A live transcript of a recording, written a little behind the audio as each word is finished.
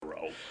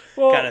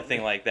kind of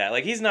thing like that.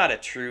 Like, he's not a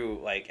true,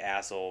 like,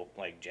 asshole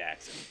like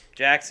Jackson.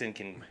 Jackson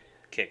can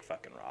kick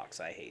fucking rocks.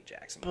 I hate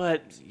Jackson.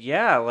 But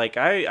yeah, like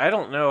I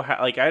don't know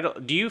how, like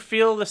do you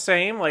feel the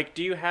same? Like,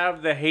 do you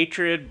have the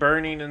hatred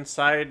burning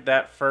inside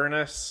that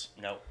furnace?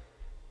 No.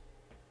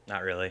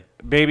 Not really.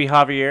 Baby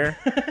Javier?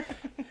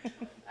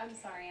 I'm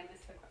sorry, I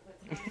missed what's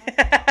going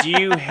on. Do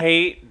you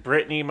hate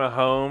Brittney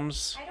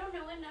Mahomes? I don't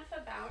know enough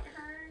about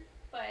her,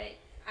 but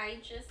I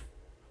just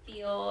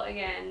feel,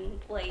 again,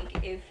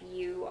 like if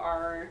you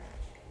are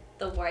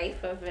the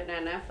wife of an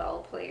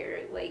NFL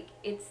player, like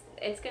it's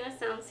gonna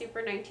sound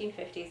super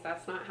 1950s.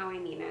 That's not how I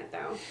mean it,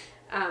 though.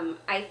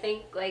 I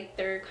think like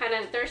they're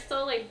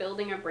still like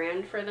building a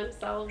brand for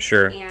themselves.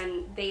 Sure.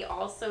 And they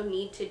also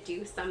need to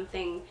do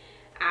something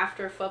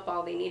after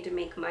football. They need to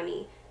make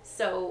money.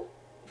 So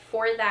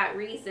for that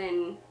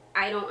reason,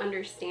 I don't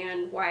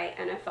understand why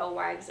NFL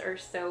wives are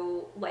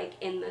so like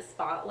in the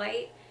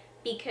spotlight,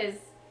 because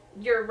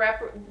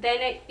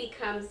then it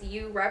becomes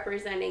you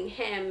representing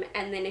him,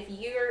 and then if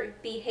your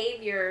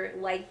behavior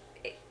like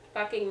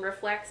fucking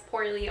reflects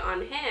poorly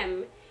on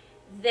him,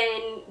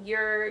 then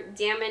you're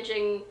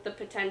damaging the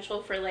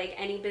potential for like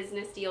any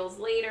business deals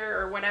later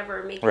or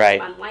whatever, making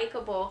him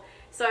unlikable.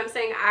 So I'm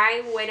saying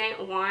I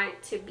wouldn't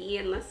want to be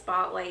in the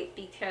spotlight,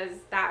 because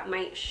that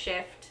might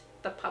shift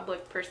the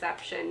public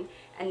perception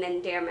and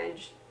then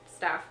damage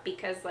stuff,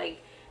 because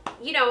like,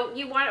 you know,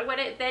 you want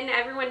then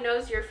everyone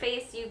knows your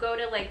face. You go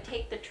to like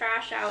take the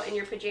trash out in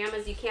your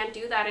pajamas, you can't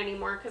do that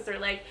anymore because they're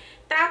like,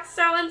 that's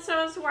so and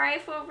so's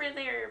wife over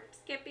there,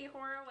 Skippy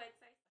Horowitz.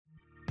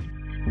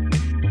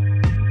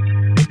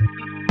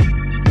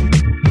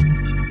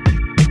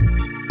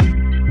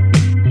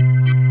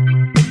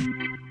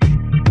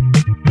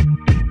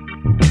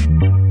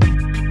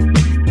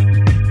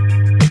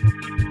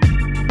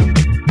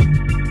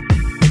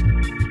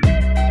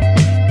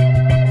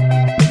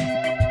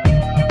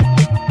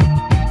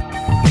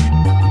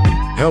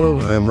 Hello,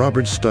 I'm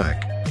Robert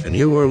Stack, and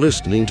you are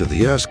listening to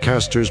the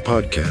Asscasters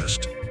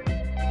podcast.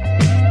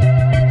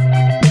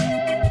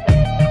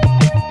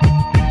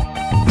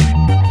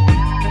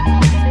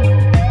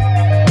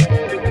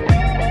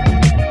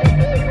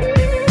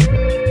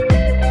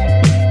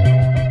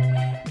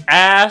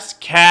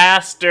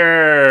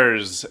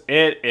 Asscasters!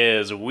 It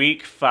is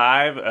week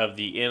 5 of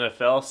the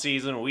NFL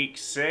season, week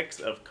 6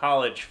 of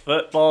college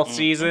football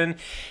season,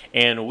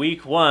 and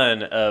week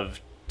 1 of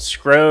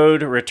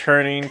Scrode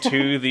returning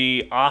to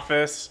the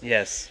office.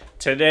 Yes.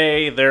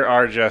 Today, there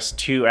are just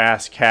 2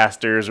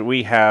 Asscasters.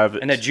 We have...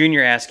 And a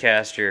junior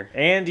Asscaster.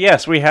 And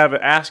yes, we have an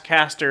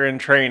Asscaster in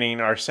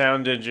training, our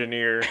sound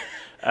engineer,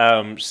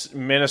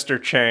 Minister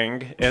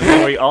Chang. And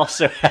then we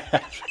also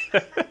have...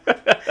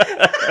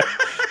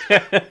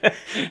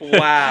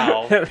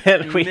 Wow.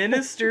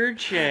 Minister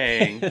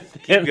Chang.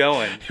 Keep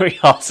going. We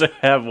also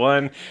have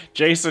one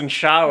Jason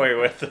Schawe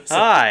with us.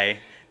 Hi.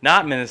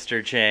 Not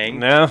Minister Chang.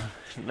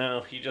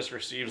 No, he just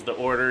receives the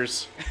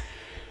orders.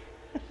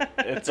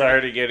 It's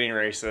already getting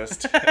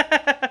racist.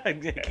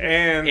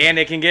 And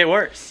it can get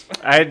worse.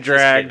 I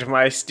dragged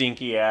my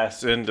stinky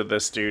ass into the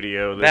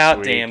studio this About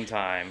week. damn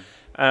time.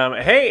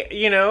 Hey,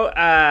 you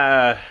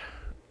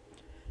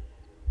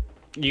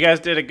guys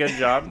did a good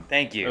job.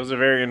 Thank you. It was a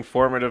very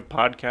informative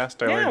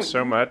podcast. I learned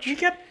so much. You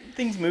kept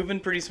things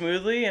moving pretty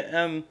smoothly.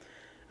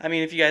 I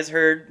mean, if you guys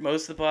heard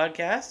most of the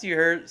podcast, you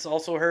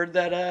also heard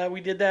that we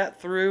did that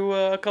through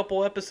a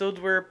couple episodes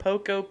where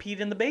Poco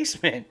peed in the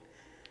basement.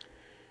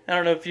 I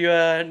don't know if you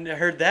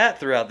heard that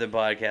throughout the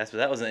podcast, but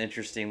that was an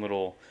interesting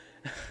little,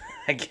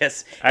 I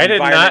guess, I did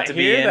not to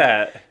be hear in.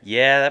 that.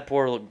 Yeah, that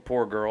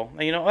poor girl.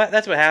 You know,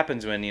 that's what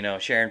happens when,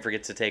 Sharon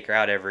forgets to take her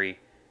out every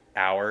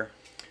hour.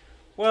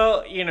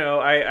 Well,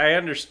 I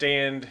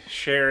understand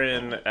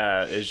Sharon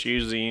is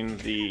using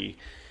the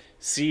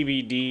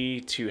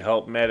CBD to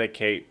help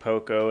medicate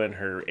Poco and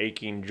her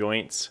aching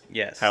joints.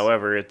 Yes.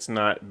 However, it's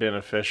not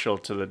beneficial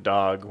to the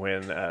dog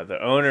when the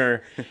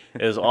owner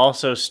is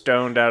also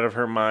stoned out of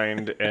her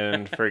mind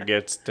and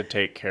forgets to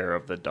take care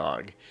of the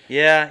dog.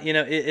 Yeah,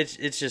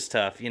 it's just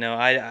tough.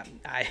 I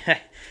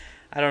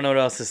don't know what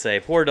else to say.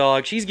 Poor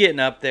dog. She's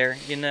getting up there,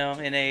 in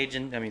age,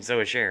 and I mean,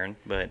 so is Sharon,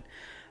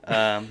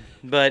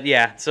 but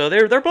yeah, so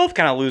they're both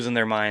kind of losing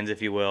their minds,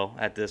 if you will,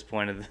 at this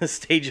point of the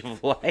stage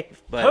of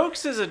life. But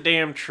Pokes is a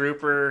damn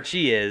trooper.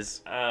 She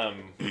is.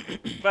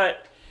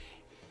 But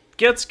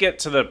let's get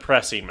to the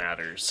pressing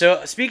matters.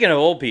 So speaking of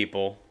old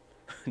people,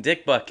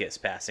 Dick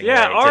Butkus passing away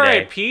today.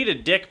 R.I.P. to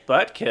Dick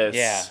Butkus.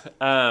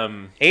 Yeah.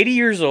 80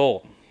 years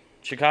old.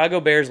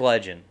 Chicago Bears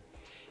legend.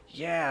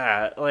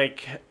 Yeah,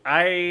 like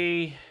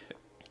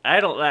I'm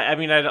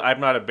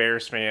not a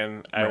Bears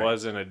fan. Right. I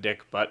wasn't a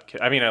Dick Butkus.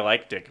 I mean, I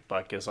like Dick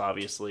Butkus,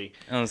 obviously.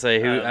 I don't say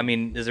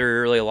is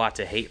there really a lot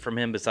to hate from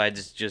him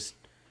besides just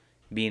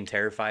being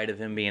terrified of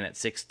him being at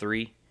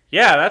 6'3"?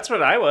 Yeah, that's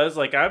what I was.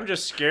 Like, I'm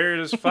just scared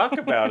as fuck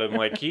about him.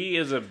 Like, he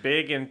is a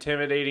big,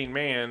 intimidating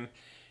man,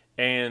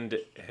 and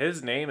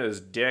his name is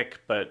Dick,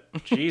 but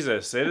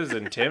Jesus, it is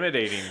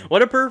intimidating.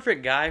 What a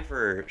perfect guy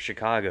for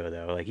Chicago,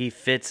 though. Like, he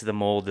fits the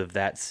mold of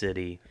that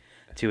city.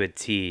 to a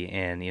T.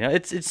 And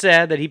it's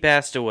sad that he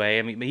passed away.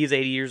 I mean, he's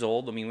 80 years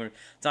old. I mean,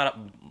 it's not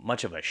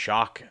much of a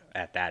shock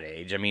at that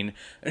age. I mean,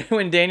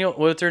 when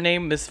what's her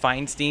name, Miss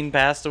Feinstein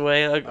passed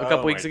away a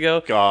couple weeks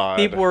ago. God.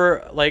 People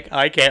were like,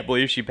 I can't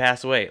believe she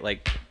passed away.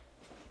 Like,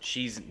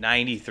 she's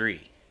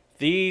 93.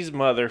 These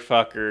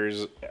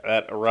motherfuckers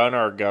that run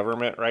our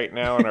government right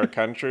now in our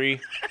country,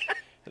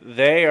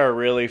 they are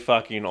really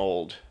fucking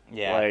old.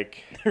 Yeah,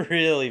 like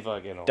really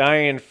fucking old.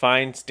 Dianne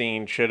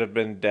Feinstein should have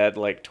been dead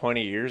like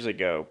 20 years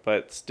ago,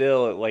 but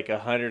still at like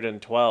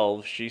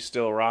 112, she's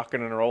still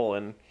rocking and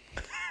rolling.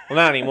 Well,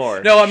 not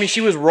anymore. No, I mean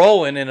she was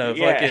rolling in a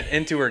fucking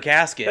into her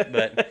casket,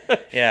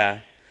 but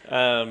yeah.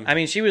 I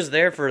mean she was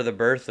there for the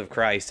birth of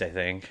Christ, I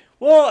think.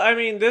 Well, I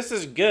mean this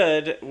is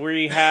good.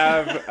 We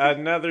have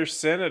another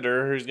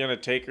senator who's going to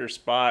take her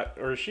spot,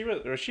 or was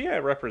she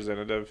a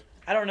representative?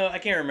 I don't know. I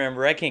can't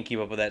remember. I can't keep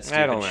up with that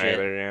stupid I don't shit.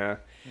 either. Yeah.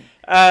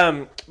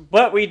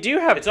 But we do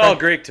have... It's all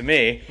Greek to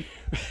me.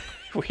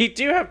 We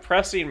do have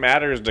pressing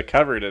matters to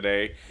cover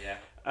today.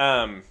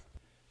 Yeah.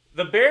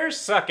 The Bears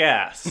suck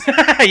ass.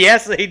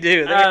 Yes, they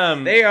do.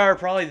 They are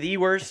probably the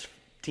worst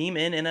team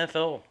in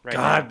NFL right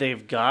now. God,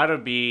 they've got to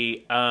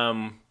be...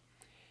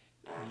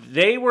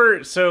 They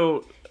were...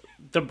 So,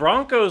 the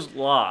Broncos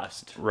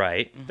lost.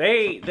 Right.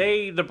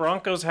 The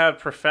Broncos have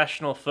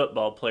professional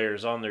football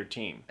players on their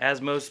team.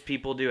 As most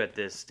people do at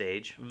this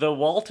stage. The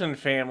Walton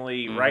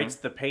family writes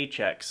the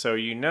paychecks, so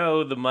you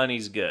know the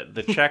money's good.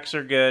 The checks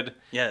are good.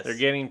 Yes. They're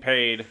getting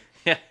paid.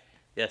 Yeah.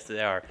 Yes,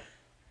 they are.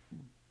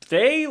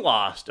 They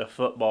lost a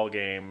football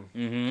game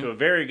to a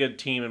very good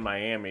team in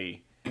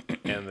Miami,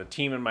 and the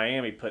team in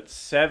Miami put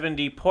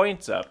 70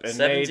 points up. And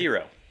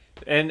 7-0.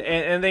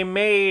 And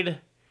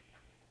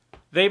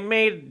they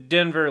made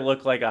Denver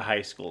look like a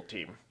high school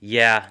team.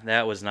 Yeah,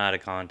 that was not a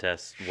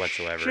contest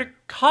whatsoever.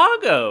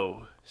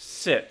 Chicago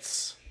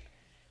sits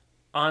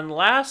on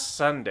last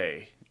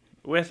Sunday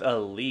with a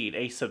lead,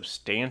 a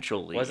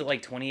substantial lead. Was it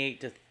like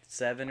 28-7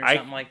 or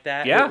something like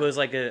that? Yeah. It was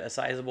like a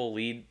sizable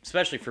lead,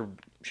 especially for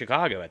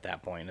Chicago at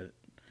that point.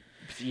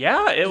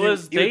 Yeah, it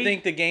was. You would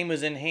think the game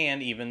was in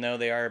hand, even though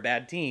they are a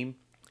bad team.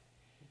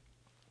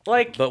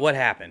 Like, but what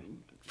happened?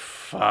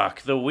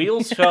 Fuck, the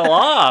wheels fell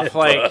off.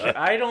 Like,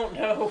 I don't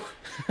know.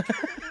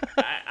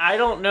 I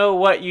don't know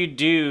what you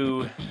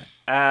do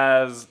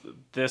as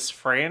this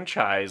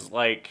franchise.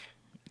 Like,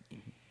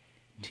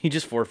 you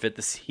just forfeit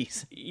the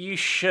season. You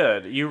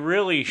should. You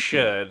really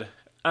should.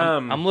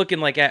 I'm looking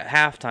like at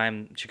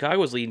halftime, Chicago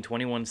was leading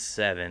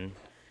 21-7.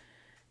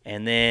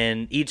 And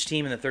then each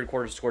team in the third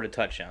quarter scored a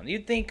touchdown.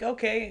 You'd think,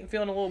 okay,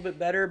 feeling a little bit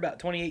better about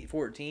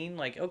 28-14.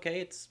 Like,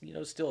 okay, it's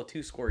still a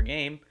 2-score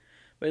game.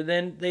 But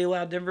then they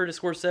allowed Denver to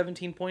score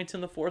 17 points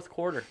in the fourth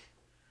quarter.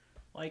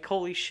 Like,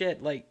 holy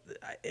shit. Like,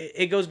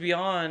 it goes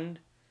beyond,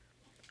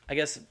 I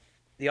guess,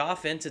 the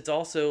offense. It's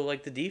also,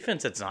 like, the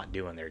defense that's not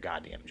doing their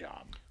goddamn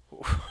job.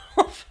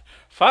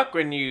 Fuck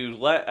when you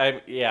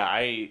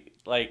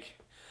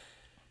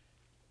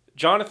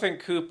Jonathan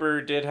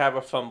Cooper did have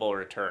a fumble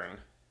return.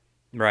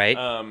 Right.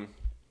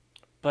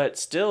 But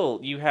still,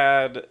 you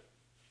had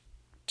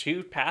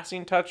 2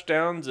 passing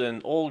touchdowns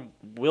and old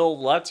Will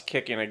Lutz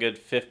kicking a good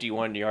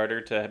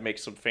 51-yarder to make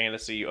some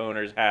fantasy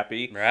owners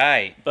happy.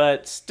 Right.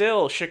 But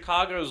still,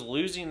 Chicago's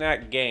losing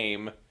that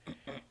game,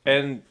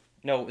 and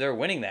no, they're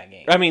winning that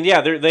game. I mean,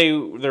 yeah,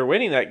 they're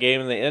winning that game,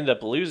 and they end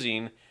up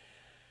losing.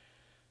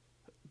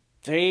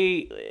 I'm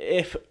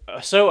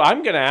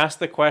going to ask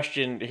the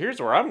question. Here's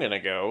where I'm going to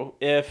go.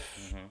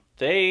 If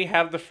they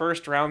have the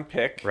first round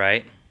pick,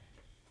 right?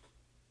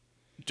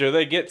 Do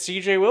they get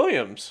C.J.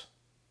 Williams?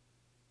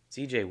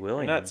 C.J.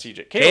 Williams? Not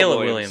C.J. Caleb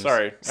Williams.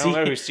 Sorry. I don't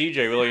know who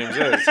C.J. Williams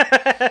is.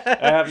 I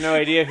have no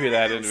idea who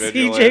that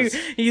individual is.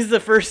 He's the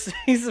first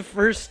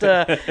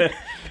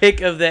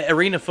pick of the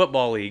Arena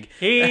Football League.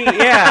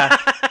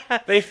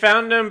 They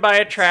found him by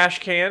a trash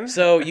can.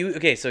 So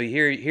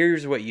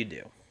here's what you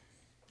do.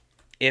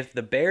 If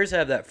the Bears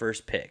have that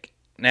first pick,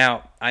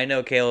 now I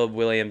know Caleb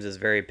Williams is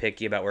very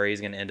picky about where he's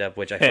going to end up,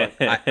 which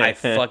I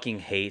fucking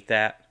hate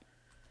that.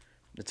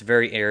 It's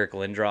very Eric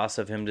Lindros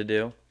of him to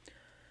do.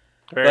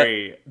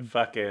 Very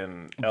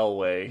fucking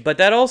Elway. But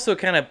that also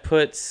kind of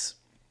puts...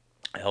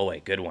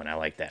 Elway, good one. I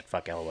like that.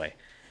 Fuck Elway.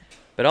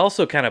 But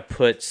also kind of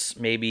puts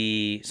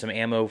maybe some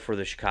ammo for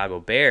the Chicago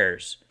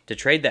Bears to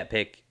trade that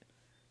pick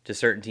to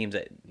certain teams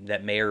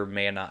that may or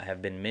may not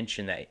have been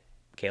mentioned that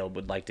Caleb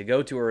would like to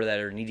go to or that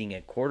are needing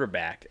a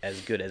quarterback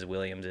as good as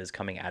Williams is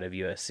coming out of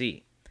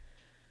USC.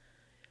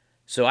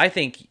 So I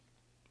think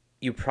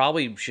you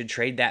probably should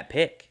trade that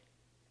pick.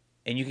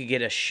 And you could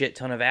get a shit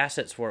ton of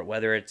assets for it,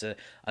 whether it's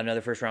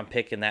another first-round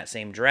pick in that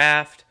same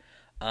draft,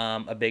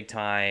 a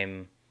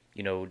big-time,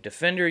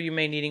 defender you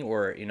may needing,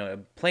 or, a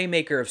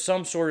playmaker of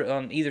some sort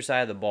on either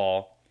side of the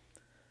ball,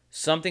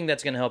 something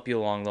that's going to help you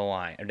along the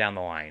line or down the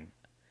line.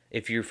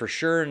 If you for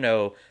sure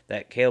know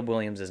that Caleb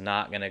Williams is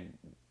not going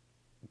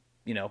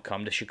to,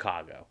 come to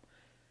Chicago.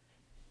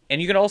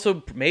 And you can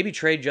also maybe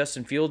trade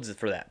Justin Fields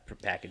for that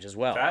package as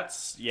well.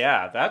 That's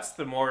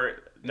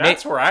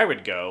where I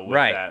would go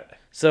with that.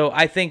 So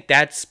I think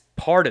that's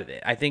part of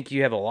it. I think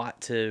you have a lot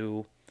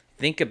to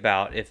think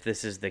about if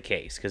this is the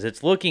case, because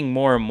it's looking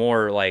more and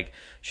more like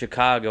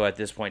Chicago at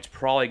this point is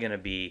probably going to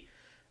be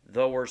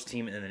the worst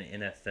team in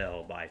the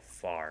NFL by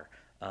far.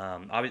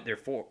 Obviously, they're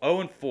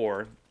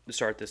 0-4 to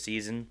start the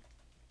season,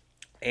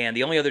 and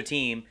the only other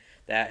team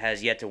that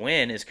has yet to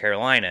win is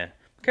Carolina.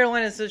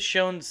 Carolina's has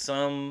shown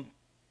some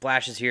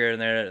flashes here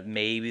and there.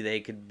 Maybe they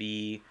could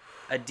be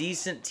a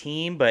decent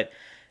team, but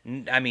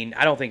I mean,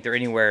 I don't think they're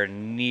anywhere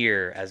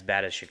near as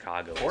bad as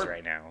Chicago is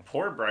right now.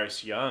 Poor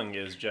Bryce Young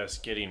is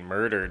just getting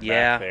murdered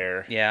back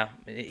there. Yeah,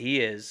 he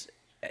is.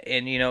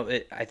 And, you know,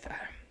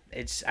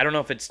 I don't know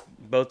if it's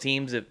both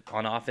teams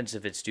on offense,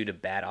 if it's due to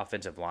bad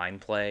offensive line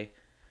play.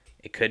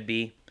 It could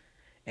be.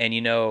 And,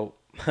 you know,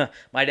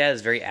 my dad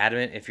is very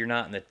adamant, if you're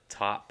not in the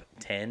top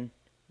 10,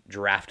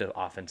 draft an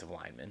offensive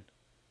lineman.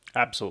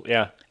 Absolutely,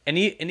 yeah. And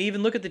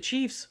even look at the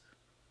Chiefs.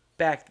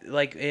 Back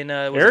like in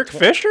Eric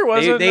Fisher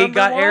wasn't they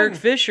got number 1? Eric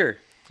Fisher.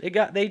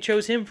 They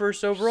chose him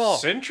first overall.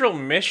 Central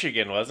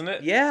Michigan, wasn't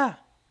it? Yeah,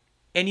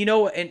 and you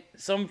know, and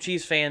some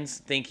Chiefs fans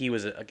think he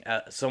was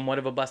somewhat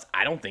of a bust.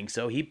 I don't think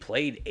so. He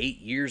played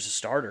 8 years a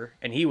starter,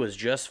 and he was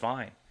just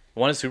fine.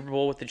 Won a Super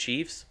Bowl with the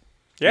Chiefs.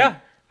 Yeah,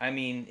 I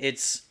mean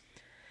it's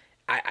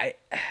I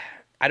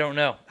don't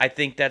know. I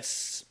think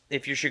that's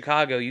if you're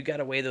Chicago, you got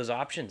to weigh those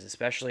options,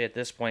 especially at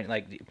this point.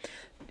 Like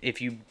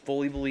if you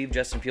fully believe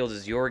Justin Fields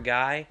is your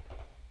guy.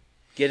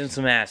 Get him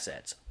some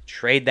assets.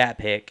 Trade that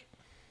pick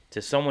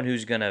to someone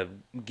who's going to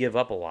give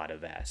up a lot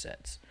of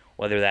assets,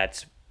 whether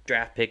that's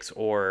draft picks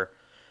or,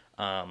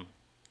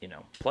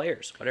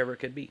 players, whatever it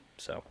could be.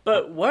 So,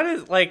 but what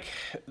is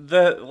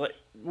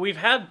we've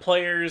had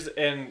players,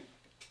 and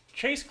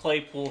Chase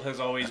Claypool has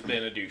always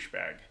been a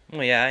douchebag.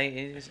 Well, yeah,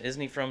 isn't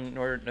he from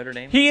Notre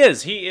Dame? He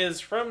is. He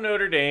is from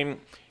Notre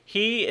Dame.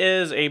 He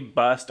is a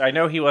bust. I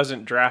know he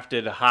wasn't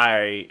drafted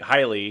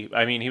highly.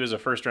 I mean, he was a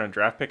first-round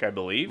draft pick, I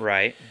believe.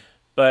 Right.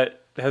 But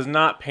has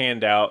not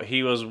panned out.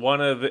 He was him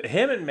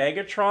and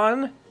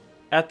Megatron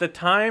at the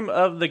time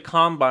of the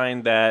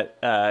combine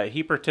that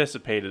he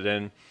participated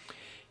in.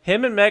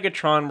 Him and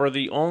Megatron were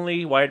the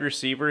only wide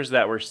receivers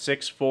that were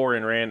 6'4"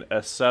 and ran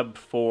a sub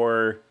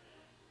 4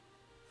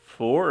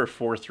 or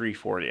 4.3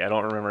 40. I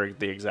don't remember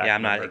the exact Yeah,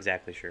 I'm number. not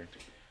exactly sure.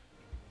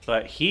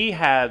 But he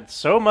had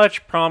so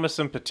much promise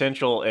and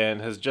potential and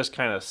has just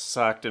kind of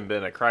sucked and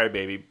been a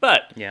crybaby.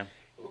 But yeah,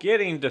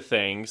 getting to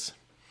things,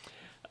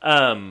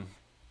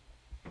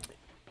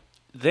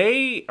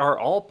 they are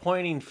all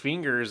pointing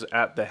fingers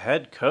at the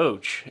head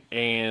coach,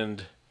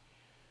 and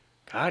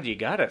God, you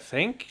gotta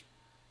think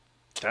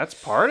that's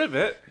part of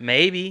it.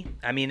 maybe.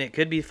 I mean, it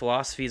could be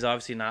philosophy's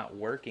obviously not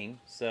working,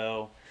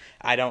 so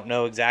I don't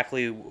know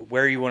exactly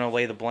where you want to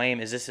lay the blame.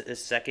 Is this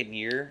his second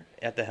year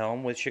at the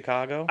helm with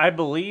Chicago? I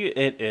believe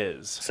it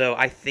is. So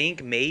I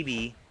think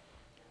maybe,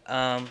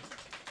 I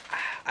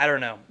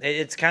don't know.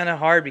 It's kind of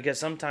hard because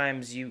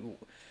sometimes you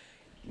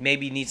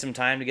maybe need some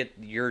time to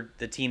get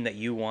the team that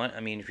you want. I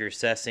mean, if you're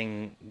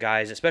assessing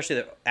guys,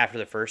 especially after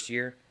the first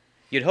year,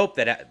 you'd hope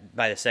that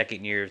by the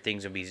second year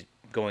things will be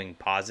going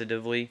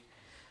positively.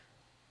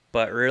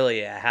 But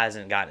really, it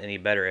hasn't gotten any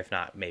better, if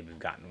not maybe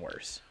gotten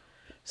worse.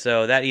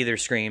 So that either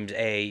screams,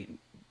 get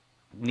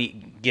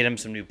him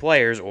some new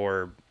players,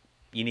 or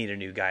you need a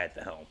new guy at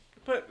the helm.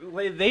 But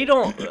they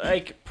don't,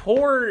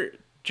 poor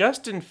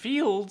Justin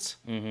Fields,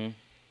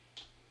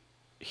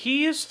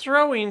 he is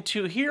throwing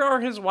to, here are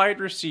his wide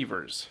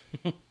receivers.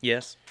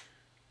 Yes.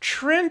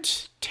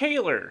 Trent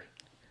Taylor.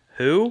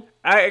 Who?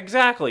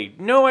 Exactly.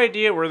 No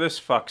idea where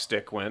this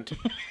fuckstick went.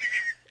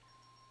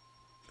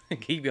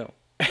 Keep going.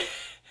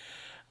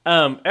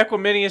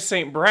 Equiminius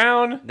St.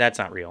 Brown. That's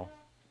not real.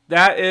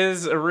 That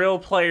is a real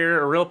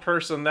player, a real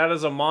person. That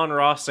is Amon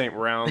Ross St.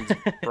 Brown's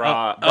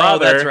brother. Oh,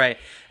 that's right.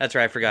 That's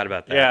right. I forgot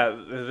about that.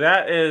 Yeah,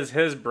 that is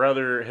his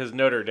brother, his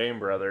Notre Dame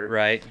brother.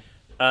 Right.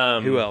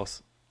 Who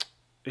else?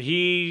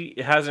 He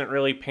hasn't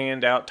really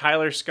panned out.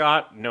 Tyler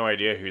Scott, no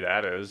idea who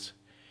that is.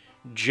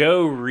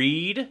 Joe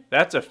Reed,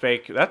 that's a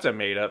fake. That's a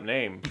made up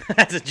name.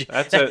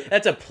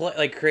 that's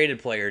a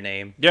created player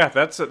name. Yeah,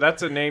 that's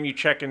a name you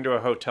check into a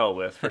hotel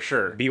with for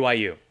sure.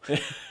 BYU.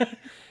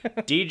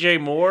 DJ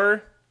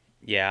Moore.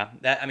 Yeah,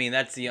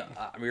 that's the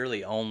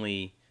really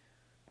only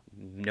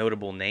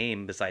notable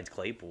name besides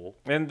Claypool.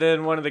 And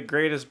then one of the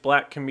greatest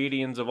black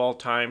comedians of all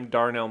time,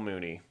 Darnell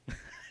Mooney.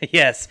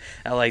 Yes,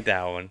 I like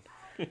that one.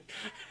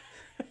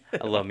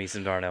 I love me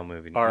some Darnell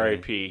Mooney.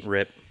 R.I.P.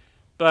 Rip.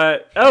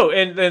 But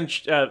and then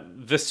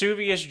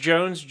Vesuvius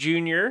Jones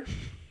Jr.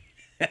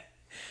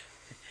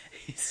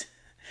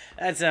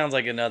 That sounds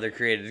like another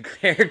created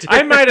character.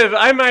 I might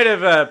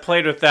have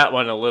played with that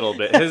one a little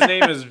bit. His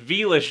name is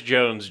Velish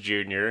Jones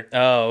Jr.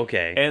 Oh,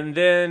 okay. And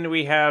then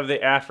we have the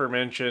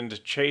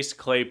aforementioned Chase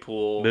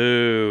Claypool.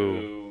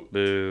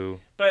 Boo.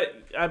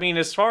 But I mean,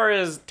 as far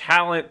as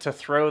talent to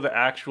throw the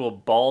actual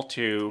ball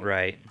to,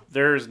 right?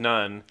 There's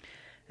none.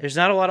 There's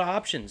not a lot of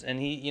options, and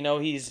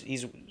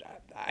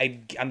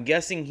I'm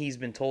guessing he's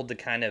been told to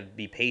kind of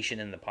be patient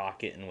in the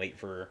pocket and wait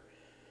for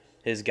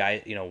his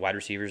guy, wide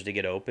receivers to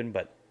get open.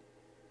 But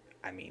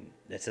I mean,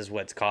 this is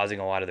what's causing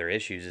a lot of their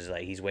issues. Is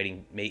like he's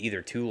waiting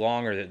either too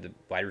long or the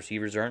wide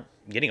receivers aren't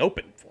getting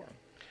open for him.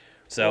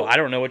 So I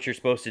don't know what you're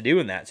supposed to do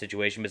in that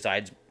situation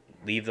besides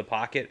leave the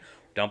pocket,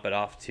 dump it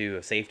off to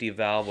a safety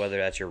valve, whether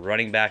that's your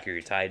running back or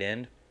your tight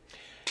end.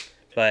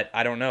 But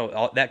I don't know. A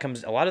lot of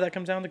that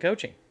comes down to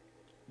coaching.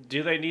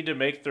 Do they need to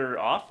make their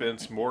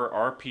offense more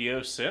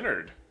RPO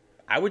centered?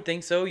 I would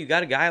think so. You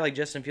got a guy like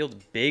Justin Fields,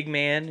 big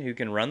man who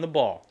can run the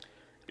ball.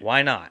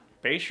 Why not?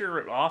 Base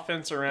your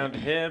offense around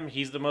him.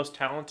 He's the most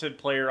talented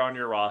player on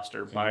your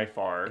roster by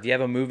far. If you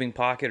have a moving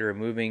pocket or a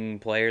moving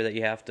player that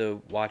you have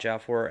to watch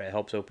out for, it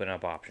helps open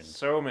up options.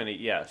 So many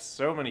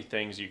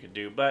things you could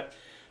do. But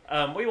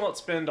we won't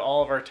spend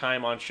all of our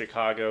time on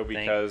Chicago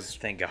because,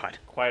 thank God,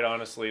 quite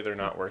honestly, they're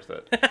not worth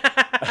it.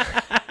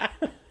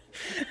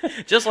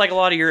 Just like a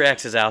lot of your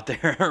exes out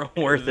there are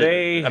worth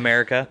it,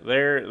 America.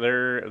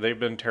 They've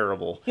been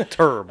terrible.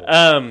 Terrible.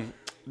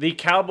 The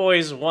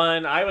Cowboys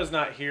won. I was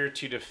not here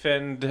to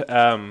defend.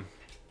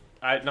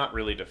 Not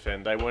really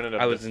defend. I wouldn't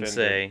have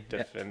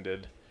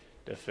defended.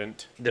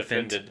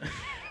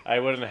 I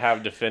wouldn't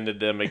have defended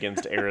them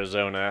against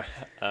Arizona.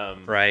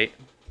 Right.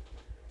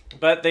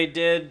 But they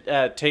did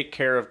take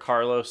care of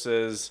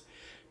Carlos's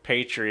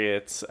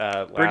Patriots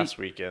last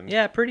weekend.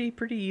 Yeah, pretty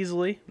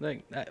easily.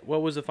 Like,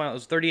 what was the final? It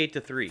was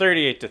 38-3.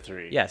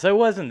 38-3. Yeah, so it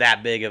wasn't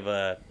that big of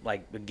a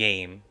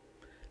game.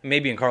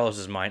 Maybe in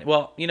Carlos's mind.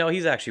 Well,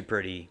 he's actually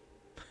pretty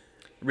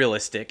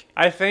realistic.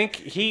 I think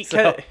he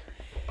could.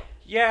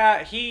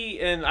 Yeah, he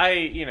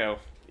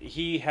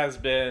has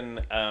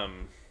been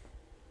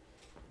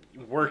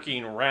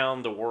working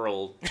around the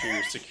world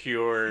to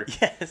secure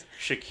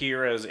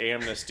Shakira's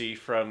amnesty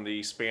from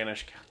the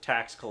Spanish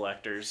tax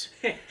collectors.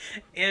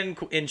 And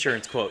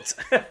insurance quotes.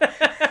 Yeah.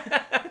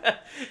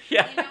 You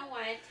know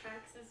what?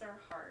 Taxes are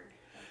hard.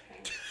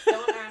 Okay.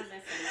 Don't add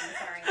this in. I'm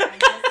sorry.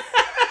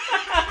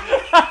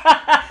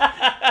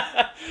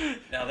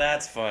 Now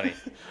that's funny.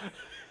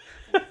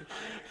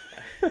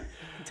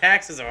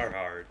 Taxes are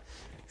hard.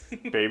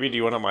 Baby, do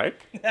you want a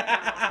mic? No,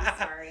 I'm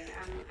sorry.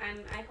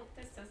 I hope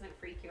this doesn't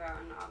freak you out,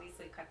 and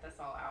obviously cut this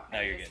all out. No,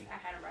 you're good. I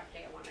had a rough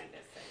day. I wanted to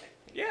say that.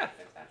 Yeah.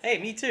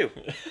 Hey, me too.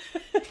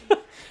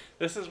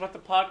 This is what the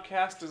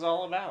podcast is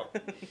all about.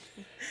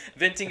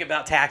 Venting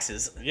about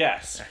taxes.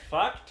 Yes.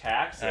 Fuck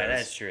taxes.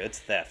 That's true. It's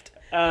theft.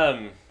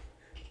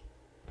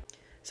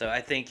 So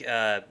I think,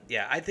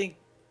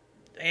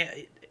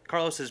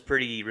 Carlos is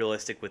pretty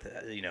realistic with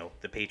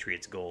the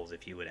Patriots' goals,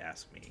 if you would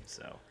ask me.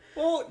 So,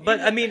 but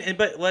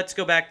let's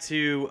go back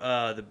to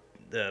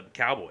the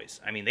Cowboys.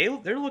 I mean,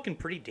 they're looking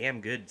pretty damn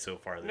good so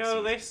far this season.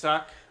 No, they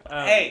suck.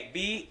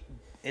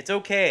 It's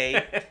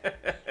okay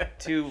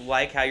to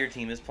like how your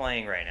team is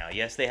playing right now.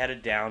 Yes, they had a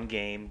down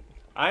game.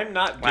 I'm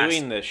not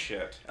doing this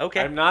shit. Okay.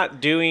 I'm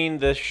not doing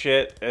this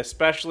shit,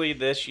 especially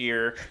this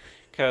year,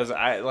 because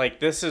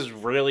this is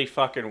really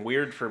fucking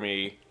weird for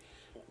me.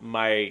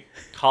 My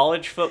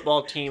college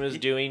football team is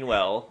doing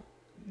well.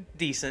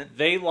 Decent.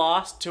 They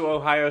lost to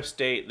Ohio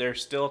State. They're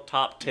still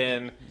top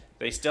 10.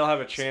 They still have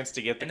a chance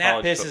to get the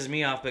college. And that pisses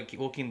me off, but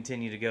we'll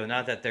continue to go.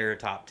 Not that they're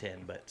top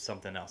 10, but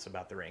something else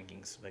about the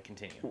rankings. But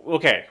continue.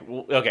 Okay.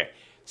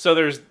 So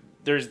there's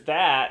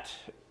that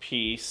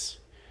piece.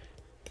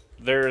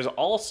 There's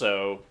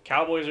also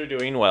Cowboys are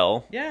doing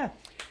well. Yeah.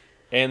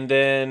 And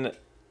then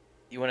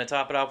you want to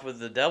top it off with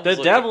the Devils?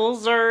 The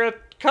Devils are a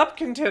cup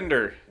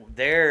contender.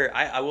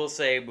 I will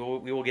say,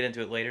 we will get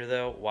into it later,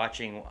 though.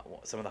 Watching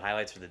some of the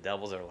highlights for the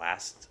Devils, their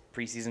last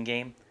preseason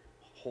game,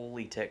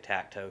 holy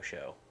tic-tac-toe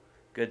show.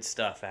 Good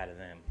stuff out of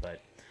them,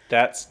 but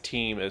that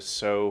team is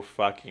so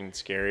fucking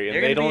scary,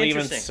 and they don't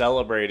even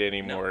celebrate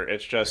anymore. No.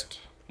 It's just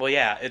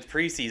it's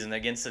preseason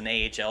against an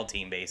AHL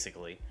team,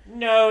 basically.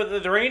 No,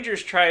 the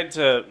Rangers tried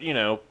to,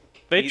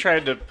 they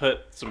tried to put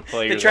some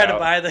players. They tried to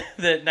buy the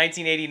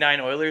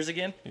 1989 Oilers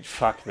again.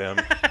 Fuck them.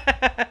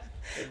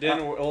 It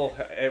didn't. Well,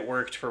 it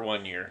worked for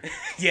 1 year.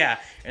 Yeah,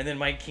 and then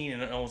Mike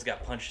Keenan almost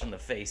got punched in the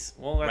face.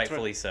 Well,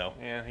 rightfully so.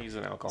 Yeah, he's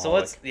an alcoholic. So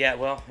let's. Yeah,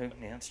 well,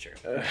 that's true.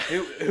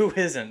 Who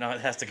isn't?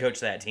 Has to coach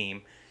that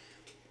team.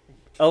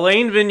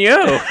 Alain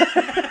Vigneault.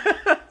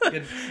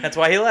 That's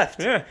why he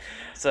left. Yeah.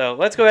 So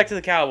let's go back to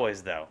the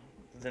Cowboys, though,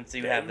 since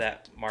you have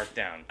that marked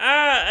down.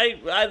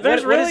 What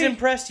has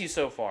impressed you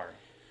so far?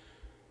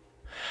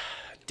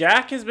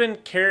 Dak has been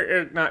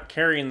not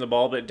carrying the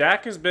ball, but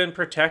Dak has been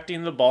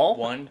protecting the ball.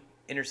 One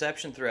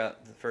interception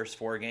throughout the first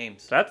 4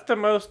 games. That's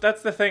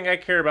the thing I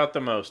care about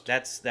the most.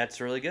 That's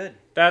really good.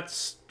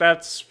 That's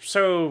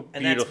so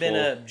and beautiful. That's been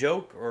a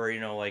joke or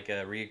like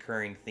a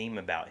reoccurring theme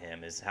about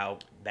him is how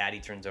bad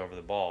he turns over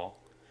the ball.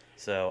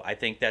 So I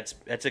think that's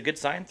a good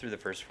sign through the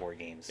first 4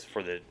 games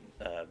for the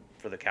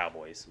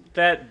Cowboys.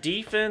 That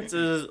defense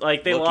is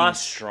like they looking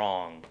lost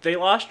strong. They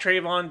lost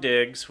Trayvon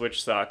Diggs,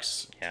 which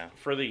sucks. Yeah.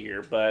 For the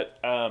year, but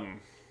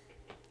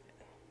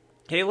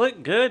they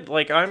look good.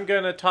 Like, I'm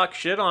gonna talk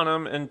shit on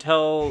them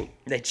until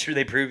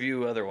they prove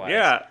you otherwise.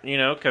 Yeah,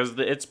 because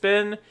it's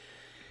been.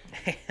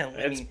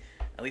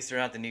 at least they're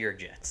not the New York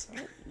Jets.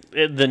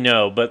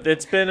 But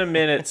it's been a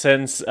minute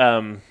since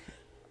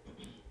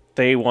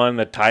they won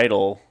the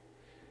title.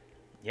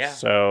 Yeah.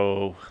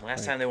 So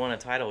Last time they won a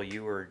title,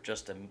 you were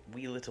just a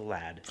wee little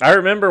lad. I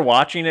remember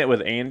watching it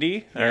with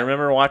Andy. Yeah. I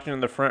remember watching in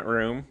the front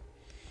room.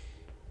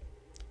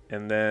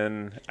 And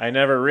then I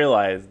never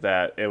realized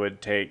that it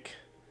would take,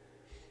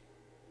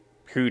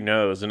 who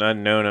knows, an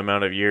unknown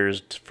amount of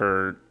years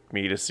for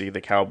me to see the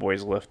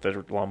Cowboys lift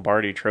the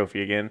Lombardi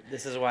trophy again.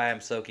 This is why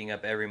I'm soaking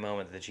up every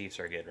moment that the Chiefs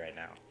are good right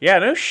now. Yeah,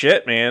 no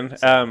shit, man.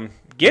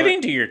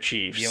 Getting to your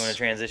Chiefs. Do you want to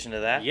transition to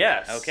that?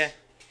 Yes. Okay.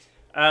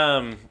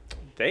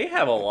 They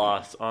have a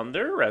loss on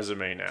their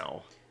resume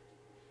now.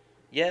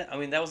 Yeah, I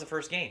mean, that was the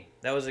first game.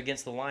 That was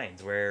against the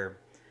Lions where,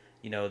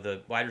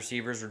 the wide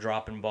receivers were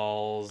dropping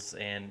balls,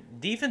 and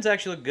defense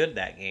actually looked good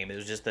that game. It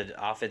was just the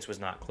offense was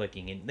not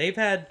clicking. And they've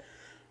had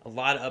a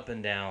lot of up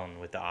and down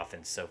with the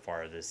offense so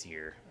far this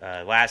year.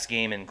 Last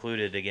game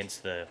included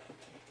against the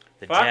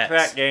Fuck Jets.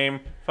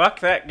 Fuck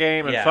that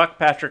game, and Yeah. fuck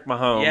Patrick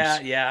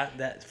Mahomes. Yeah.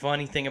 That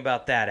funny thing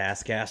about that,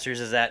 Asscasters,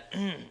 is that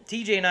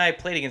TJ and I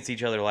played against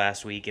each other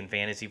last week in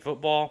fantasy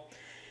football,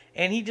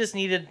 and he just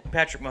needed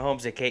Patrick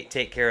Mahomes to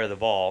take care of the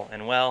ball.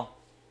 And, well,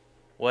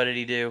 what did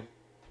he do?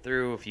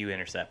 Threw a few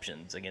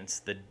interceptions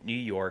against the New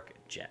York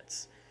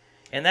Jets.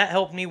 And that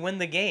helped me win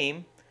the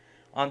game.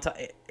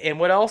 And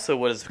what also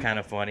was kind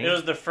of funny... It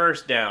was the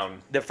first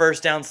down. The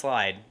first down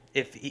slide.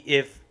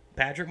 If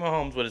Patrick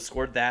Mahomes would have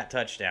scored that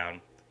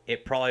touchdown,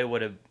 it probably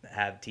would have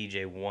had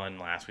TJ won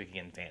last week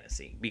in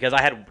fantasy. Because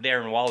I had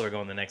Darren Waller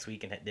going the next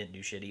week and didn't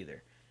do shit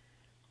either.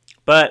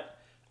 But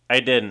I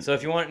didn't. So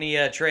if you want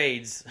any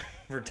trades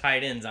for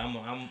tight ends, I'm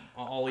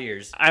all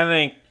ears. I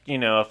think,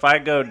 if I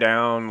go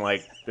down,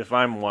 if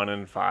I'm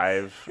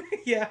 1-5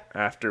 Yeah.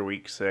 after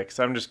week 6,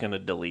 I'm just going to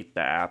delete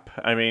the app.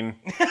 I mean,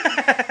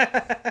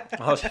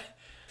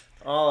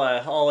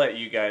 I'll let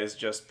you guys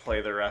just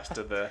play the rest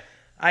of the...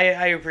 I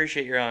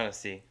appreciate your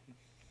honesty.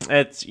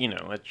 It's,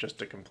 it's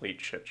just a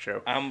complete shit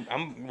show.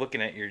 I'm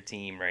looking at your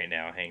team right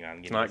now. Hang on.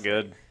 It's not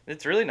good.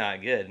 It's really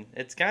not good.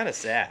 It's kind of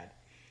sad.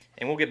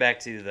 And we'll get back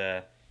to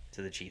the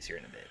Chiefs here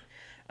in a bit.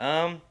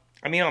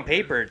 I mean, on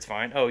paper, it's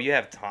fine. Oh, you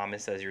have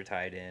Thomas as your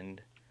tight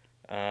end.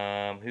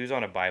 Who's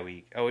on a bye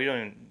week? Oh,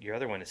 your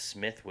other one is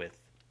Smith with...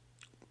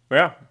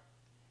 Yeah.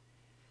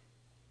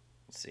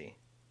 Let's see.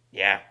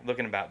 Yeah,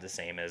 looking about the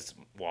same as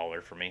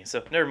Waller for me.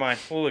 So, never mind.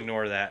 We'll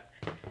ignore that.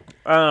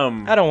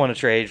 I don't want to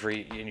trade for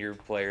you and your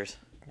players.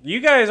 You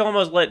guys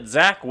almost let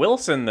Zach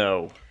Wilson,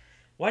 though.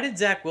 Why did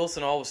Zach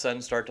Wilson all of a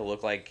sudden start to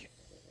look like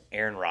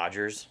Aaron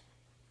Rodgers?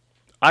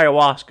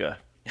 Ayahuasca.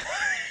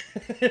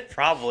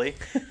 Probably.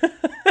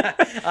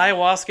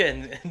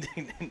 Ayahuasca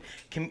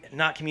and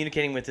not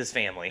communicating with his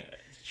family.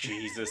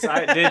 Jesus.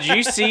 Did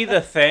you see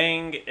the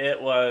thing?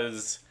 It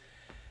was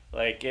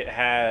it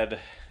had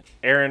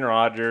Aaron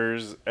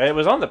Rodgers. It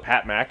was on the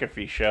Pat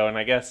McAfee show, and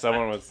I guess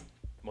someone was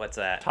What's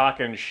that?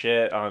 talking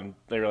shit on.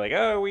 They were like,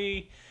 "Oh,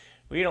 we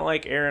don't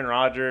like Aaron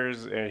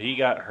Rodgers, and he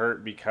got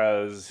hurt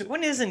because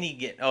When isn't he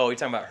getting... Oh, you're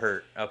talking about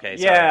hurt. Okay,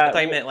 sorry. Yeah, I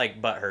thought you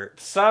meant butt hurt.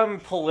 some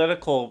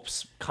political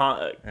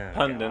pundit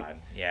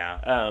God.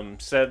 Yeah.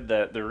 said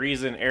that the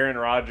reason Aaron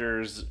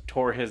Rodgers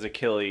tore his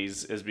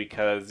Achilles is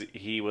because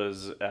he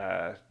was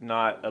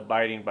not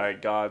abiding by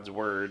God's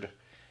word,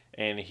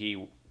 and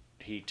he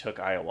took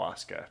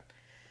ayahuasca."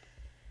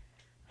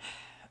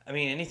 I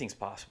mean, anything's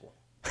possible.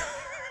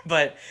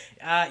 But,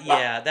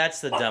 yeah, that's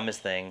the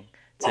dumbest thing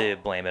to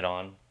blame it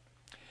on.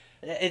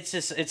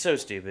 It's so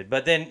stupid.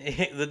 But then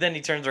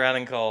he turns around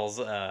and calls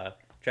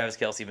Travis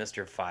Kelce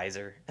Mr.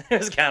 Pfizer. It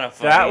was kind of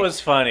funny. That was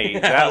funny.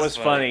 That was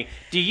funny.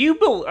 Do you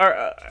believe...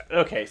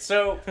 okay,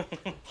 so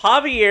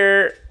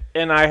Javier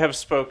and I have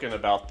spoken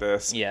about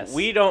this. Yes.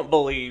 We don't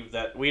believe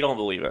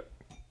it.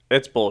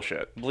 It's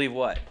bullshit. Believe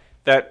what?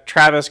 That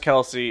Travis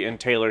Kelce and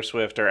Taylor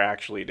Swift are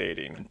actually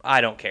dating.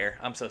 I don't care.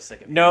 I'm so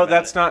sick of it. No,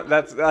 that's not...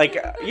 That's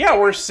yeah,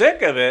 we're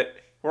sick of it.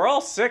 We're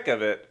all sick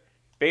of it.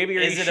 Baby,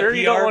 are you sure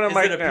you don't want to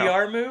mic now? Is it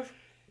a PR move?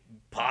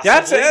 Possibly.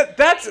 That's it.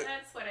 That's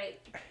what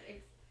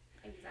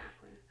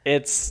exactly.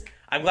 It's...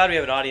 I'm glad we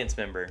have an audience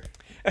member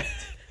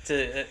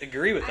to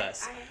agree with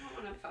us. I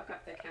don't want to fuck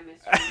up the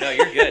chemistry. No,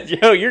 you're good.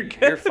 Yo, you're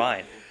good. You're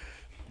fine.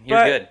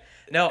 You're good.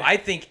 No, I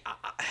think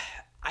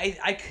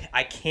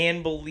I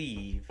can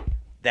believe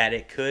that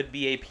it could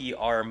be a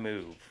PR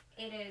move.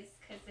 It is,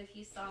 because if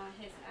you saw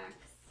his ex,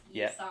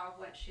 you Yeah. saw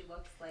what she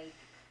looks like,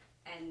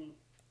 and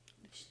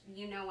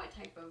you know what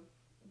type of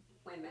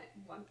women,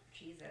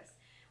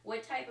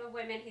 what type of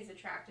women he's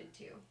attracted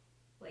to.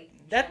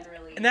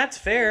 Generally. And that's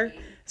fair.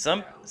 speaking.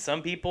 Some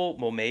So, people,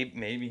 well,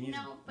 maybe he's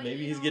No, but maybe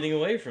you he's don't- getting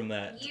away from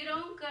that. You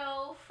don't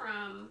go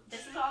from,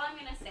 this is all I'm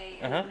going to say,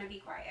 and Uh-huh. I'm going to be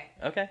quiet.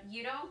 Okay.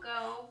 You don't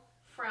go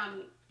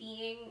from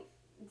being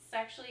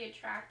sexually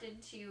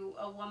attracted to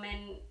a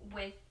woman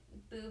with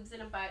boobs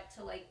and a butt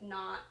to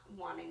not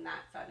wanting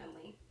that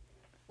suddenly.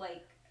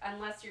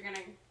 Unless you're gonna,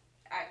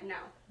 no.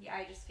 Yeah,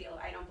 I just feel,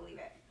 I don't believe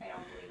it.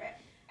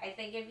 I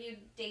think if you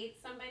date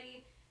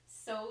somebody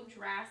so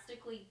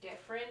drastically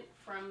different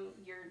from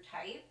your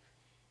type,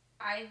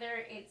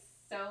 either it's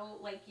so,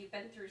 you've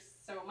been through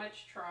so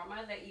much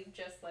trauma that you've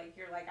just,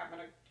 you're I'm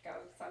gonna go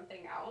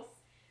something else,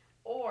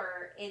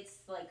 or it's,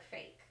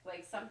 fake.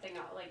 like something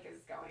else like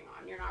is going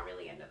on. You're not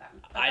really into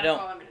them. But I that's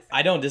all I'm gonna say.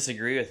 I don't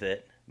disagree with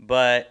it,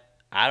 but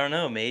I don't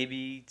know.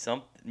 Maybe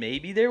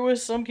there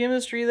was some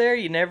chemistry there.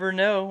 You never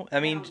know. I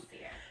mean, don't see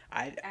it.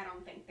 I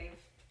don't think they've.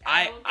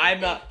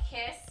 I'm not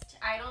kissed.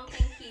 I don't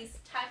think he's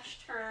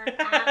touched her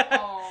at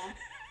all.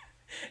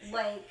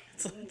 Like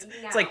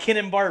it's like Ken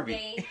and Barbie.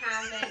 They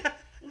haven't.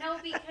 No,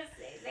 because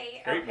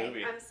they. Great Okay,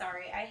 movie. I'm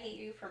sorry. I hate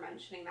you for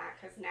mentioning that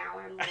because now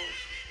I'm like,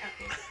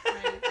 okay.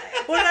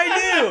 What did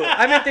I do?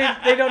 I meant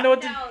they don't know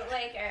what to. No,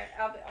 like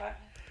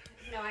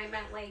no, I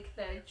meant like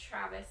the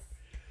Travis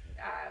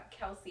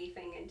Kelsey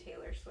thing and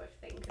Taylor Swift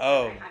thing.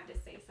 Oh. I had to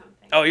say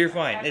something. Oh, you're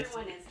fine.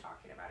 Everyone is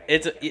talking about it.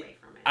 It's Get away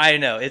from it. I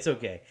know it's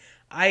okay.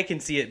 I can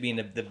see it being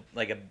a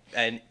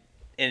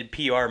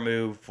PR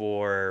move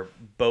for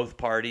both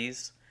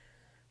parties.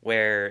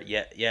 Where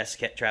yes,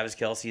 Travis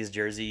Kelce's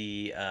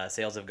jersey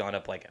sales have gone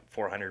up like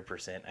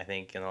 400%, I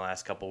think, in the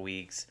last couple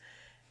weeks.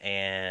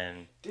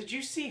 And did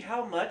you see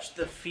how much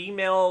the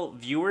female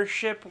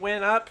viewership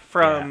went up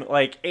from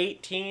like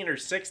 18 or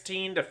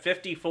 16 to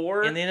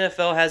 54? And the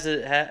NFL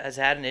has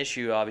had an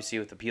issue, obviously,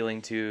 with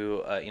appealing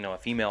to a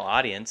female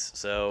audience.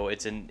 So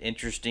it's an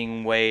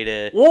interesting way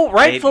to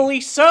rightfully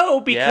so,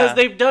 because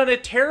they've done a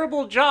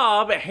terrible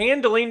job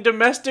handling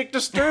domestic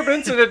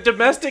disturbance and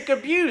domestic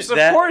abuse. Of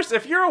course,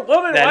 if you're a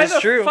woman, why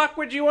the fuck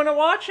would you want to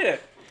watch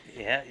it?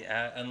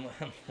 Yeah,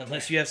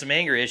 unless you have some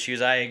anger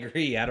issues, I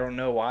agree. I don't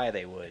know why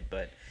they would,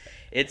 but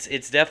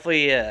it's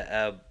definitely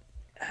a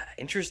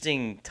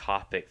interesting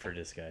topic for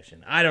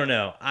discussion. I don't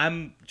know.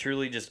 I'm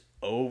truly just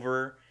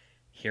over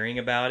hearing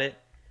about it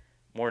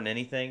more than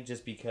anything,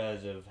 just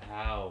because of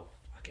how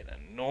fucking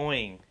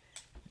annoying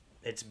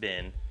it's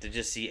been to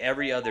just see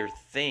every other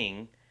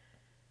thing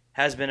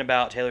has been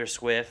about Taylor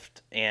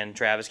Swift and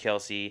Travis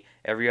Kelce.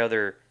 Every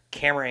other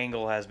camera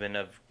angle has been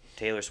of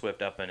Taylor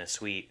Swift up in a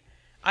suite.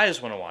 I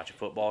just want to watch a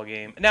football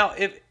game. Now,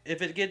 if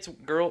it gets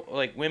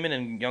women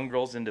and young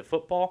girls into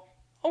football,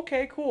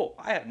 okay, cool.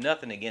 I have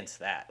nothing against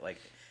that. Like,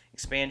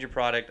 expand your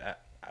product.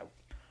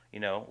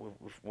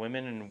 If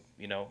women and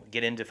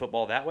get into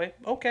football that way,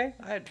 okay,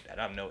 I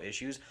have no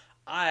issues.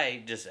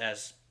 I just,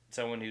 as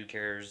someone who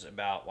cares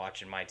about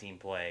watching my team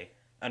play,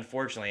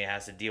 unfortunately,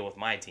 has to deal with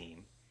my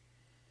team.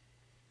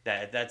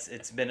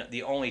 It's been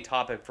the only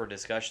topic for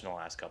discussion the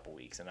last couple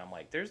weeks, and I'm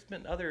like, there's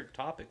been other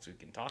topics we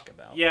can talk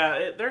about.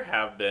 Yeah, there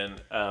have been,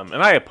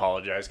 and I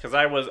apologize because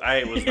I was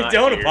not.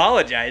 Don't here.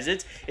 apologize.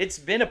 It's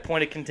been a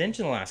point of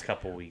contention the last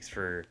couple weeks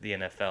for the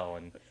NFL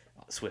and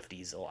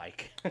Swifties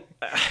alike.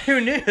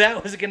 Who knew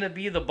that was going to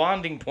be the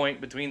bonding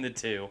point between the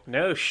two?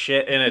 No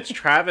shit, and it's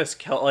Travis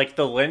like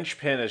the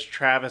linchpin is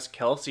Travis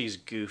Kelce's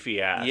goofy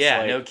ass.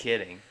 Yeah, no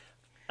kidding.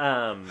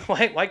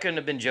 Why couldn't it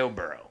have been Joe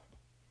Burrow?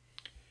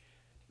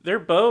 They're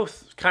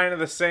both kind of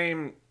the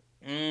same.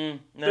 No,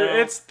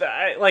 it's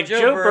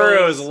Joe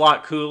Burrow is a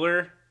lot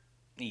cooler.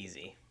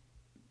 Easy.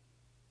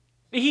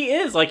 He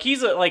is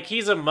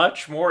he's a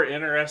much more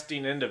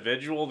interesting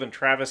individual than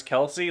Travis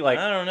Kelce. Like,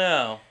 I don't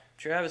know.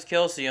 Travis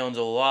Kelce owns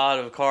a lot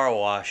of car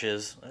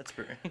washes. That's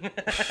pretty.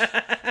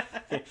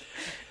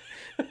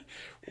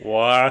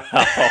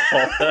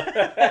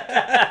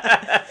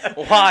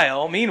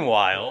 Wow.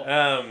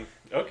 Meanwhile.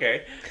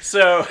 Okay.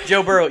 So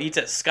Joe Burrow eats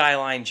at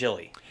Skyline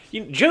Chili.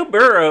 Joe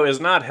Burrow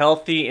is not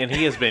healthy, and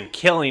he has been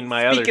killing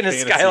my other fantasy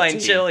Speaking of Skyline team.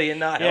 Chili and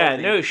not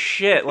healthy. Yeah, no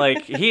shit.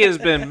 Like, he has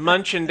been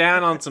munching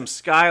down on some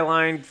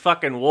Skyline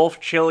fucking Wolf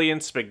Chili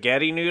and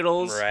spaghetti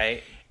noodles.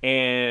 Right.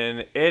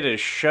 And it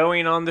is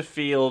showing on the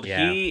field.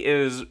 Yeah. He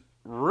is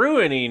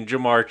ruining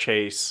Jamar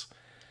Chase.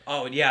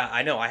 Oh, yeah,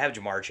 I know. I have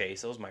Jamar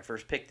Chase. That was my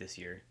first pick this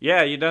year.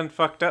 Yeah, you done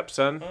fucked up,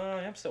 son.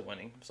 I'm still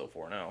winning. I'm still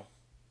 4-0.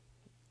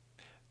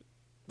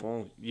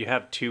 Well, you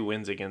have 2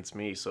 wins against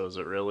me, so is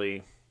it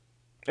really...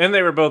 And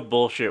they were both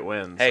bullshit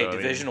wins. Hey, so,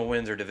 divisional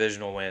wins are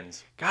divisional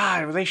wins.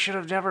 God, they should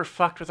have never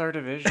fucked with our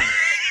division.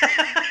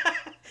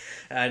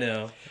 I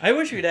know. I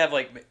wish we'd have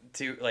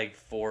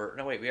 4.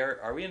 No, wait,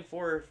 are we in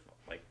 4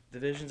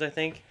 divisions? I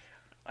think.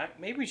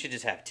 Maybe we should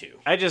just have 2.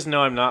 I just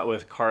know I'm not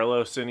with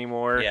Carlos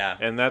anymore. Yeah,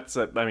 and that's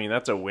a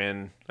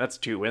win. That's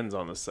 2 wins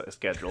on the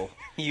schedule.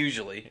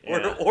 Usually,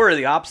 Yeah. or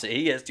the opposite.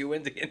 He has 2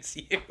 wins against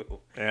you.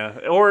 Yeah,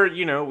 or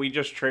we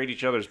just trade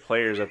each other's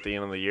players at the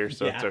end of the year,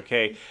 so it's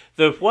okay.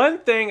 The one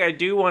thing I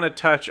do want to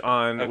touch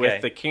on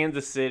with the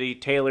Kansas City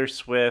Taylor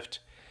Swift,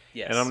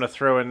 yes, and I'm going to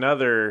throw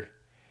another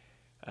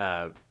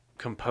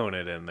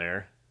component in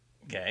there.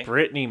 Okay,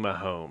 Brittney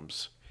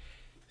Mahomes.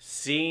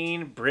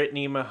 Seeing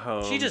Brittney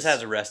Mahomes, she just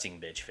has a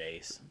resting bitch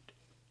face.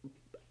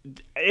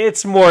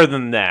 It's more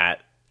than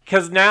that,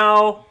 because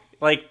now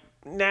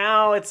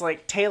it's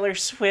like Taylor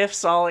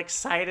Swift's all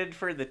excited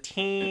for the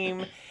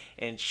team.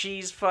 And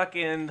she's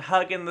fucking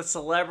hugging the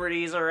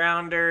celebrities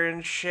around her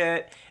and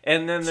shit.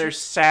 And then there's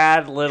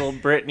sad little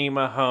Brittney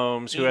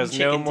Mahomes who has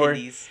no more...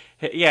 Tendies.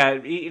 Yeah,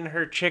 eating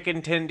her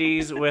chicken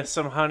tendies with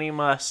some honey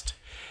must.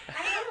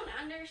 I don't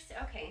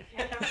understand. Okay,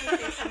 I have to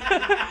say something.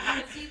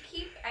 Because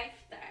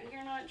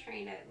you're not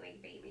trying to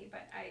bait me,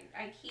 but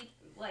I keep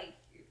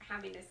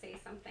having to say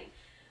something.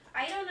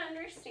 I don't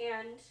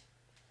understand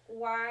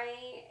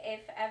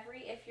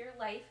if your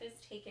life is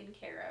taken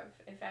care of,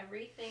 if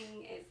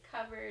everything is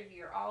covered,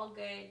 you're all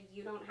good,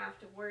 you don't have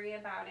to worry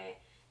about it,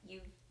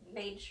 you've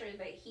made sure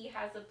that he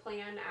has a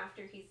plan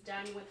after he's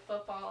done with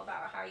football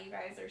about how you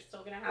guys are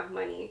still going to have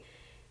money,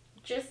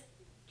 just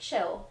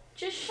chill.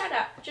 Just shut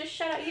up.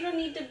 You don't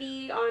need to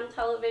be on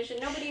television.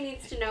 Nobody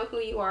needs to know who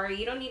you are.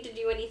 You don't need to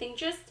do anything.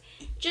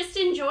 Just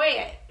enjoy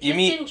it.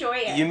 Enjoy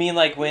it. You mean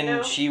like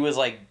when she was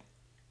like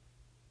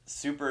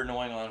super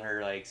annoying on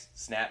her like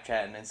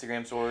Snapchat and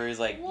Instagram stories,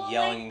 like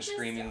yelling, like,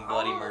 screaming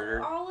bloody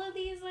murder? All of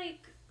these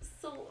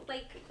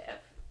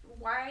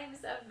wives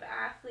of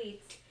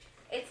athletes,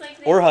 it's like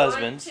they or want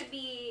husbands to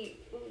be,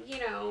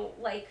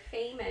 like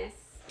famous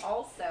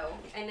also,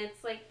 and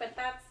it's like, but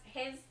that's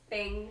his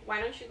thing.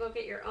 Why don't you go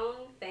get your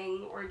own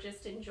thing or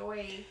just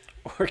enjoy?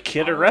 Or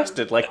get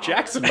arrested like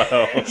Jackson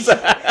Mahomes.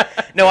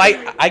 No,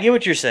 I get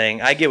what you're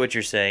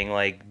saying.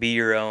 Like, be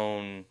your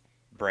own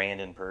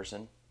brand in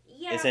person.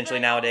 Yeah, essentially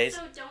but nowadays.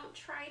 Also, don't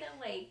try to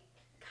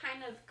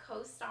kind of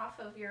coast off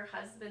of your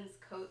husband's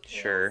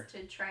coattails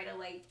to try to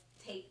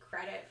take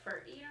credit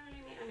for. You know what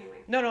I mean?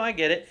 Anyway. No, I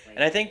get it,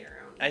 and I think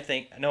I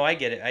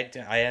get it.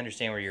 I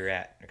understand where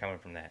you're coming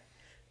from that,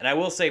 and I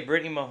will say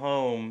Brittney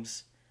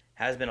Mahomes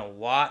has been a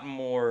lot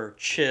more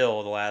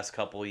chill the last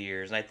couple of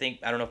years. And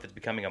I don't know if it's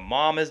becoming a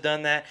mom has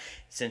done that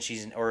since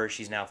she's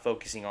now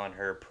focusing on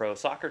her pro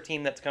soccer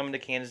team that's coming to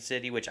Kansas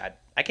City, which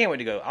I can't wait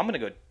to go. I'm going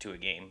to go to a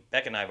game.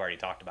 Beck and I have already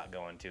talked about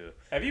going to.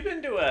 Have you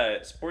been to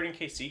a Sporting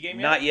KC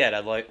game yet? Not yet.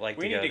 I'd like to go there.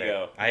 We need to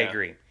go. I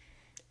agree.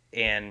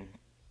 And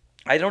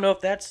I don't know if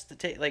that's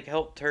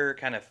helped her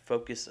kind of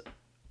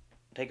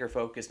take her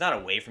focus, not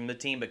away from the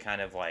team, but kind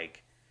of I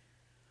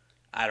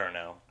don't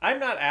know.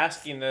 I'm not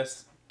asking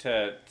this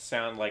to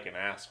sound like an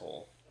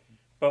asshole,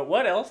 but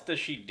what else does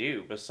she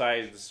do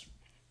besides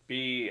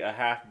be a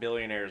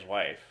half-billionaire's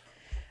wife?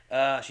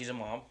 She's a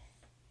mom.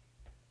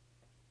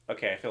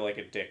 Okay, I feel like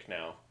a dick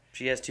now.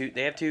 They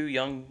have two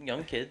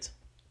young kids.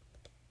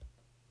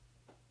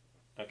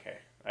 Okay,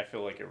 I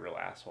feel like a real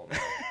asshole now.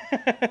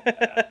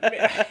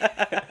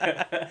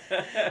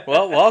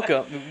 Well,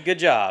 welcome. Good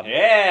job.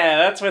 Yeah,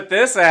 that's what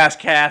this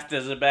Asscast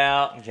is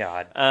about.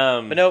 God.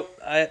 But no,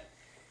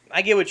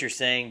 I get what you're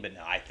saying, but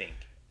no,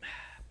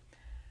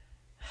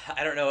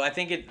 I don't know. I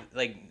think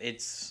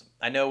it's.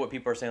 I know what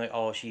people are saying.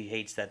 Oh, she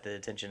hates that the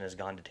attention has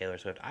gone to Taylor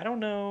Swift. I don't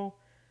know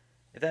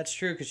if that's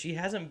true because she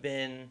hasn't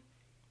been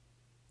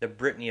the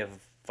Britney of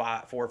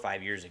 4 or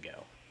 5 years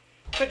ago.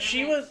 But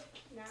she was.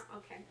 No,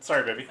 okay.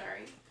 Sorry, baby.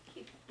 Sorry.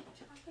 Keep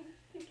talking.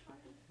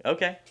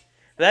 Okay,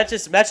 that's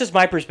just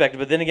my perspective.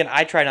 But then again,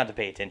 I try not to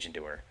pay attention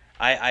to her.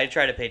 I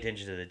try to pay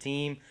attention to the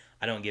team.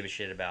 I don't give a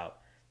shit about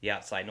the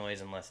outside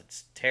noise unless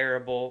it's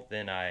terrible.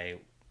 Then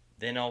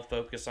I'll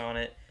focus on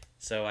it.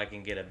 So I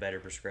can get a better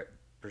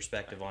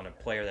perspective on a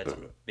player that's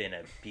been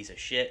a piece of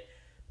shit.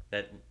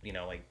 That,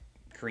 like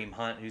Kareem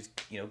Hunt, who's,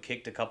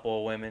 kicked a couple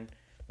of women.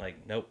 Like,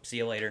 nope, see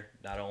you later.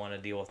 I don't want to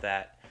deal with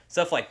that.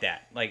 Stuff like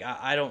that. Like,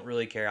 I don't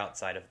really care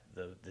outside of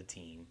the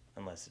team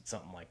unless it's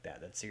something like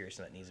that that's serious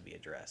and that needs to be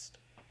addressed.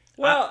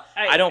 Well,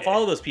 I don't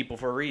follow those people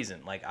for a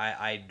reason. Like,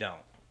 I don't.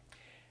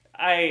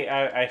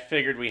 I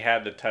figured we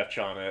had to touch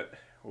on it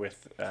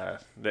with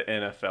the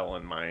NFL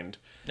in mind.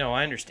 No,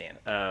 I understand.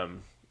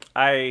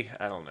 I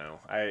don't know.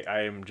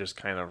 I am just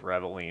kind of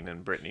reveling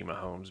in Brittney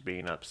Mahomes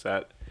being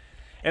upset.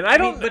 And I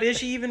don't. But is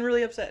she even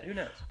really upset? Who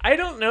knows? I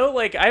don't know.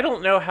 I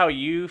don't know how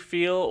you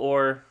feel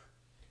or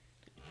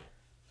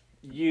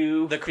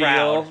the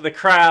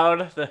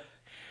crowd.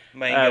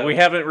 We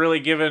haven't really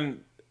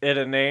given it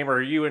a name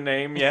or you a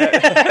name yet.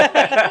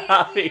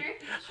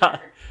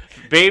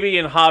 Baby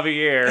and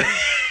Javier.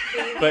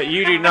 But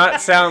you do not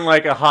sound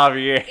like a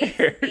Javier.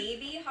 It's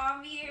Baby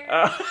Javier.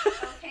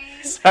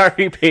 Okay.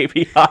 Sorry,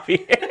 Baby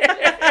Javier.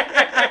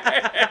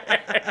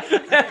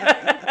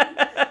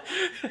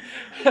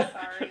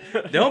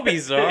 Sorry. Don't be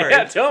sorry.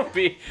 Yeah, don't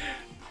be.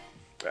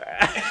 No,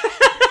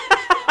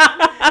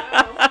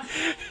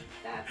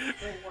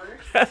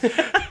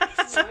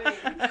 that's the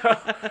worst.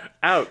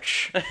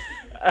 Ouch.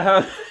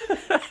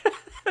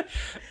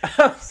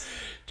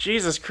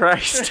 Jesus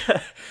Christ.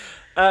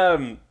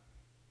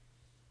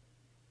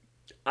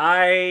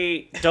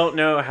 I don't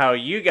know how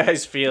you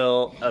guys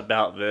feel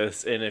about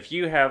this and if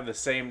you have the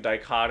same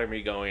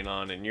dichotomy going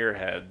on in your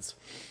heads,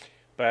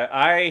 but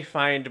I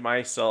find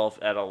myself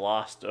at a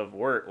loss of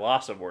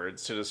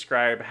words to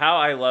describe how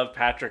I love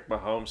Patrick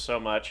Mahomes so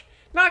much.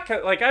 Not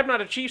I'm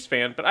not a Chiefs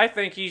fan, but I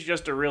think he's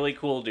just a really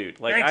cool dude.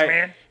 Thanks,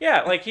 man.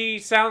 Yeah, he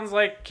sounds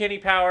like Kenny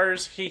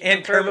Powers. He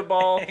can throw the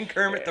ball. And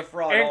Kermit the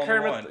Frog all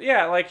in one.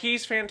 Yeah,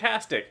 he's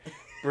fantastic.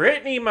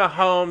 Brittney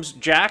Mahomes,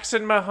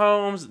 Jackson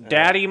Mahomes,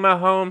 Daddy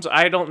Mahomes.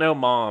 I don't know,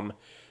 Mom.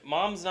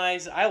 Mom's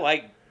nice. I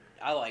like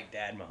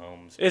Dad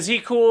Mahomes. Is he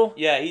cool?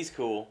 Yeah, he's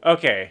cool.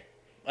 Okay.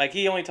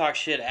 He only talks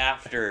shit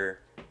after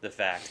the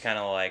fact, kind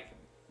of like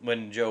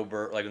when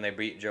when they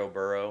beat Joe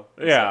Burrow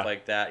and stuff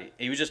like that.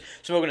 He was just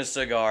smoking a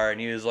cigar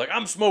and he was like,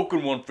 "I'm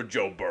smoking one for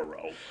Joe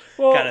Burrow,"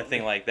 kind of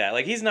thing like that.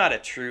 He's not a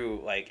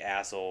true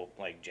asshole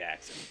like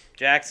Jackson.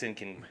 Jackson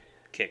can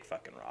kick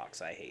fucking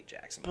rocks. I hate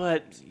Jackson.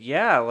 But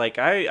yeah, like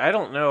I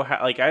don't know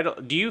how. Like I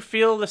don't. Do you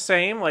feel the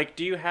same? Like,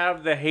 do you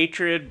have the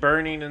hatred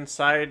burning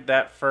inside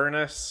that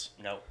furnace?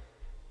 Nope.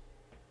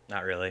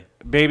 Not really.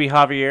 Baby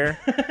Javier.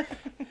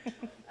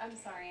 I'm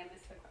sorry, I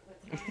missed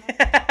what's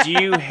going on. Do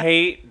you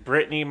hate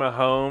Brittney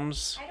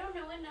Mahomes? I don't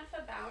know enough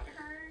about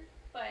her,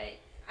 but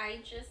I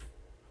just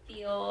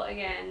feel,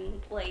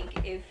 again,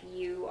 like if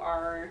you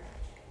are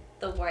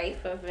the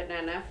wife of an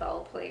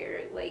NFL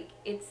player, like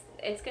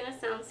it's gonna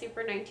sound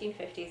super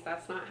 1950s.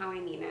 That's not how I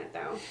mean it,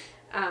 though.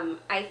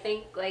 I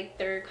think like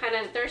they're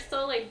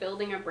still like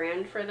building a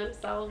brand for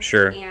themselves.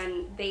 Sure.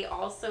 And they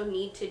also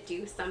need to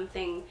do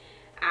something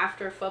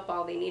after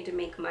football. They need to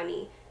make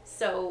money.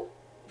 So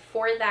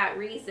for that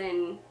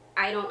reason,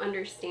 I don't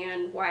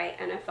understand why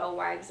NFL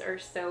wives are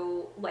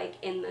so like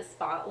in the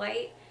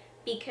spotlight,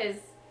 because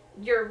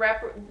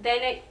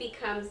then it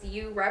becomes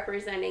you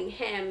representing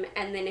him,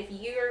 and then if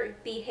your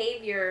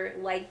behavior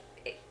like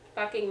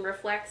fucking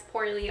reflects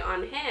poorly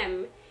on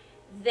him,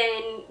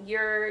 then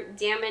you're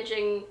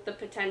damaging the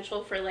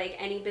potential for like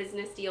any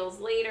business deals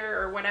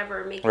later or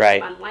whatever, making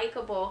Right. him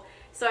unlikable.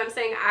 So I'm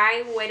saying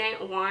I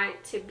wouldn't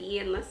want to be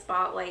in the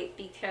spotlight,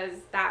 because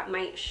that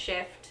might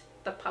shift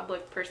the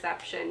public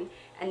perception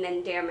and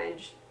then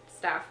damage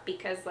stuff,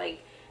 because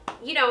like,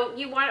 you know,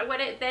 you want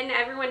then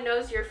everyone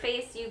knows your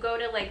face. You go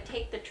to like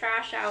take the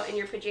trash out in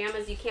your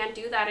pajamas, you can't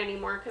do that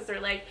anymore because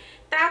they're like,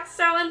 that's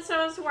so and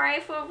so's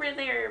wife over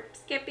there,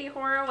 Skippy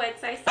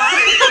Horowitz. I saw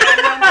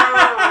her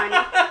on,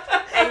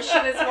 and she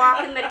was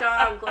walking the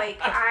dog. Like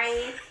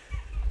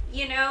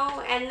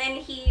and then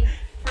he,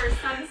 for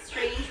some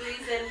strange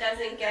reason,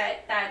 doesn't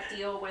get that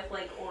deal with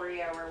like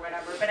Oreo or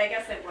whatever. But I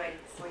guess it would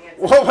swing it.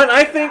 Well, when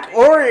I think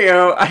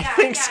Oreo, I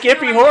think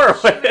Skippy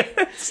Horowitz. She would get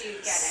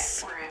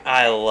it for him.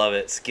 I love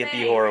it. Skippy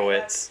Anyway,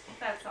 Horowitz.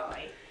 That's all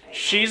I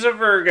She's a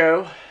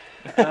Virgo.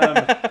 Okay. I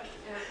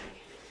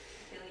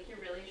feel like you're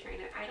really trying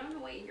to. I don't know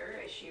what your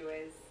issue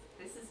is.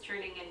 This is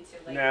turning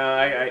into like No,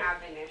 I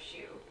have an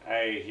issue.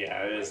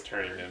 It is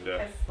turning into.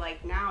 Because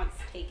like now it's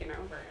taken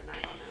over, and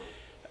I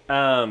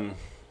don't know.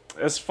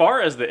 As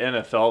far as the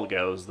NFL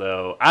goes,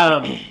 though,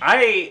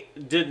 I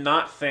did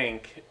not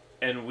think,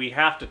 and we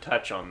have to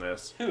touch on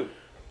this.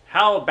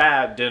 How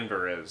bad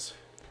Denver is.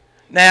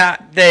 Nah,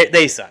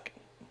 they suck.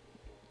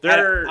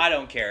 They're. I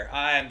don't care.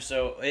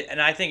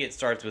 And I think it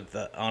starts with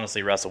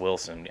honestly Russell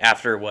Wilson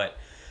after what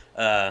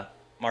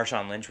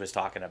Marshawn Lynch was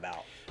talking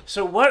about.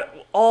 So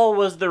what all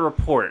was the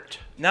report?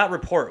 Not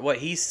report. What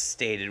he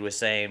stated was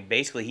saying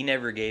basically he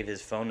never gave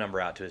his phone number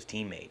out to his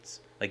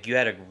teammates. Like, you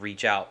had to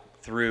reach out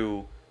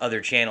through other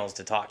channels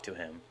to talk to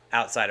him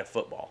outside of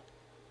football.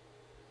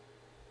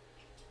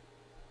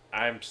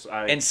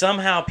 And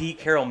somehow Pete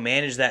Carroll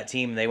managed that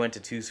team, and they went to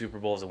 2 Super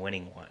Bowls and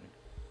winning one.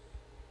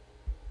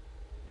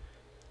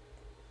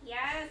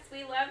 Yes,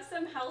 we love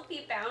some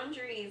healthy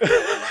boundaries.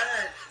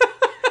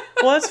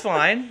 Well, that's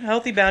fine.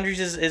 Healthy boundaries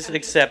is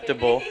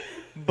acceptable.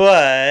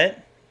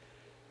 But,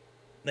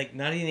 like,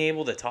 not being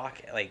able to talk,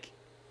 like,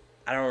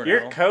 I don't know.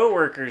 Your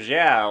coworkers,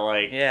 yeah,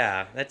 like.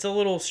 Yeah, that's a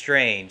little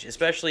strange,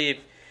 especially if.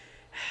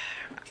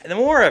 The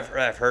more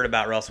I've heard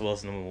about Russell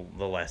Wilson,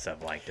 the less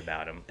I've liked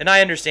about him. And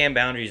I understand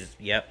boundaries,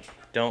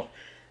 don't.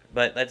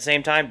 But at the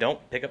same time,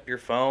 don't pick up your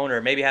phone,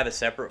 or maybe have a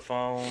separate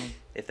phone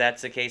if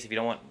that's the case. If you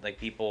don't want like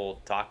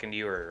people talking to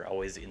you or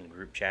always in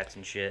group chats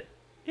and shit.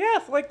 Yeah,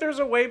 like there's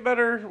a way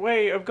better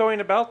way of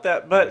going about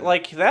that. But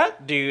like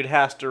that dude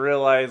has to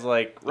realize,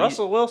 like,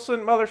 Russell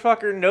Wilson,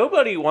 motherfucker,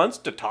 nobody wants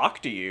to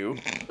talk to you.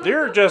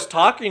 They're just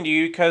talking to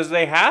you because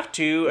they have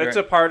to. It's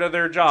a part of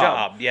their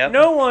job. Yep.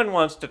 No one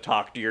wants to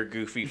talk to your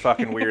goofy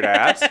fucking weird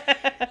ass.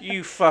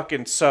 You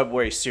fucking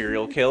Subway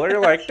serial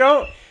killer. Like,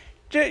 no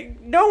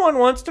one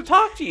wants to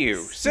talk to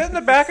you. Sit in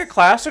the back of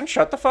class and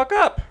shut the fuck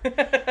up.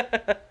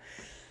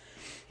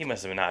 He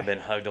must have not been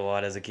hugged a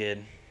lot as a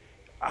kid.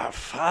 Oh,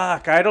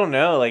 fuck, I don't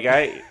know. Like,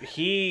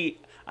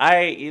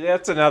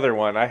 that's another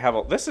one.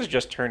 This is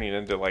just turning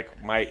into,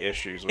 like, my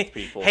issues with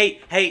people.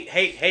 Hate.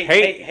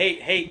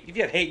 If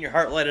you have hate in your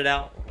heart, let it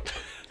out.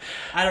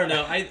 I don't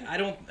know.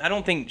 I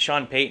don't think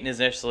Sean Payton is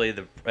necessarily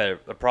the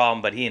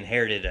problem, but he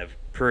inherited a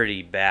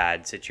pretty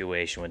bad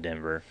situation with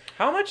Denver.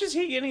 How much is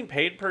he getting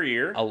paid per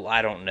year? Oh,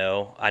 I don't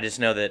know. I just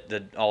know that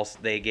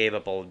they gave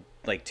up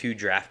 2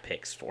 draft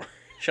picks for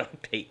Sean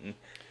Payton.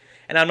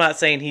 And I'm not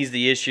saying he's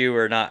the issue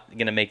or not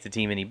going to make the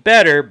team any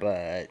better,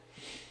 but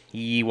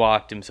he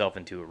walked himself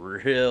into a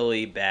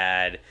really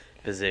bad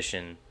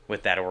position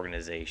with that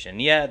organization.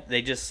 Yeah,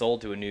 they just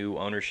sold to a new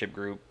ownership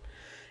group,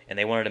 and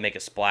they wanted to make a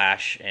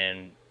splash,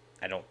 and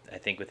I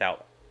think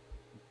without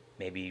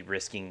maybe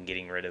risking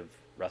getting rid of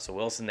Russell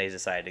Wilson, they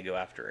decided to go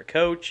after a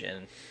coach,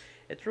 and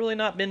it's really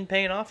not been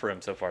paying off for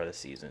him so far this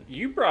season.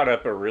 You brought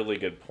up a really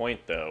good point,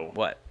 though.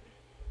 What?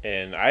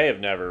 And I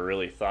have never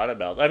really thought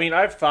about. I mean,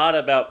 I've thought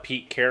about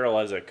Pete Carroll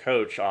as a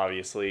coach,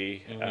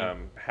 obviously,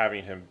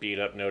 having him beat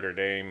up Notre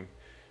Dame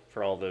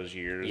for all those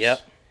years.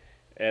 Yep.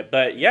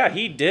 But yeah,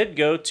 he did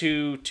go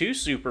to 2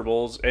 Super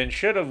Bowls and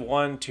should have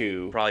won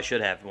 2. Probably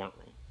should have one.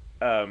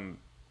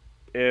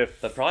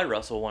 But probably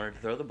Russell wanted to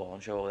throw the ball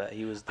and show that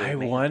he was the I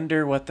man.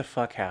 wonder what the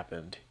fuck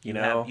happened. You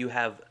know? You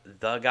have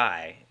the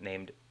guy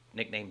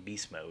nicknamed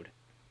Beast Mode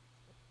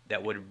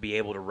that would be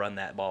able to run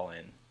that ball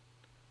in.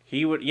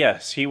 He would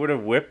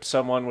have whipped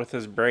someone with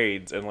his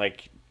braids and,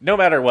 like, no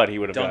matter what, he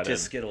would have done Dunked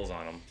his Skittles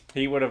on him.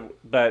 He would have,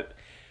 but,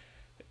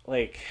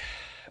 like,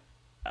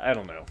 I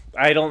don't know.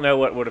 I don't know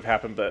what would have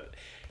happened, but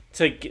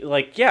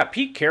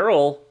Pete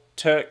Carroll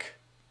took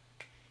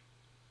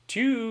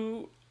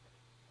two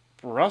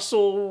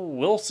Russell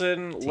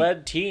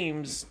Wilson-led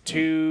teams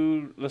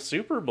to the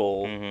Super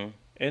Bowl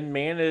and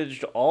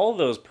managed all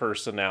those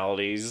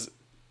personalities.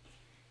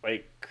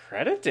 Like,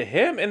 credit to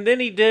him. And then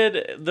he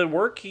did the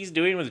work he's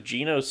doing with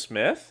Geno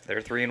Smith.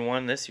 They're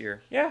 3-1 this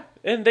year. Yeah,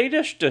 and they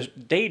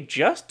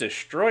just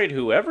destroyed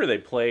whoever they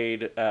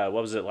played. What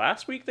was it,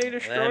 last week they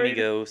destroyed? Let me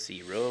go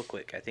see real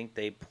quick. I think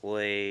they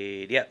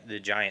played,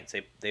 the Giants.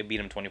 They beat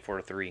them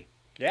 24-3.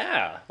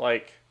 Yeah,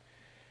 like,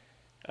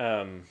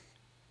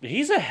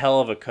 he's a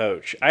hell of a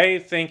coach. I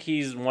think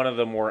he's one of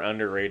the more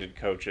underrated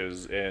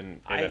coaches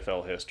in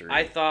NFL history.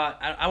 I thought,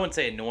 I wouldn't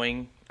say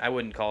annoying. I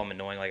wouldn't call him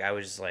annoying. Like, I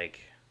was just like,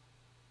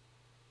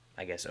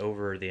 I guess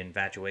over the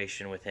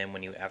infatuation with him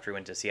after he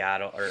went to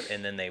Seattle,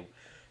 and then they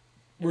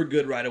were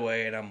good right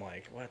away, and I'm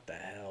like, what the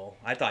hell?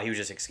 I thought he was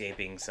just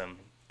escaping some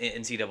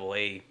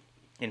NCAA,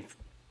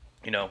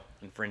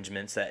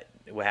 infringements that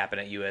would happen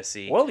at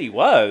USC. Well, he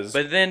was.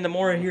 But then the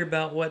more I hear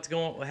about what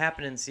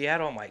happened in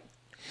Seattle, I'm like,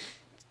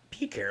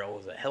 Pete Carroll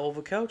was a hell of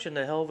a coach and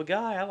a hell of a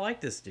guy. I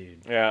like this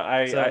dude. Yeah,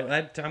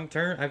 I've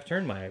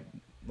turned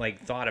my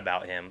thought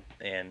about him,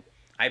 and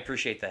I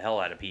appreciate the hell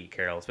out of Pete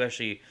Carroll,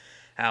 especially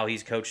how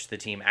he's coached the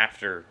team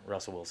after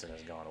Russell Wilson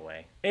has gone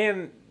away.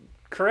 And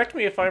correct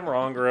me if I'm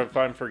wrong or if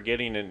I'm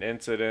forgetting an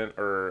incident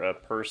or a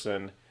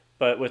person,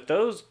 but with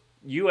those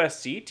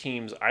USC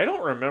teams, I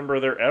don't remember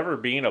there ever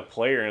being a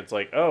player and it's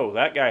like, oh,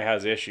 that guy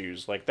has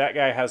issues. Like, that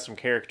guy has some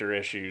character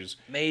issues.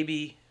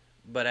 Maybe,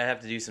 but I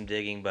have to do some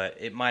digging, but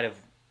it might have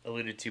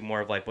alluded to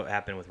more of like what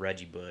happened with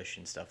Reggie Bush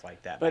and stuff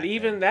like that. But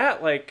even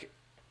that, like,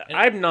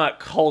 I'm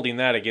not holding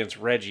that against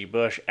Reggie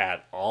Bush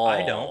at all.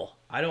 I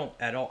don't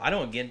at all. I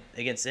don't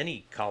against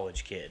any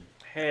college kid.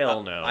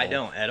 Hell no. I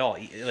don't at all.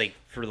 Like,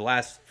 for the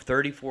last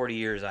 30, 40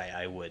 years,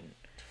 I wouldn't.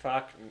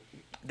 Fuck.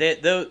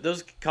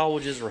 Those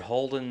colleges were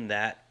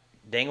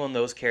dangling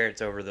those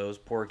carrots over those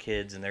poor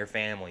kids and their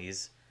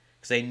families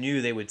because they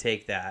knew they would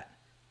take that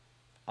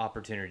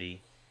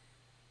opportunity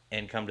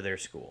and come to their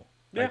school.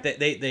 Yeah. Like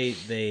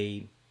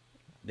they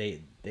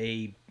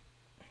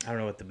I don't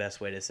know what the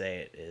best way to say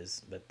it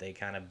is, but they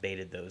kind of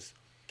baited those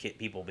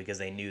people because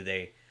they knew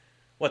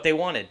what they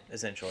wanted,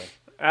 essentially.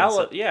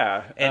 But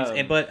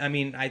I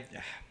mean, I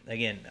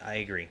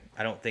agree.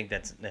 I don't think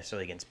that's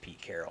necessarily against Pete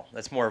Carroll.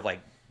 That's more of like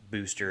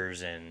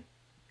boosters and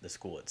the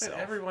school itself.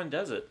 Everyone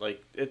does it.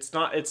 Like, it's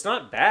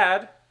not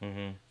bad.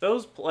 Mm-hmm.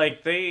 Those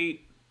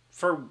they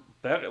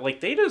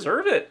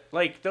deserve it.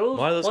 Like,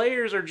 those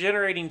players are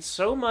generating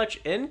so much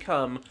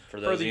income for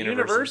the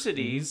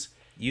universities. Mm-hmm.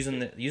 Using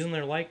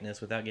their likeness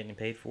without getting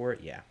paid for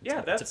it,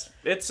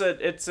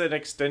 it's an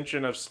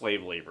extension of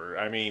slave labor.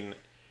 I mean,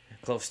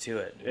 close to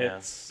it.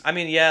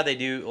 They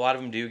do. A lot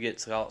of them do get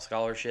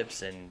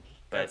scholarships,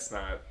 but that's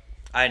not.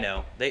 I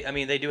know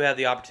they do have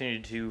the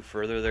opportunity to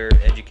further their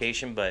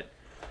education, but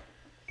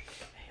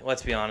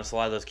let's be honest, a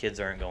lot of those kids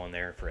aren't going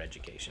there for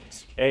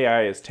educations.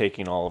 AI is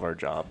taking all of our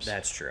jobs.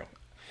 That's true.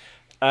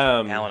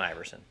 Allen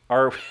Iverson.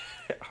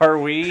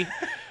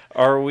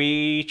 Are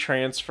we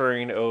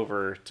transferring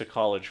over to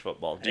college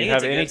football? Do you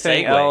have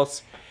anything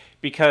else?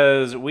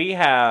 Because we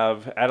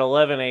have, at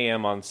 11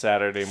 a.m. on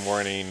Saturday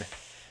morning,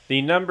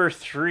 the number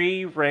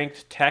 3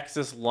 ranked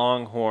Texas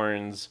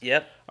Longhorns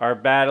are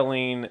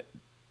battling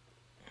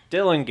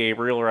Dylan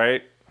Gabriel,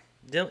 right?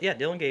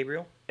 Dylan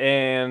Gabriel.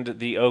 And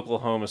the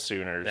Oklahoma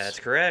Sooners. That's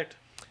correct.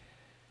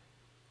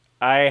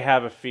 I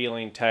have a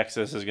feeling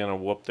Texas is going to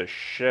whoop the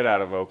shit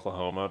out of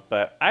Oklahoma,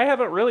 but I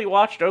haven't really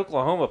watched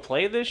Oklahoma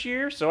play this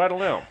year, so I don't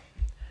know.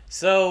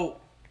 So,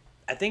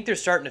 I think they're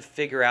starting to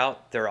figure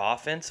out their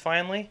offense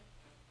finally.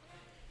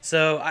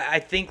 So, I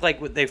think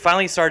they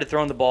finally started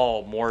throwing the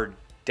ball more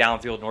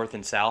downfield north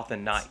and south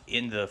and not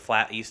in the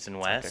flat east and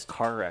west. Like a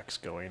car wreck's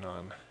going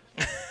on.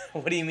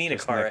 What do you mean a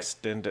car wreck?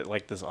 Extended,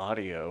 like this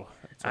audio.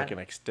 It's like an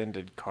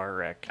extended car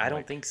wreck. I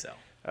don't think so.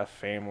 A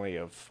family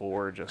of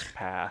 4 just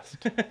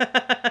passed.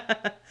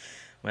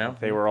 Well,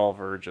 they were all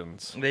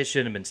virgins. They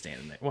shouldn't have been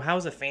standing there. Well,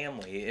 how's a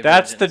family?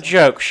 That's the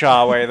joke,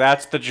 Schawe.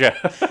 That's the joke.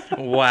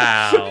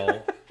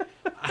 Wow.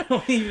 I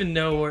don't even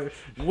know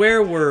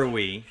where were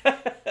we?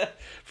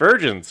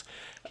 Virgins.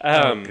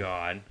 Oh,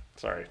 God.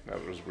 Sorry,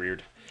 that was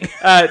weird.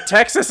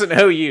 Texas and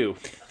OU.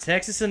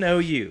 Texas and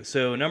OU.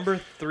 So number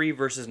 3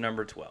 versus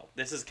number 12.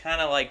 This is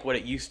kind of like what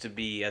it used to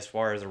be as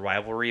far as a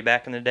rivalry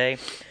back in the day.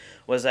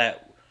 Was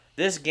that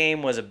this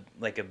game was a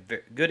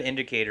good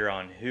indicator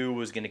on who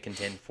was going to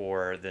contend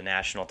for the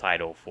national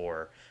title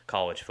for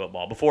college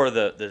football before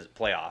the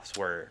playoffs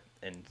were,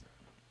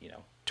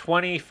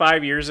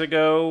 25 years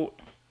ago.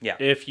 Yeah.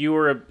 If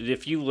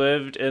you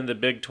lived in the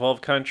Big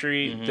 12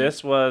 country,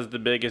 this was the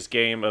biggest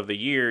game of the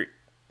year.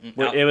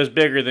 It was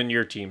bigger than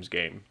your team's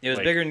game. It was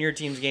bigger than your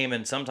team's game,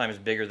 and sometimes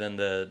bigger than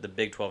the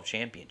Big 12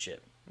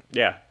 championship.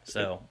 Yeah.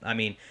 So I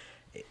mean,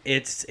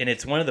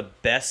 it's one of the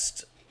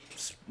best,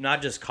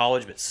 not just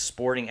college but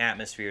sporting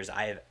atmospheres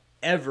I have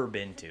ever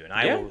been to,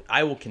 and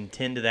I will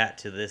contend to that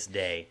to this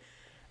day.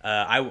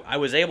 I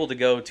was able to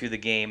go to the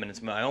game, and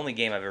it's my only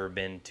game I've ever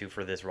been to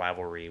for this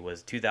rivalry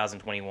was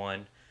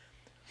 2021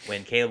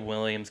 when Caleb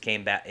Williams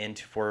came back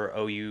for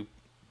OU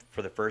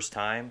for the first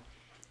time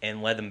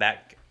and led them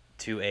back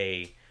to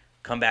a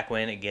comeback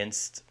win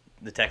against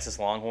the Texas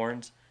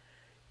Longhorns.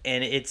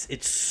 And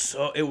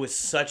it was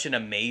such an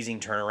amazing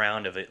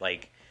turnaround of it,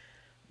 like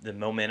the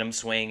momentum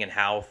swing and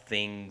how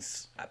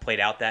things played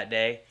out that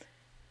day.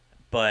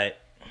 But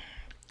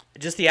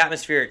just the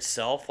atmosphere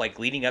itself, like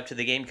leading up to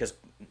the game, because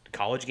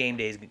College game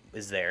day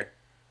is there.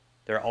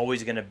 They're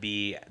always going to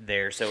be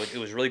there. So it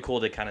was really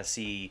cool to kind of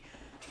see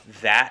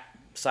that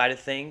side of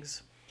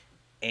things.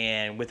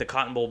 And with the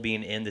Cotton Bowl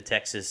being in the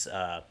Texas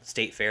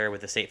State Fair,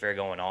 with the State Fair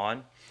going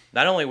on,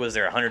 not only was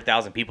there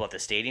 100,000 people at the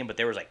stadium, but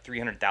there was like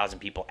 300,000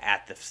 people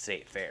at the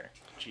State Fair.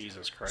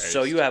 Jesus Christ.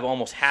 So you have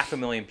almost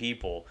 500,000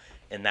 people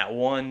in that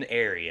one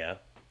area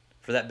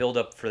for that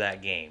build-up for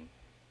that game.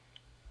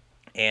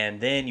 And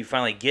then you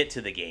finally get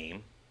to the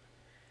game,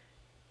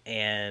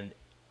 and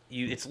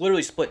it's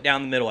literally split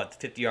down the middle at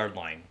the 50-yard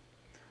line.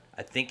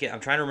 I'm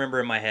trying to remember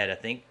in my head. I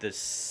think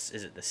is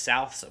it the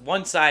south?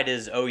 One side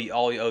is OU,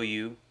 all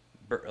OU,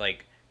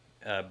 like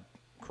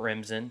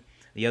crimson.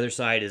 The other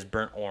side is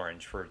burnt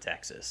orange for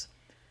Texas.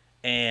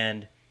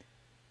 And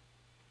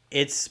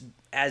it's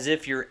as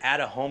if you're at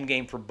a home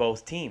game for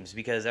both teams,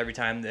 because every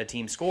time a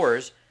team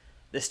scores,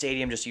 the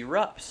stadium just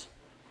erupts.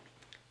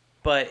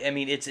 But I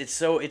mean, it's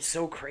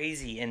so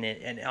crazy,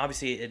 and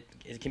obviously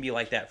it can be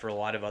like that for a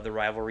lot of other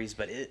rivalries.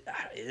 But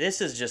this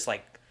is just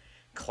like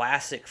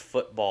classic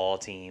football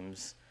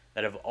teams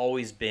that have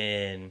always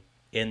been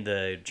in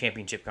the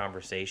championship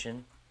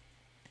conversation,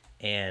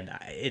 and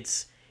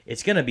it's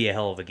going to be a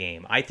hell of a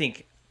game. I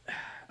think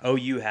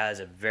OU has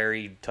a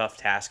very tough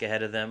task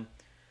ahead of them,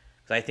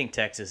 because I think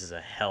Texas is a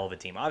hell of a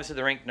team. Obviously,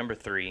 they're ranked number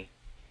 3.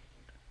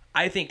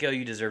 I think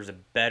OU deserves a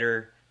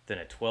better than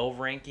a 12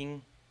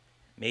 ranking.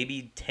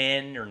 Maybe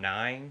 10 or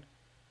 9.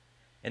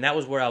 And that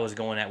was where I was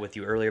going at with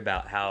you earlier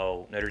about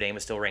how Notre Dame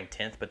is still ranked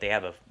 10th, but they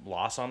have a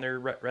loss on their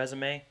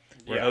resume,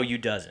 where OU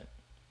doesn't.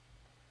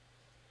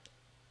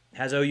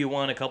 Has OU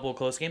won a couple of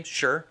close games?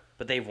 Sure,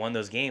 but they've won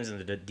those games,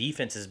 and the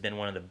defense has been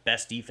one of the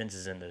best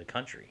defenses in the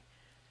country.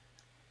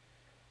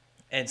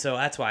 And so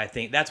that's why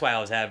I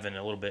was having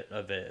a little bit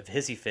of a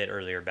hissy fit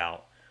earlier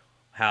about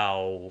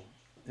how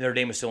Notre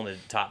Dame was still in the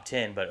top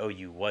 10, but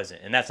OU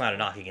wasn't. And that's not a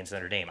knock against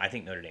Notre Dame. I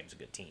think Notre Dame's a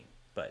good team,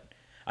 but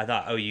I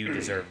thought OU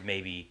deserved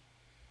maybe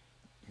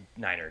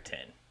 9 or 10,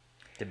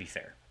 to be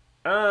fair.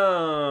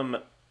 Who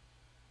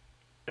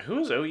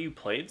has OU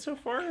played so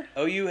far?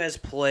 OU has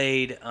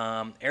played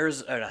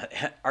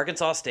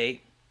Arkansas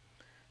State.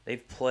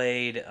 They've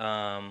played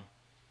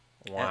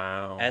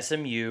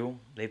SMU.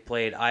 They've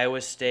played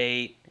Iowa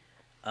State.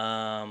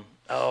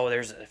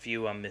 There's a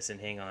few I'm missing.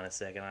 Hang on a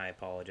second. I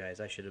apologize.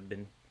 I should have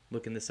been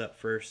looking this up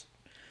first.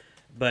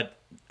 But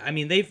I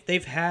mean,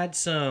 they've had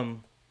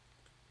some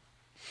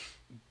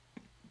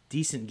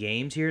decent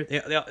games here.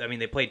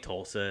 They played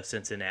Tulsa,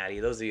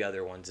 Cincinnati. Those are the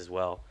other ones as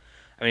well.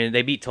 I mean,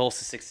 they beat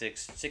Tulsa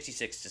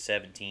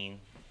 66-17.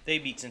 They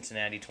beat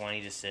Cincinnati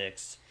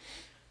 20-6.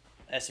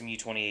 SMU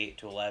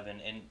 28-11,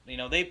 and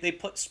they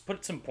put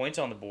some points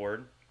on the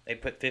board. They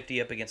put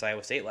 50 up against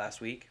Iowa State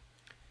last week.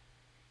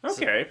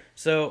 Okay.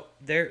 So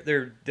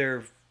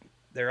their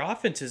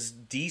offense is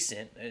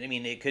decent. I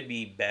mean, it could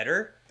be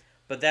better,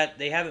 but that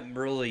they haven't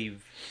really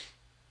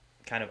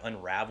kind of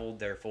unraveled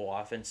their full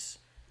offense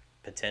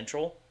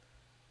potential.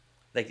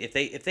 Like if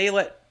they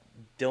let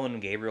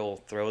Dylan Gabriel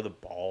throw the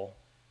ball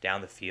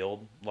down the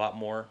field a lot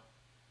more,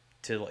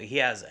 he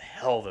has a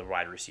hell of a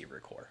wide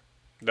receiver core.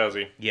 Does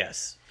he?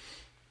 Yes.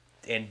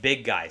 And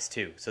big guys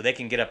too, so they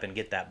can get up and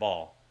get that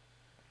ball.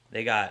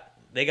 They got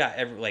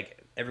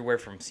everywhere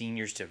from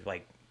seniors to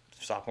like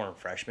sophomore and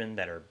freshmen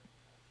that are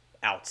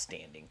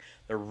outstanding.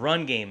 Their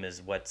run game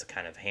is what's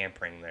kind of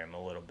hampering them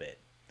a little bit.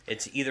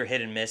 It's either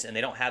hit and miss, and they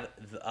don't have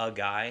a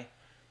guy.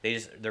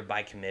 They're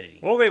by committee.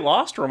 Well, they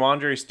lost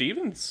Ramondre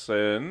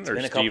Stevenson. It's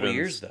been a couple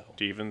years though.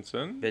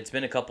 Stevenson. It's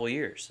been a couple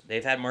years.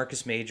 They've had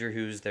Marcus Major,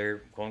 who's their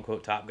quote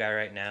unquote top guy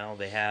right now.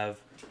 They have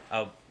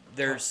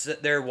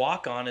their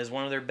walk on is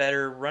one of their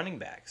better running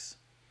backs,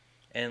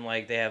 and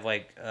like they have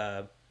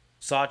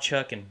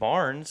Sawchuk and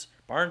Barnes.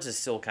 Barnes is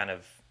still kind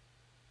of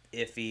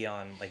iffy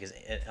on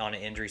on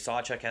an injury.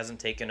 Sawchuk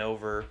hasn't taken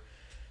over,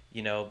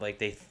 like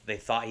they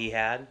thought he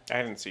had.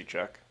 I didn't see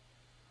Chuck.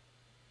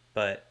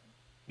 But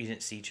you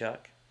didn't see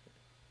Chuck?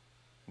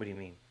 What do you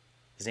mean?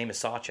 His name is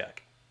Sawchuk.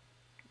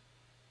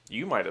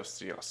 You might have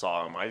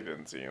saw him. I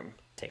didn't see him.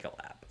 Take a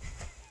lap.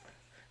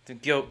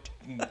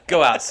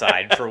 Go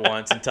outside for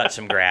once and touch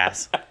some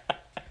grass.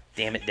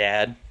 Damn it,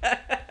 Dad.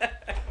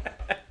 That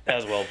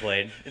was well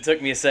played. It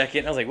took me a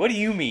second. I was like, what do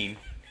you mean?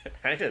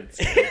 I didn't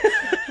see him.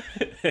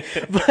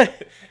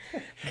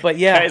 But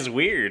yeah, Guy's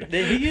weird.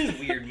 he is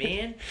weird,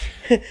 man.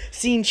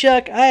 Seen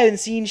Chuck? I haven't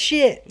seen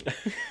shit.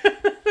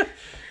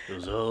 It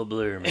was all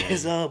blur, man.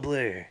 It's all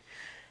blur.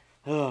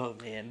 Oh,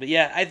 man. But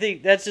yeah, I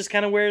think that's just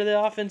kind of where the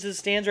offense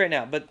stands right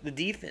now. But the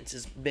defense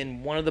has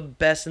been one of the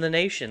best in the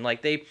nation.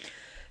 Like, they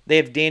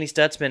have Danny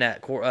Stutzman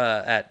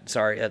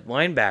at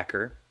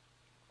linebacker,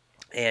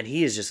 and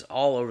he is just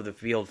all over the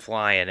field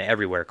flying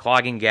everywhere,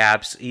 clogging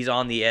gaps. He's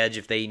on the edge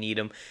if they need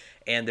him.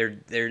 And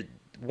they're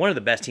one of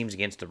the best teams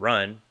against the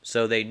run,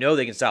 so they know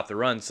they can stop the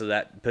run, so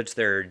that puts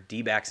their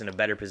D-backs in a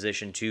better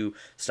position to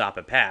stop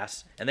a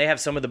pass. And they have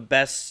some of the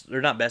best,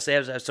 or not best, they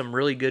have some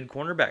really good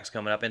cornerbacks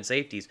coming up and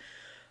safeties.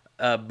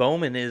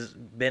 Bowman has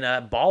been a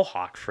ball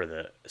hawk for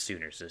the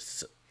Sooners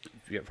this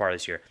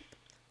year.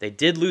 They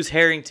did lose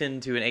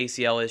Harrington to an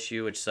ACL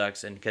issue, which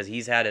sucks, and because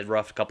he's had a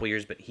rough couple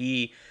years, but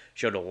he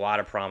showed a lot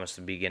of promise at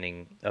the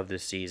beginning of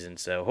this season.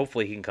 So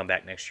hopefully he can come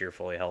back next year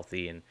fully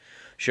healthy and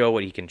show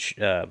what he can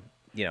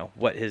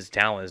what his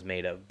talent is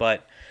made of.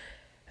 But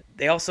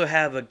they also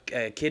have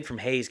a kid from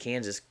Hayes,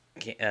 Kansas.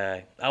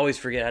 I always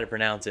forget how to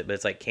pronounce it, but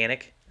it's like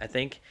Kanik, I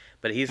think.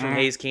 But he's from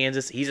Hayes,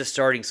 Kansas. He's a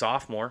starting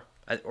sophomore,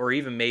 or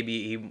even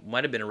maybe he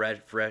might have been a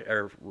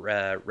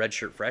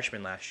redshirt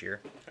freshman last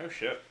year. Oh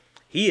shit.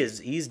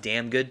 He's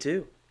damn good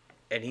too,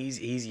 and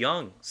he's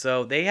young.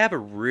 So they have a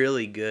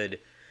really good,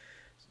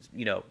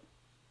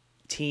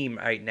 team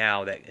right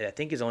now that I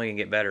think is only gonna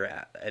get better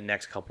at the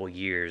next couple of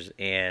years.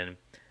 And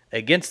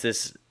against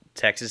this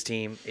Texas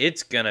team,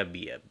 it's gonna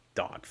be a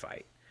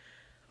dogfight.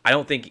 I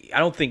don't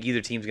think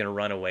either team's gonna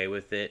run away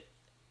with it.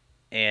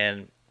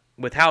 And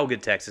with how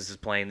good Texas is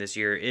playing this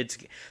year,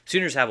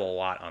 Sooners have a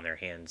lot on their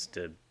hands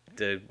to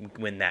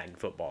win that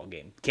football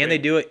game. Can they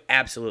do it?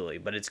 Absolutely,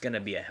 but it's gonna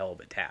be a hell of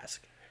a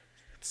task.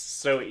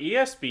 So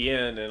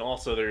ESPN, and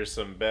also there's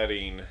some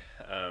betting,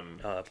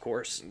 of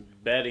course,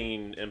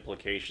 betting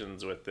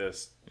implications with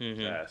this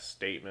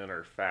statement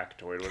or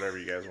factoid, whatever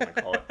you guys want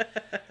to call it.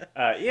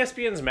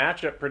 ESPN's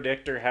matchup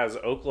predictor has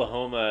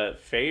Oklahoma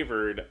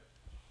favored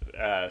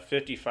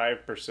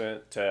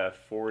 55% to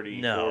 44%.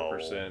 No.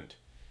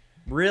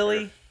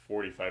 Really?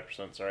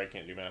 45%. Sorry, I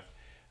can't do math.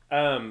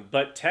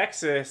 But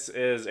Texas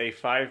is a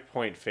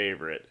 5-point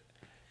favorite.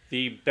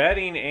 The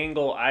betting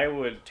angle I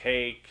would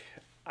take,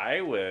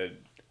 how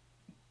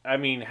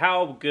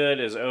good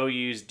is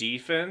OU's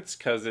defense?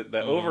 Because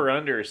the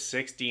over-under is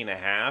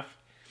 60.5.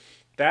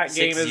 That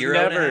game is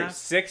never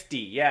 60.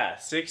 Yeah,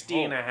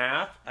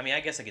 60.5. I mean, I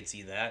guess I could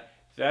see that.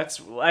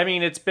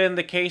 It's been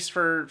the case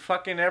for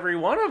fucking every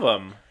one of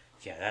them.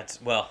 Yeah,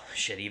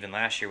 even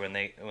last year when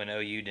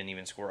OU didn't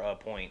even score a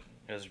point,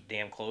 it was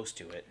damn close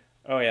to it.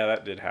 Oh yeah,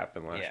 that did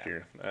happen last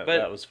year.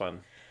 That was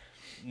fun.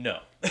 No.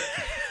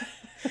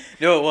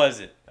 No, it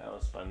wasn't. That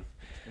was fun.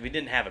 We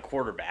didn't have a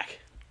quarterback.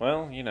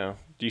 Well,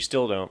 you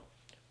still don't.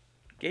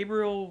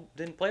 Gabriel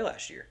didn't play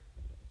last year.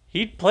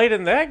 He played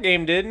in that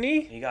game, didn't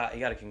he? He got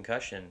a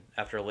concussion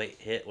after a late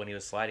hit when he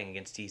was sliding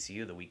against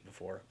TCU the week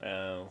before.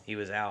 Oh. He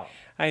was out.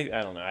 I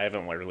don't know. I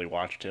haven't really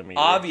watched him either.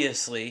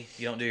 Obviously,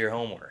 you don't do your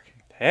homework.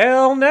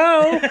 Hell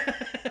no.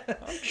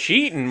 I'm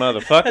cheating,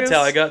 motherfuckers. That's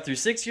how I got through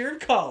 6 years of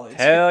college.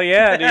 Hell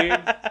yeah,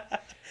 dude.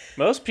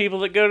 Most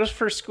people that go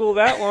for school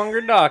that long are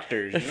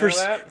doctors. You know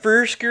that?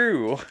 For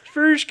screw.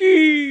 For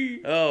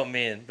ski. Oh,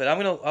 man. But I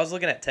was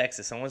looking at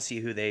Texas. I want to see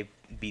who they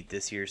beat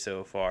this year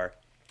so far.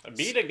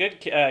 Beat a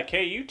good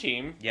KU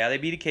team. Yeah, they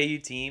beat a KU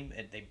team,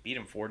 and they beat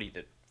them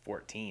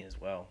 40-14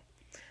 as well.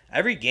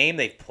 Every game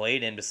they've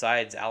played in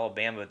besides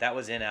Alabama, but that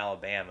was in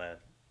Alabama,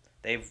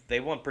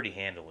 they won pretty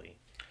handily.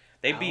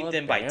 They beat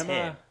them by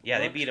 10. Yeah,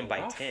 they beat them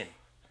by 10.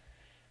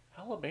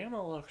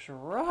 Alabama looks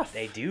rough.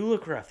 They do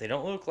look rough. They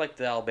don't look like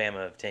the Alabama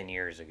of 10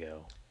 years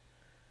ago.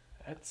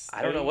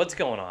 I don't know what's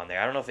going on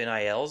there. I don't know if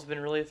NIL's been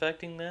really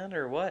affecting that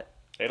or what.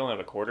 They don't have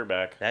a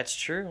quarterback. That's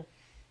true.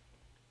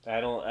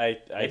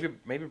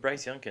 Maybe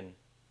Bryce Young can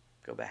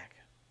go back.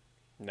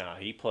 No,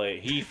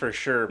 he for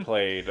sure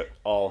played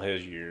all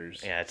his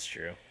years. Yeah, that's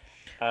true.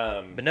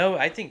 But no,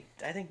 I think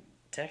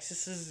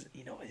Texas is,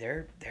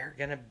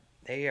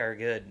 they are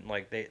good.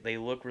 Like they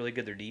look really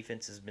good. Their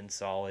defense has been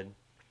solid.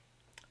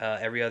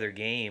 Every other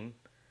game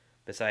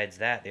besides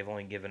that, they've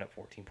only given up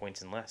 14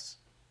 points and less.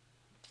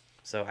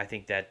 So I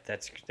think that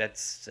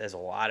says a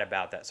lot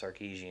about that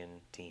Sarkisian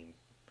team.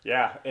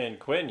 Yeah, and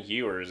Quinn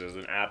Ewers is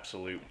an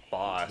absolute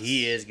boss.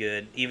 He is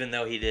good, even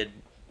though he did,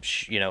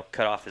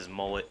 cut off his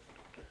mullet.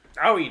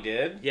 Oh, he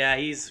did? Yeah,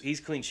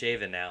 he's clean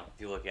shaven now.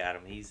 If you look at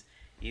him, he's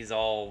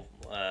all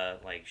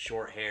like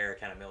short hair,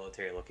 kind of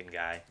military looking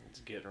guy.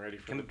 He's getting ready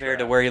for compared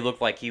to where he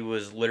looked like he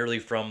was literally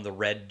from the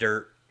red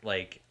dirt,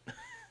 like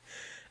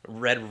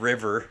Red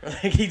River.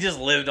 Like he just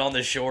lived on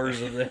the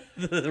shores of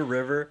the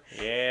river.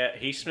 Yeah,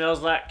 he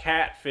smells like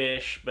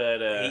catfish,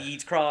 but he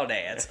eats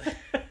crawdads.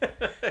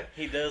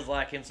 He does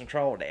like him some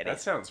crawdads.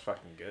 That sounds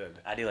fucking good.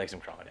 I do like some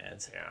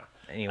crawdads. Yeah.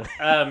 Anyway,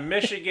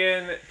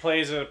 Michigan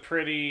plays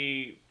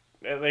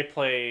they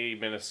play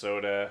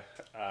Minnesota.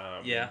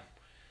 Yeah.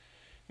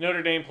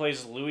 Notre Dame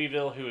plays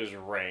Louisville, who is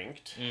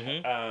ranked.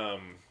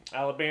 Mm-hmm.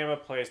 Alabama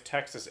plays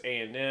Texas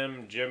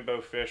A&M.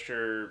 Jimbo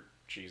Fisher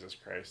Jesus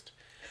Christ.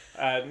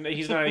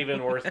 He's not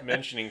even worth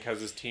mentioning because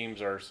his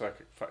teams are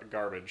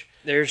garbage.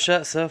 They're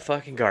so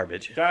fucking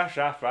garbage.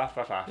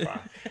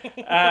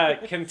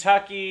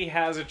 Kentucky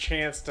has a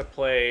chance to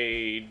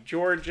play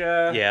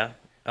Georgia. Yeah.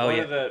 Oh,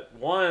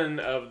 One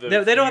of the.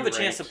 They don't have a few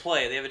chance to ranked-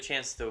 play. They have a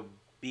chance to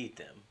beat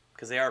them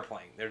because they are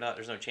playing.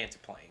 There's no chance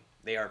of playing.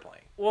 They are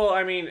playing. Well,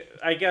 I mean,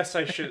 I guess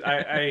I should.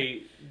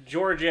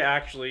 Georgia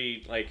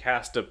actually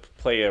has to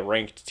play a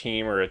ranked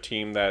team or a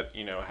team that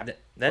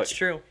That's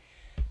true.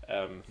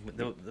 Um,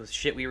 The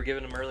shit we were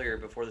giving them earlier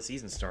before the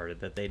season started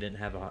that they didn't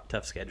have a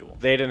tough schedule.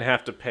 They didn't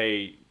have to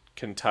pay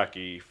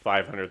Kentucky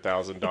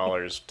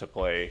 $500,000 to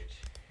play.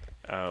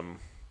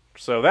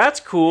 So that's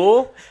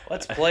cool.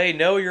 Let's play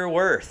Know Your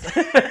Worth.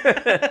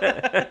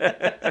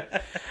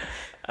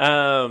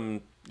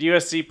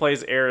 USC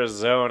plays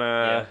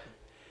Arizona.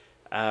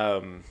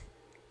 I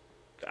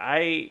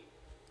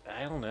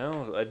don't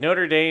know.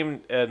 Notre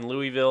Dame and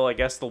Louisville, I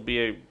guess they'll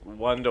be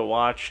one to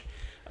watch.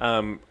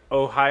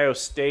 Ohio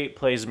State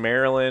plays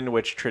Maryland,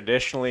 which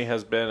traditionally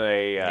has been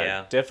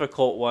a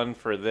difficult one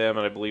for them,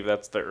 and I believe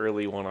that's the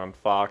early one on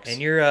Fox.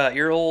 And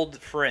your old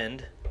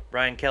friend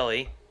Brian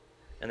Kelly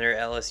and their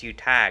LSU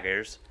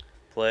Tigers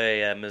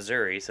play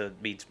Missouri, so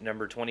it beats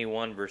number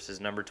 21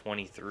 versus number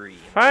 23.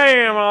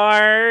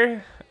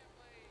 Family.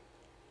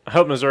 I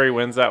hope Missouri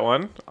wins that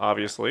one,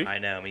 obviously. I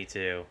know, me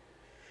too.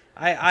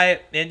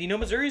 And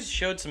Missouri's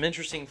showed some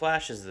interesting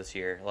flashes this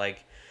year.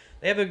 Like,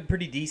 they have a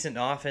pretty decent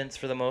offense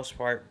for the most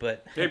part,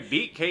 but They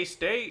beat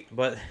K-State.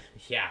 But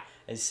yeah,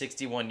 a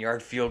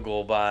 61-yard field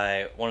goal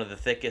by one of the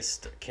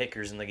thickest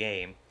kickers in the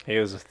game. He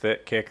was a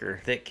thick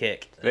kicker. Thick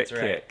kick. That's Thick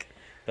right. kick.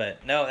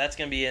 But no, that's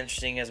going to be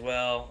interesting as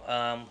well.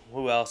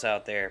 Who else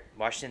out there?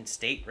 Washington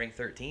State, ranked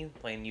 13,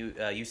 playing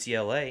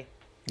UCLA.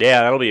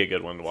 Yeah, that'll be a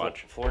good one to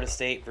watch. Florida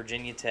State,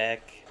 Virginia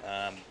Tech,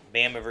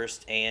 Bama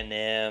versus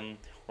A&M.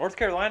 North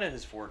Carolina,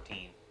 who's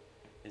 14,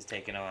 is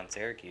taking on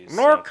Syracuse.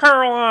 North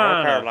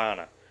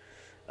Carolina.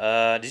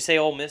 Did you say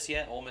Ole Miss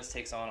yet? Ole Miss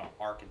takes on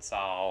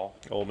Arkansas.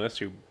 Ole Miss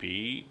who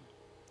beat...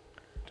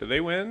 Did they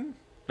win?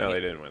 No, they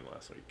didn't win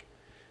last week.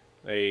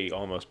 They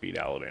almost beat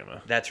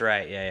Alabama. That's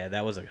right. Yeah,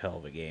 that was a hell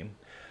of a game.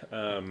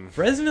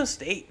 Fresno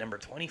State, number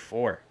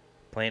 24,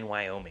 playing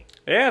Wyoming.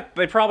 Yeah,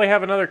 they probably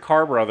have another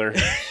Carr brother.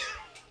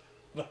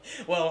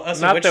 Well, us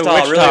Not in the Wichita,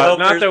 Wichita, really hope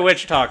not there's- the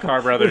Wichita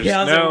Carr brothers.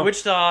 Yeah, no,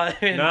 Wichita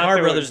and Not Carr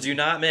the- brothers do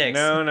not mix.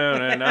 no,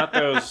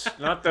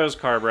 not those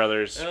Carr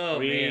brothers. Oh,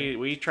 man.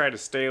 We try to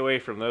stay away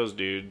from those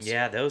dudes.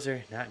 Yeah, those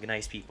are not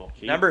nice people.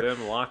 Keep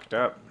them locked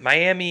up.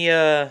 Miami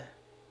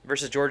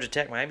versus Georgia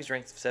Tech. Miami's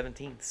ranked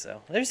 17th,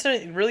 so there's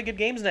some really good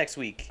games next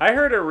week. I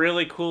heard a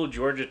really cool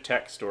Georgia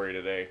Tech story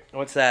today.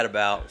 What's that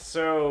about?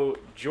 So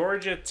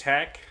Georgia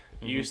Tech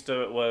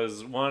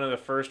was one of the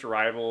first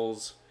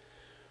rivals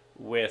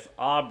with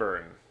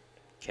Auburn.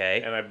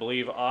 Okay. And I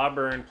believe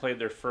Auburn played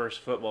their first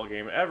football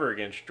game ever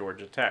against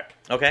Georgia Tech.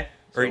 Okay.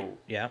 So,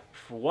 yeah.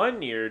 For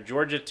 1 year,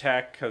 Georgia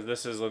Tech, because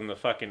this is in the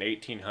fucking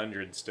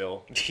 1800s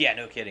still. Yeah,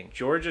 no kidding.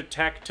 Georgia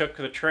Tech took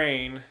the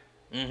train.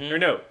 Mm-hmm. Or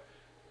no,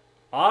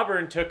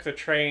 Auburn took the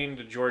train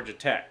to Georgia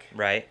Tech.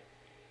 Right.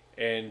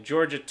 And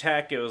Georgia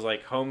Tech, it was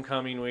like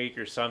homecoming week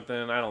or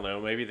something. I don't know.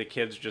 Maybe the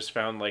kids just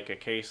found like a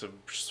case of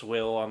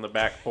swill on the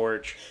back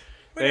porch.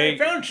 They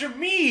found some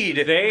mead.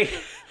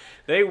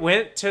 They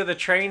went to the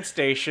train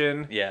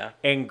station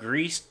and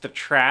greased the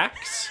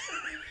tracks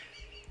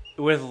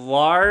with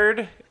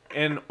lard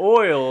and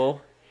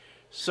oil.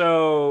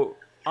 So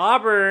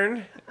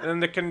Auburn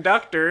and the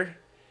conductor,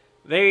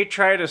 they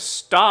try to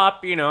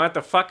stop, at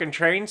the fucking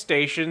train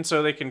station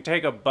so they can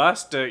take a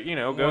bus to,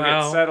 go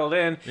get settled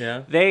in.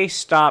 Yeah. They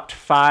stopped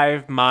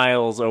 5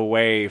 miles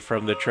away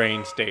from the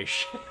train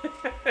station.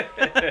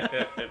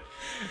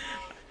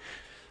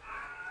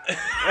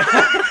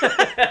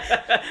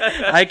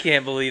 I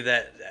can't believe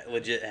that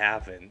legit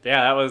happened.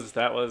 Yeah,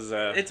 that was.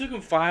 It took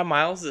them 5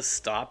 miles to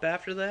stop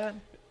after that?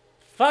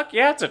 Fuck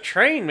yeah, it's a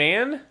train,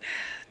 man.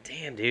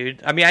 Damn,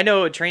 dude. I mean, I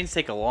know trains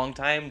take a long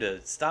time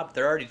to stop.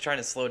 They're already trying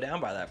to slow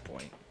down by that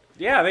point.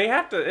 Yeah, they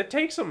have to. It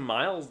takes them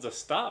miles to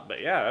stop,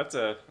 but yeah, it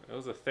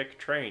was a thick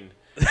train.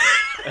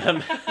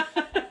 Are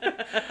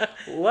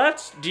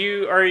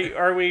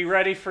we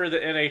ready for the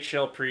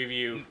NHL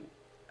preview?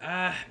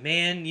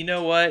 Man, you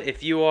know what?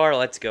 If you are,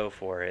 let's go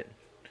for it.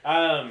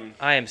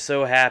 I am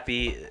so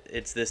happy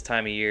it's this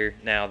time of year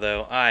now,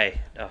 though.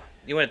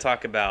 You want to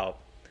talk about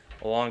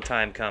a long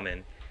time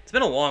coming. It's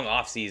been a long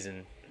off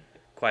season,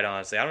 quite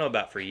honestly. I don't know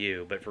about for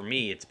you, but for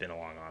me, it's been a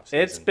long off season.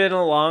 It's been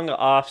a long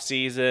off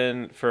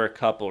season for a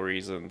couple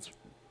reasons.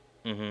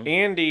 Mm-hmm.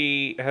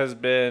 Andy has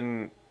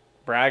been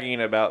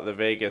bragging about the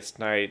Vegas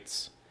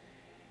Knights.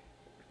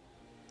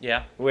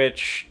 Yeah.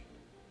 Which...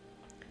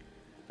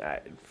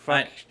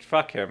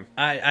 Fuck him.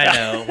 I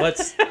know.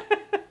 Let's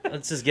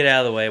just get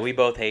out of the way. We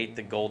both hate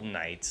the Golden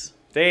Knights.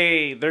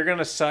 They're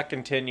gonna suck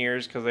in 10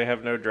 years because they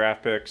have no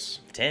draft picks.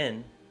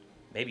 10,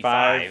 maybe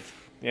 5.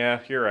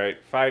 Yeah, you're right.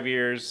 5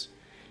 years.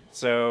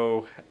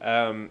 So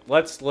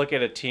let's look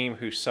at a team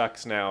who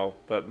sucks now,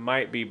 but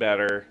might be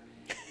better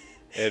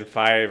in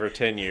 5 or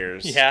 10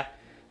 years. Yeah.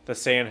 The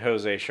San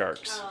Jose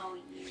Sharks. Oh,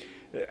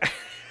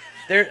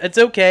 It's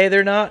okay.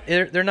 They're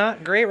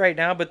not great right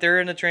now, but they're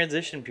in a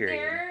transition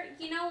period.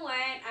 You know what?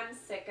 I'm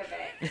sick of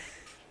it.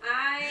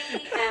 I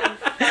am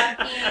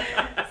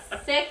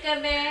fucking sick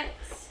of it.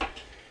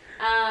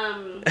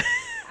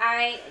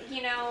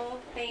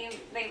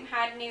 They've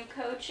had new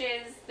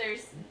coaches.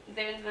 There's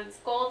this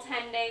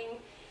goaltending,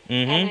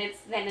 and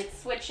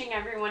it's switching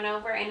everyone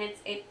over, and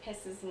it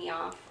pisses me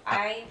off.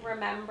 I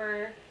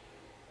remember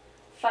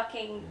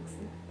fucking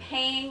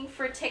paying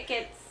for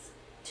tickets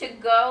to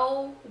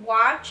go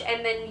watch,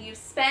 and then you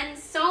spend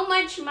so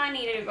much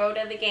money to go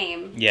to the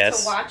game to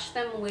watch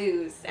them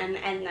lose, and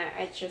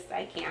it's just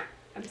I can't.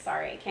 I'm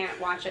sorry, I can't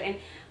watch it. And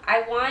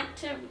I want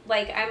to,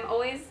 I'm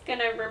always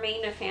gonna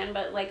remain a fan,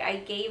 but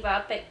I gave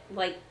up at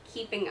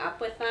keeping up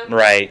with them.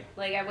 Right.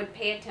 I would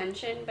pay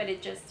attention, but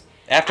it just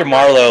after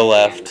Marlowe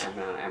left.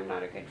 I'm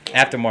not a good fan.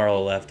 After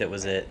Marlowe left, it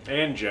was it.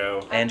 And Joe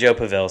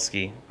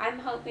Pavelski. I'm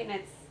hoping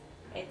it's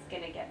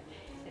gonna get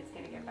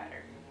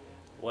better.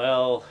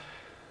 Well,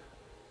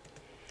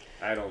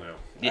 I don't know.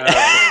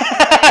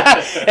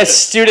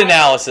 Astute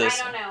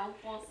analysis. I don't know.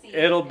 We'll see.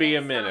 It'll be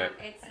a minute.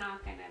 It's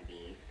not gonna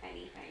be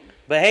anything.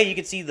 But hey, you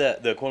can see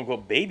the quote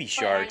unquote baby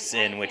sharks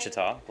in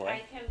Wichita play.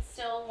 I can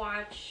still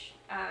watch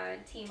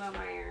Timo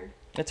Meyer.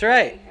 That's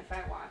right. If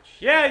I watch.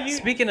 Yeah,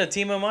 Speaking of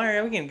Timo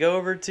Meyer, we can go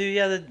over to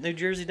the New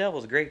Jersey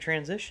Devils. Great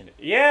transition.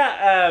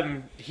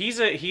 Yeah, he's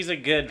a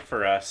good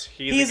for us.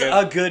 He's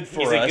a good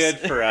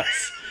for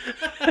us.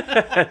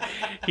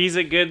 He's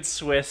a good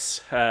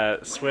Swiss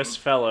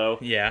fellow.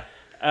 Yeah.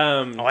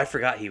 I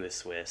forgot he was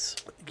Swiss.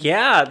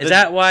 Yeah. Is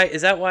that why?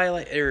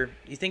 Or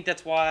you think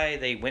that's why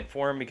they went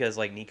for him because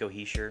Nico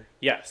Hischier?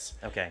 Yes.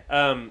 Okay.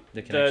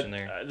 The connection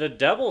there. The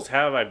Devils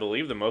have, I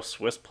believe, the most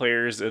Swiss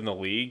players in the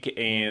league,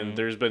 and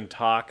there's been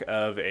talk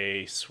of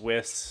a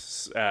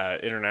Swiss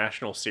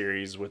international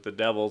series with the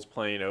Devils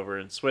playing over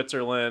in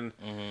Switzerland,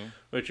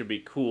 which would be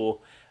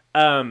cool.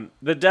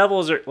 The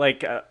Devils are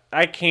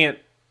I can't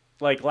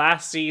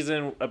last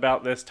season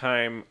about this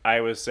time I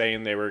was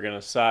saying they were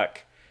gonna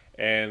suck.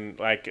 And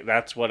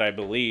that's what I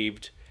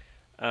believed.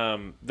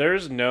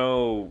 There's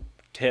no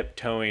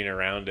tiptoeing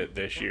around it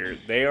this year.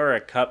 They are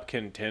a cup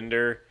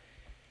contender.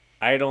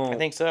 I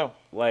think so.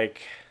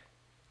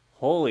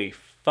 Holy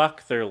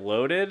fuck, they're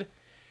loaded.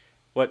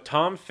 What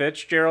Tom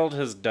Fitzgerald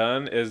has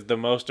done is the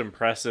most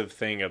impressive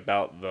thing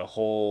about the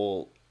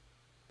whole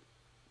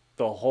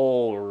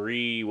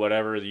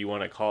whatever you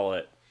want to call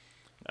it.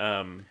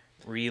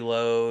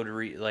 Reload,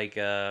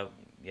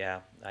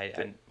 yeah.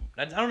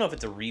 I don't know if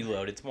it's a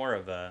reload. It's more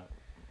of a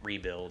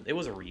rebuild. It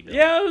was a rebuild.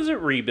 Yeah, it was a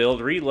rebuild.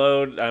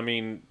 Reload. I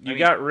mean,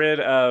 got rid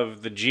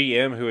of the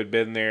GM who had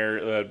been there,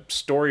 the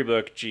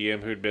storybook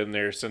GM who had been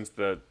there since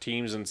the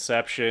team's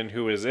inception,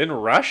 who was in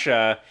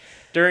Russia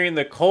during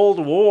the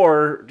Cold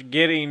War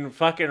getting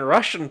fucking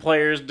Russian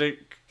players to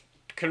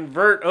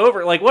convert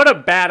over. What a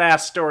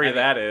badass story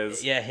that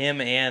is. Yeah, him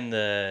and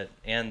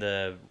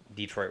the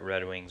Detroit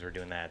Red Wings were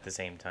doing that at the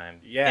same time.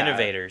 Yeah.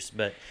 Innovators,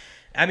 but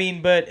I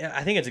think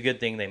it's a good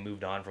thing they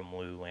moved on from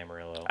Lou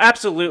Lamoriello.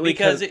 Absolutely,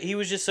 because he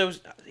was just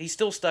he's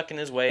still stuck in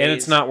his ways, and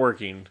it's not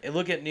working. And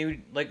look at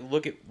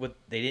what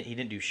they did. He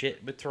didn't do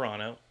shit with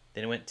Toronto.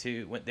 Then went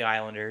the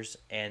Islanders,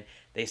 and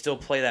they still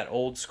play that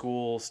old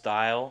school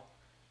style.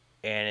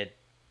 And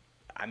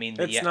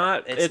it's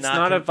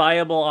not a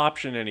viable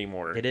option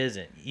anymore. It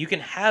isn't. You can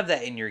have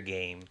that in your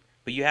game,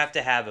 but you have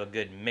to have a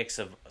good mix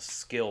of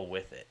skill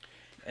with it,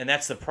 and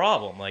that's the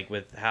problem.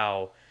 With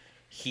how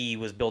he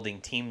was building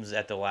teams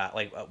at the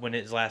when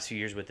his last few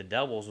years with the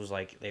Devils was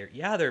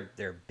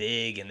they're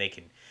big and they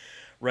can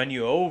run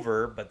you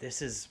over, but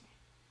this is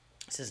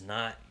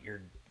not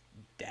your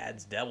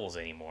dad's Devils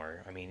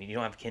anymore. I mean, you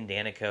don't have Ken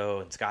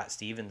Danico and Scott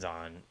Stevens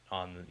on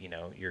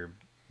your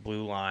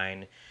blue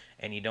line,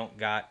 and you don't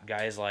got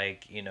guys I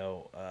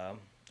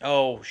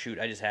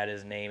just had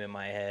his name in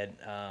my head.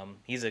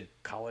 He's a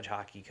college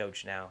hockey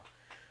coach now.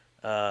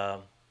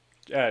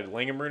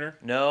 Langenbrunner?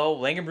 No,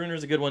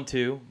 Langenbrunner's a good one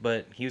too,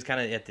 but he was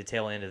kind of at the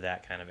tail end of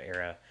that kind of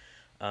era.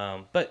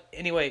 But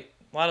anyway,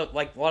 a lot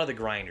of the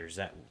grinders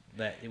that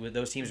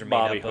those teams are made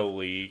Bobby up of.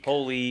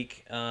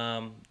 Holeek,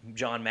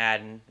 John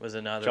Madden was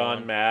another one.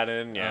 John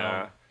Madden,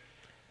 yeah.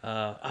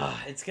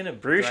 It's gonna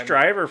Bruce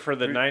Driver for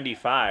the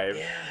 95.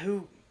 Yeah,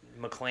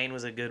 McLean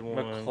was a good one.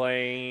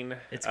 McLean.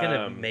 It's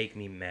gonna make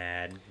me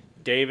mad.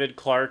 David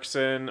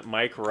Clarkson,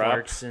 Mike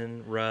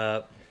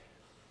Rupp.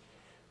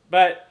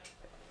 But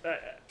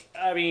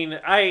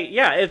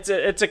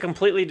it's a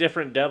completely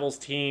different Devils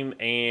team,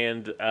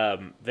 and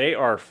they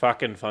are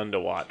fucking fun to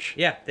watch.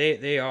 Yeah,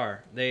 they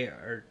are. They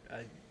are.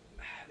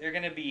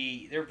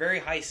 They're very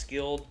high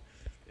skilled.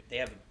 They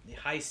have a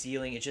high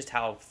ceiling. It's just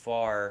how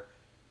far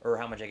or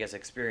how much, I guess,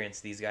 experience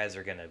these guys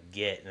are gonna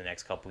get in the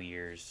next couple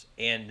years,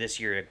 and this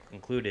year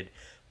included.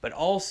 But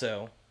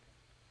also,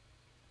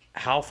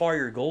 how far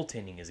your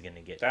goaltending is going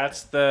to get.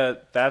 That's the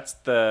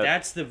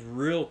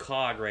real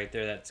cog right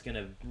there. That's going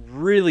to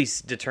really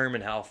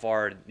determine how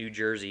far New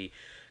Jersey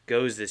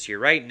goes this year.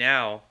 Right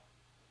now,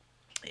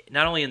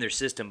 not only in their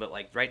system, but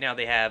right now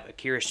they have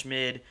Akira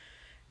Schmid,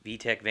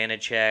 Vitek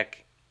Vanacek,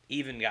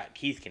 even got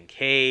Keith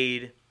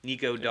Kincaid,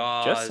 Nico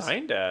Dawes. Just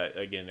signed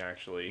again,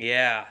 actually.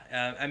 Yeah,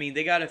 I mean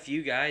they got a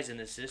few guys in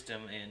the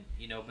system, and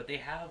but they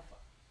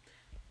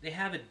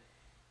have a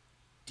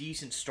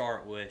decent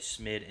start with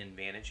Schmid and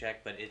Vanacek,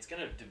 but it's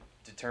gonna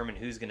determine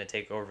who's gonna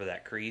take over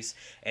that crease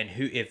and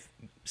if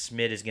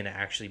Schmid is gonna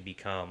actually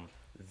become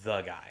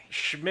the guy.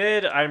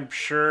 Schmid, I'm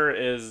sure,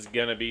 is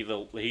gonna be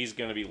he's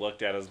gonna be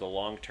looked at as the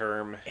long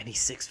term. And he's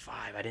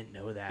 6'5". I didn't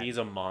know that. He's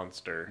a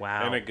monster.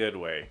 Wow. In a good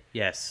way.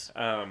 Yes.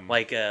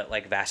 Like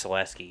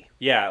Vasilevsky.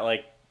 Yeah,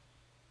 like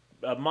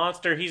a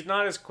monster. He's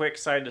not as quick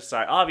side to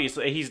side.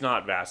 Obviously, he's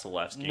not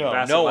Vasilevsky. No,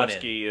 Vasilevsky no one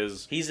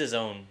is. He's his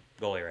own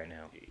goalie right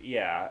now.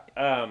 Yeah.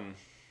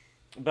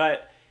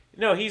 But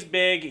no, he's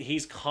big.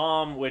 He's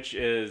calm, which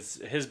is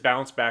his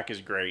bounce back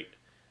is great.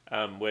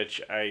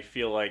 Which I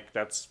feel like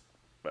that's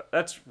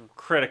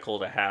critical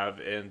to have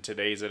in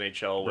today's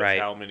NHL with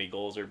how many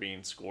goals are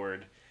being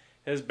scored.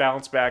 His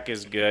bounce back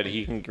is good.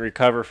 He can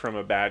recover from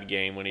a bad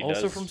game when he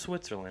does. Also from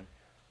Switzerland.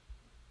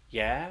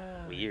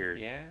 Yeah. Weird.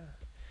 Yeah.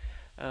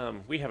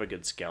 We have a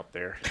good scout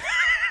there.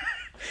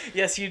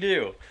 Yes, you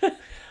do.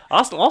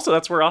 Also,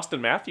 that's where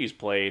Austin Matthews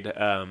played.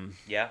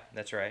 Yeah,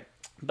 that's right.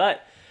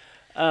 But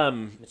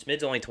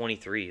Schmid's only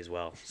 23 as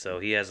well, so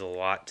he has a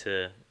lot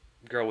to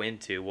grow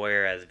into,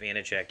 whereas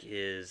Vanacek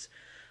is,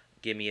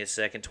 give me a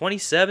second,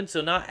 27,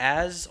 so not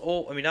as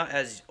old. I mean, not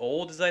as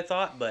old as I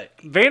thought, but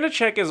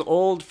Vanacek is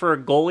old for a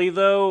goalie,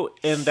 though,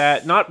 in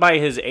that not by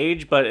his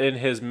age, but in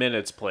his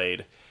minutes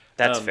played.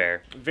 That's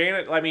fair.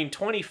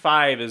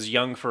 25 is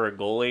young for a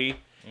goalie.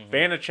 Mm-hmm.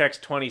 Vanacek's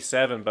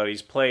 27, but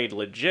he's played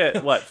legit,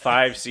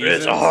 5 seasons?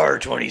 It's a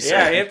hard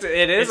 27. Yeah,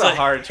 it is a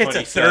hard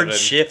 27. It's a third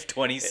shift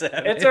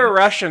 27. It's a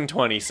Russian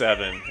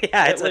 27.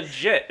 Yeah, it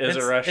legit is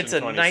a Russian 27. It's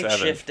a night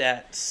shift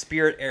at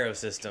Spirit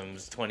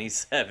Aerosystems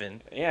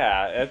 27.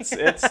 Yeah, it's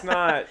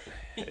not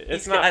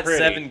He's not got pretty.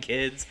 7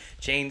 kids,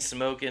 chain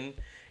smoking.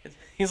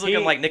 He's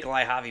looking like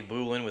Nikolai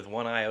Javy-Bulin with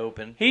one eye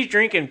open. He's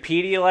drinking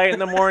Pedialyte in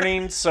the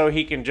mornings so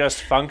he can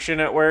just function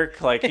at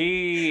work. Like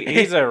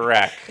he's a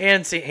wreck.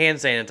 And hand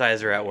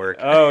sanitizer at work.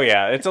 Oh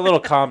yeah, it's a little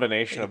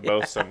combination of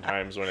both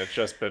sometimes when it's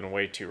just been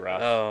way too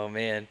rough. Oh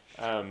man.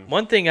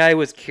 One thing I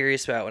was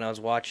curious about when I was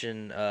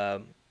watching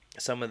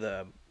some of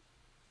the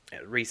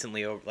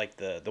recently, like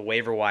the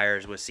waiver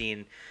wires, was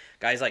seeing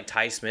guys like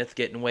Ty Smith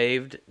getting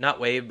waived, not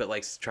waived, but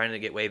like trying to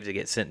get waived to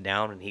get sent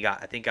down, and he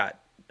got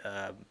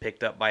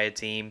picked up by a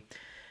team.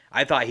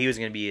 I thought he was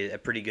going to be a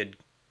pretty good,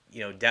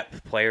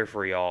 depth player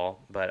for y'all,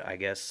 but I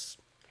guess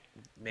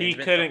he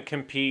couldn't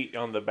compete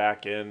on the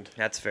back end.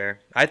 That's fair.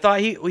 I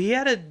thought he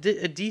had a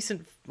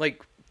decent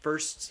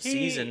first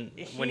season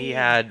when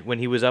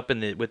he was up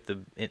with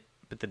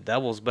the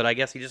Devils, but I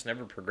guess he just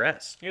never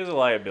progressed. He was a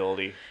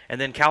liability. And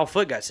then Cal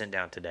Foote got sent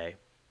down today.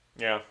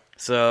 Yeah.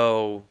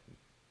 So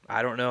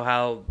I don't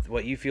know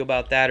what you feel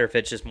about that, or if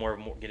it's just more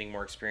getting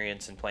more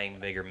experience and playing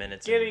bigger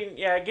minutes.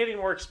 Getting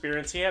more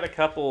experience. He had a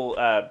couple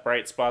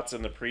bright spots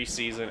in the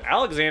preseason.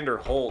 Alexander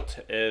Holt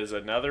is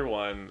another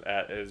one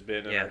that has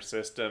been in our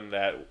system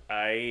that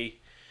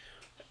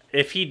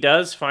if he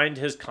does find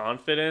his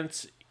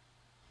confidence,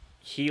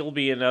 he'll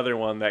be another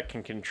one that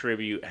can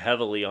contribute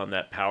heavily on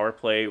that power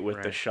play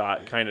with the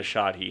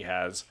shot he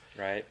has.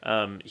 Right.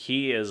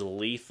 He is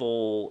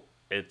lethal.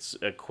 It's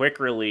a quick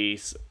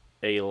release.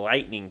 A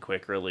lightning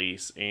quick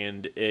release,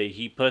 and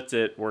he puts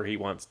it where he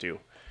wants to.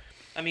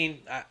 I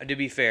mean, to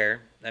be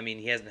fair,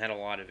 he hasn't had a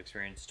lot of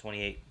experience.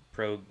 28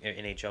 pro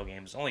NHL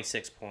games, only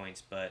 6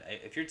 points. But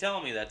if you're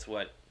telling me that's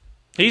what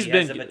he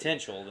has the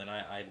potential, then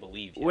I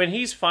believe you. When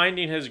he's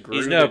finding his groove,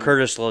 he's no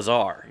Curtis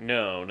Lazar.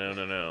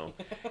 No.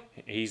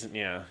 he's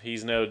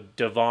no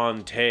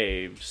Devon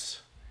Taves.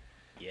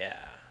 Yeah.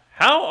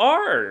 How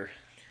are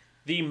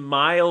the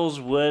Miles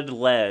Wood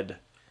led?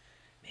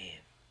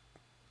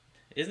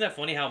 Isn't that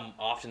funny how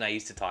often I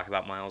used to talk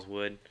about Miles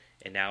Wood,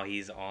 and now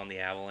he's on the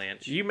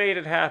Avalanche? You made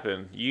it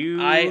happen.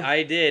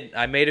 I did.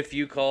 I made a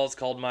few calls,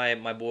 called my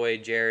boy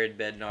Jared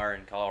Bednar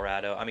in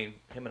Colorado. Him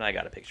and I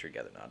got a picture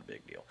together, not a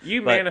big deal.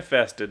 You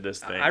manifested this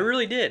thing. I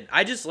really did.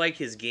 I just like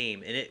his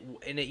game.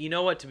 And it, you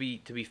know what, to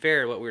be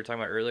fair, what we were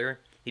talking about earlier,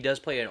 he does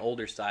play an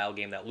older style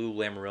game that Lou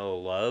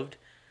Lamoriello loved,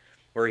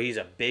 where he's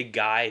a big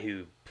guy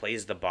who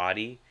plays the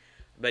body,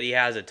 but he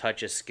has a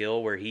touch of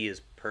skill where he is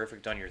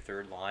perfect on your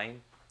third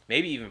line.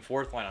 Maybe even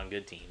fourth line on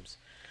good teams.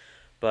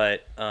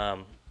 But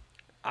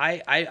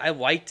I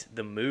liked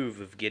the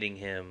move of getting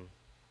him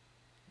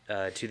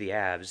to the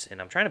Avs, and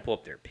I'm trying to pull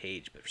up their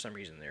page, but for some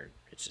reason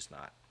it's just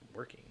not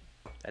working.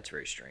 That's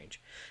very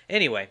strange.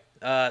 Anyway,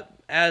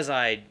 as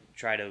I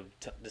try to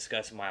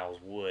discuss Miles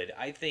Wood,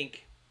 I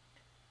think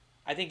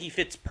he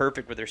fits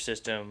perfect with their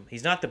system.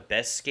 He's not the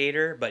best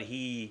skater, but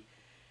he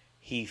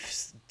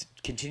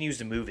continues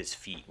to move his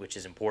feet, which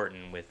is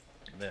important with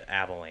the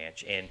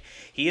Avalanche, and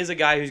he is a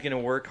guy who's going to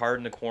work hard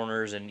in the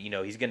corners, and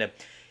he's going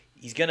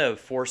to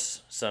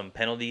force some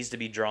penalties to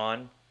be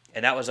drawn,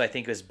 and that was, I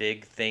think, his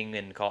big thing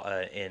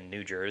in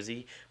New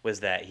Jersey,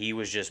 was that he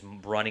was just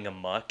running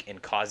amok and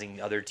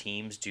causing other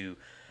teams to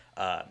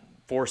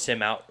force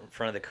him out in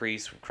front of the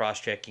crease,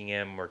 cross-checking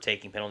him, or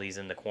taking penalties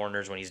in the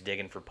corners when he's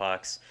digging for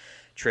pucks,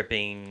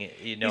 tripping.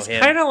 He's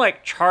kind of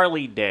like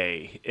Charlie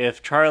Day.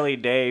 If Charlie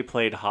Day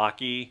played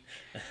hockey,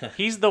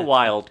 he's the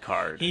wild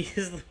card. He's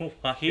the wild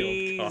card.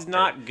 He's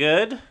not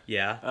good.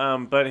 Yeah.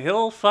 But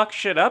he'll fuck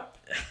shit up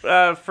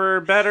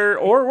for better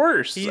or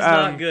worse. He's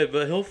not good,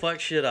 but he'll fuck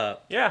shit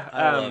up. Yeah.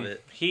 I love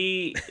it.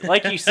 He,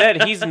 like you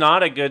said, he's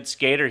not a good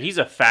skater. He's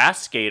a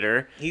fast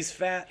skater. He's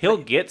fat. He'll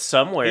get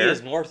somewhere. He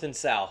is north and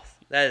south.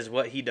 That is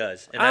what he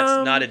does. And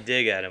that's not a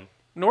dig at him.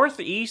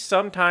 Northeast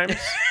sometimes.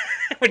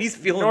 When he's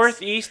feeling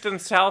Northeast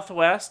and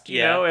southwest,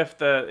 you know, if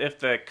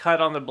the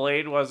cut on the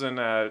blade wasn't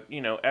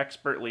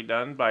expertly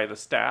done by the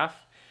staff.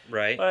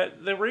 Right.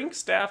 But the rink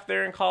staff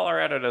there in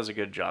Colorado does a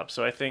good job,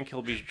 so I think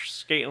he'll be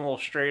skating a little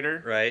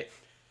straighter. Right.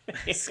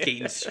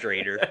 Skating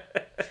straighter.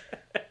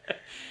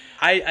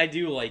 I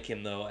do like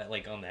him though,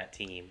 like on that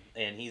team,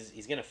 and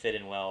he's gonna fit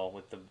in well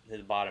with the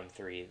bottom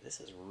three.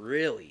 This is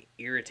really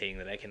irritating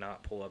that I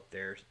cannot pull up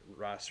their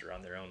roster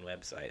on their own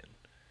website.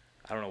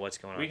 I don't know what's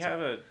going on. We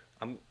have a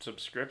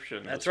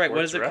subscription. That's right.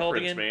 What is it called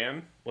again?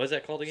 Man. What is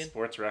that called again?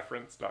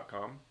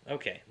 Sportsreference.com.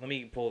 Okay, let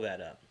me pull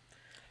that up.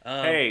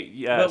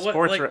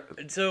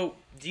 So,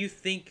 do you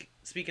think?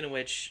 Speaking of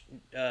which,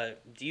 do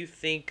you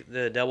think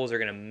the Devils are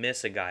gonna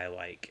miss a guy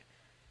like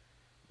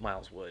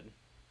Miles Wood?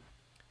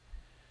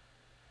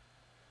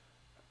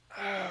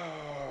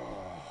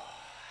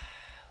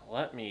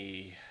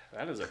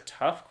 That is a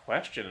tough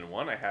question and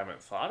one I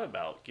haven't thought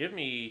about. Give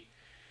me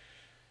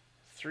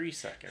 3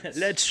 seconds.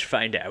 Let's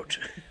find out.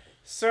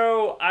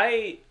 So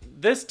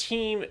this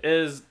team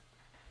is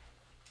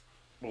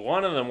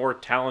one of the more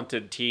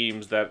talented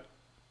teams that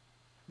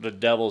the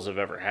Devils have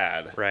ever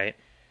had. Right.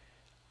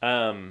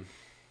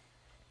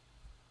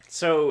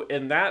 So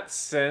in that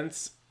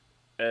sense,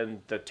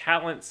 and the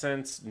talent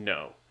sense,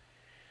 no.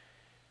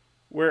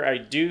 Where I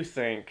do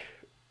think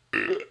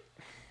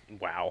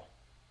Wow.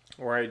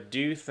 Where I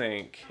do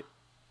think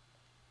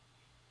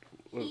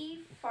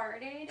He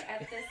farted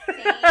at the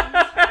same time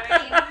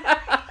that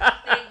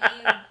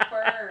you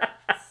burped.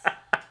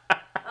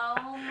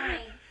 Oh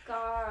my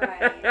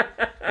god.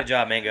 Good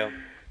job, Mango.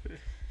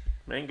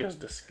 Mango's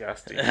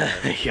disgusting.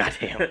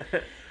 Goddamn.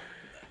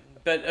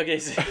 But okay,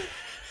 so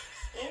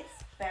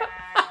It's bad.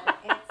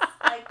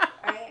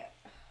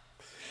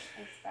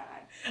 It's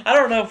bad. I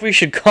don't know if we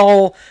should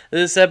call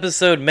this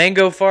episode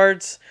Mango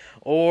Farts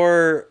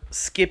or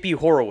Skippy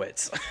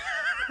Horowitz.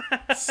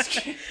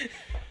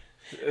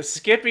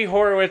 Skippy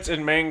Horowitz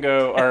and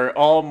Mango are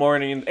all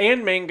mourning,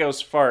 and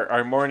Mango's fart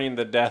are mourning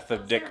the death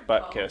of Those Dick are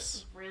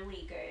Butkus. both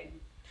really good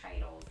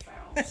titles,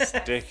 though.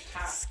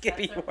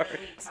 Skippy That's a Horowitz.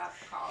 really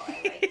tough call. I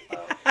like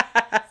both.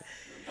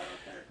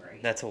 Both are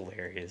great. That's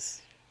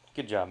hilarious.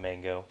 Good job,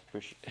 Mango.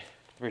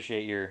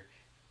 Appreciate your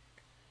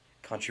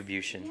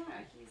contribution. Yeah,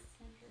 he's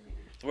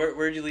contributing.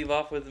 Where'd you leave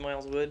off with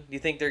Miles Wood? Do you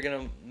think they're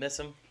gonna miss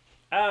him?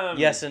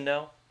 Yes and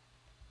no.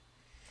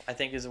 I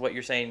think is what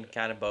you're saying.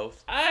 Kind of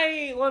both.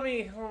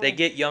 They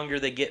get younger,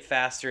 they get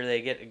faster,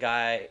 they get a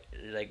guy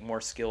like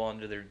more skill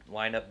under their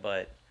lineup,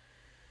 but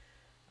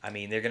I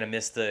mean they're gonna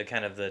miss the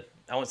kind of the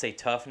I won't say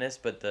toughness,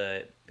 but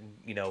the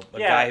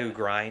guy who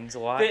grinds a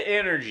lot. The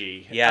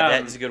energy. Yeah,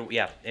 that's a good.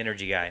 Yeah,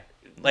 energy guy.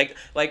 Like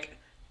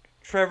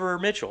Trevor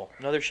Mitchell.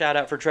 Another shout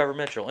out for Trevor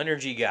Mitchell,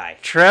 energy guy.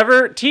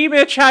 Trevor T.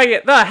 Mitch, how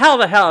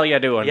the hell you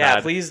doing? Yeah,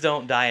 bud? please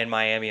don't die in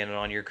Miami and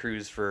on your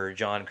cruise for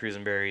John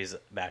Cruisenberry's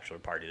bachelor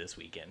party this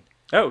weekend.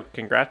 Oh,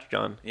 congrats,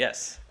 John.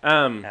 Yes,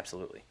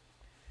 absolutely.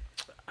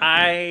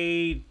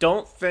 I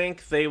don't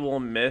think they will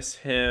miss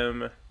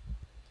him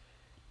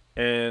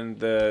in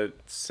the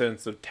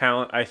sense of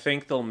talent. I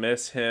think they'll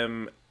miss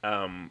him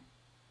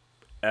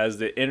as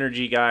the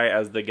energy guy,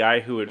 as the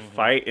guy who would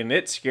fight, and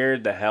it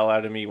scared the hell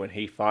out of me when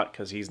he fought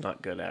because he's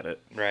not good at it.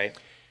 Right.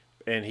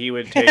 And he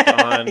would take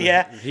on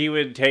Yeah. he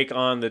would take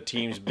on the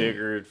team's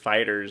bigger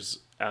fighters.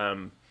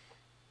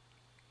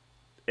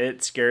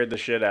 It scared the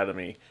shit out of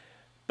me.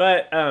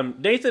 But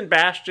Nathan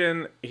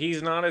Bastian,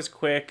 he's not as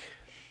quick.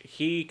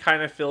 He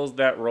kind of fills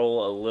that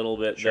role a little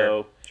bit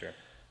though. Sure.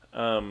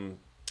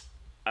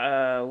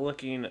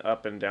 Looking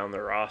up and down the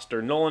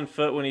roster, Nolan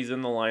Foote, when he's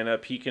in the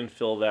lineup, he can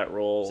fill that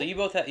role. So you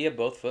have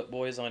both Foot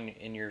boys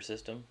in your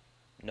system,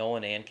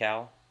 Nolan and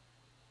Cal.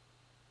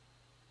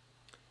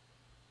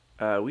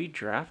 We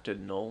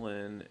drafted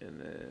Nolan, and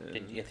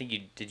then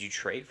Did you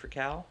trade for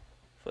Cal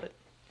Foot?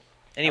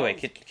 Anyway,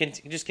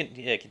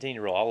 continue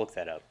to roll. I'll look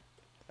that up.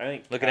 I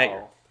think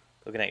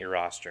Looking at your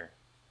roster.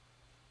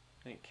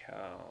 I think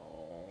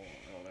Cal.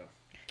 I don't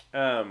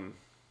know.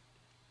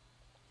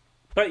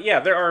 But yeah,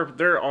 there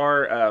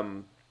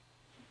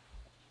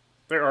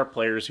are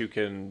players who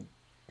can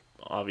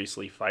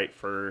obviously fight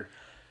for.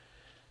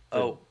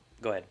 Go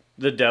ahead.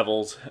 The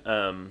Devils.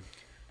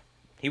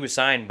 He was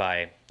signed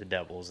by the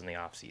Devils in the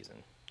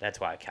offseason. That's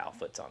why Cal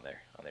Foot's on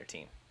their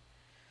team.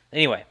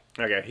 Anyway.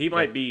 Okay, he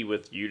might be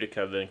with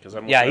Utica then because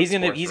I'm. Yeah, he's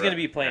gonna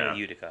be playing with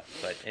Utica.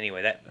 But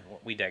anyway,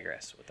 we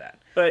digress with that.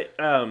 But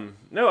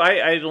no,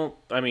 I don't.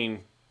 I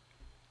mean,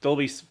 they'll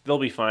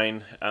be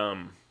fine.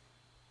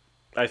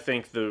 I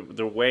think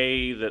the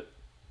way that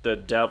the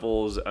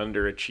Devils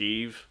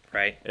underachieve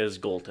Right. is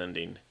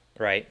goaltending.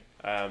 Right.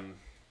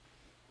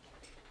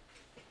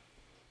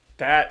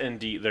 That and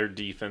their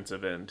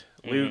defensive end.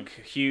 Luke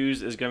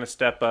Hughes is going to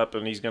step up,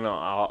 and he's going to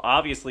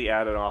obviously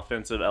add an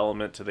offensive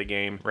element to the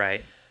game.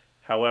 Right.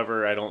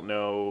 However, I don't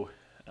know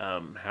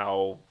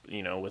how,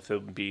 with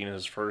him being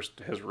his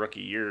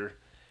rookie year,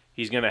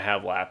 he's going to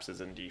have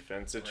lapses in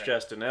defense. It's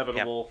just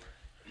inevitable.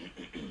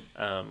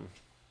 Yep.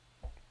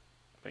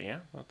 But yeah,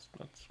 that's.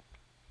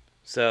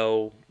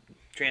 So,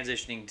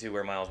 transitioning to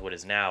where Miles Wood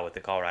is now with the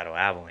Colorado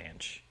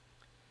Avalanche,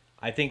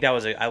 I think that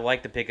was I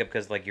like the pickup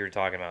because, like you were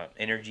talking about,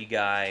 energy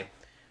guy,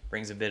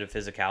 brings a bit of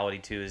physicality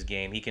to his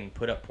game. He can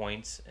put up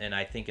points, and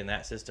I think in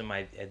that system,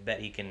 I bet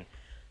he can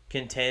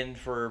contend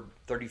for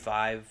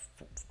 35.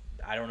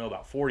 I don't know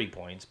about 40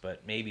 points,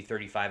 but maybe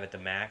 35 at the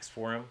max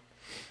for him.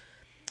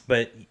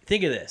 But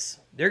think of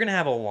this: they're going to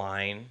have a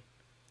line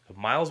of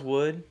Miles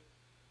Wood,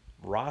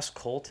 Ross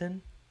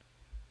Colton,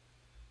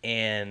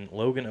 and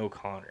Logan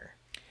O'Connor.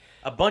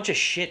 A bunch of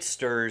shit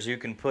stirrers who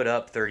can put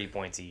up 30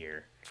 points a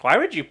year. Why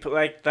would you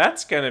put,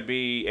 that's going to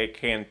be a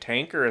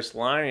cantankerous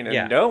line,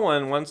 and no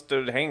one wants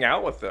to hang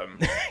out with them.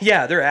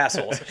 Yeah, they're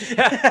assholes.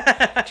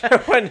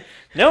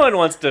 no one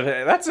wants to.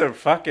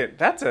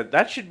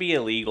 That should be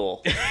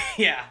illegal.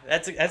 Yeah,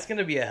 that's going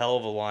to be a hell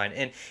of a line,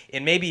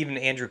 and maybe even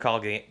Andrew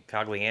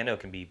Cogliano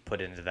can be put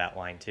into that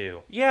line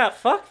too. Yeah,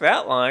 fuck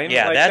that line.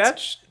 Yeah,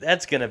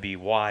 that's going to be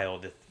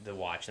wild to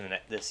watch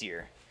this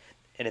year,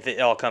 and if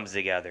it all comes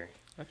together.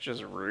 That's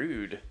just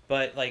rude.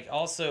 But,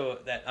 also,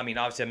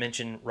 obviously I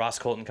mentioned Ross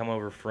Colton come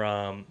over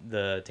from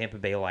the Tampa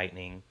Bay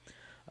Lightning.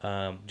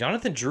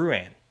 Jonathan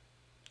Drouin,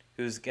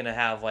 who's going to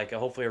have,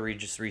 hopefully a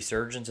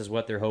resurgence is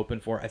what they're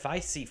hoping for. If I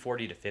see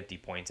 40 to 50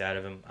 points out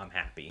of him, I'm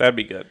happy. That'd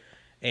be good.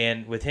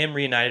 And with him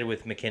reunited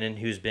with McKinnon,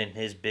 who's been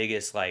his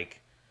biggest,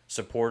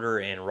 supporter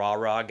and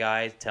rah-rah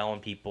guy,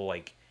 telling people,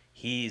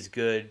 he's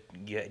good.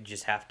 You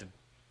just have to,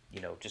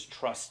 just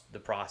trust the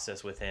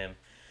process with him.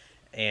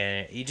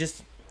 And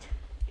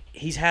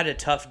he's had a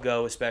tough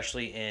go,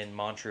 especially in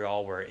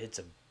Montreal, where it's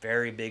a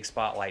very big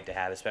spotlight to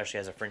have,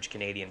 especially as a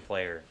French-Canadian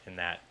player on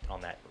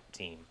that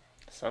team.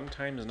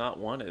 Sometimes not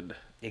wanted.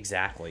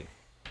 Exactly.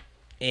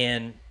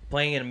 And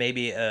playing in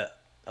maybe a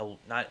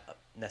not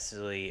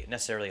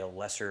necessarily a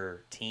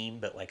lesser team,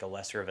 but a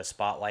lesser of a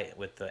spotlight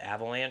with the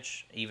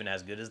Avalanche, even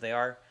as good as they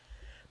are,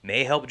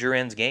 may help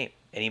Duran's game,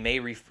 and he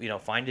may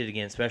find it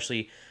again,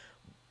 especially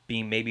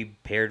being maybe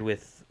paired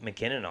with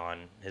McKinnon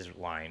on his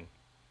line.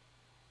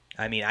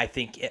 I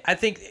think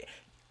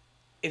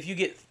if you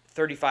get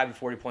 35 to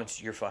 40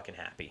 points, you're fucking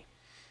happy,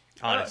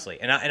 honestly.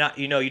 And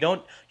you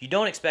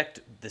don't expect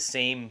the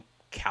same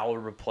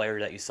caliber player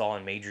that you saw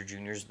in major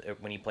juniors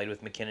when he played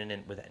with McKinnon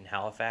in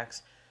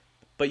Halifax,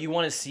 but you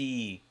want to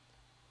see,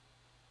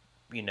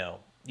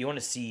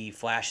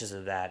 flashes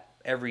of that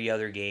every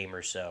other game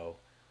or so,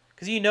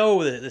 because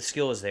the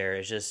skill is there.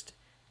 It's just,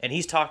 and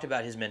he's talked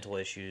about his mental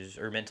issues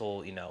or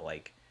mental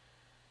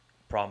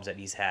problems that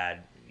he's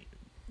had.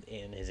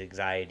 And his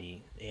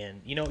anxiety,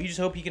 and you just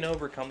hope he can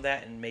overcome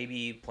that, and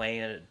maybe playing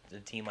at a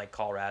team like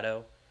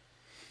Colorado,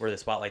 where the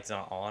spotlight's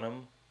not on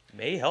him,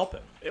 may help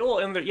him. Well,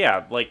 and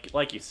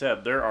like you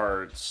said, there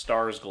are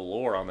stars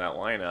galore on that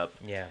lineup.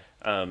 Yeah.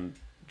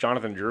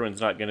 Jonathan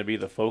Drouin's not going to be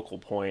the focal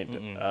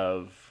point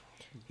of.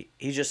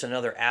 He's just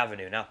another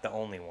avenue, not the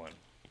only one.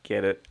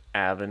 Get it?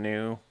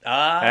 Avenue. Hey!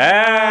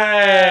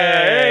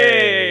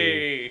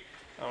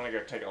 I want to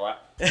go take a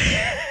lap.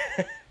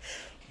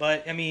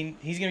 But,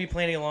 he's going to be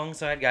playing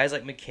alongside guys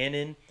like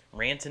McKinnon,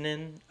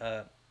 Rantanen,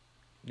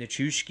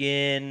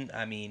 Nichushkin,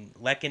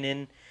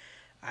 Lehkonen.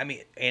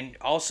 And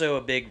also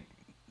a big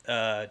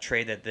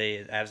trade that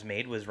the Avs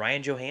made was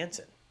Ryan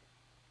Johansson.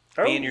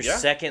 Being your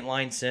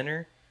second-line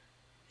center.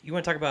 You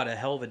want to talk about a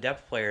hell of a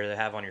depth player to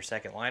have on your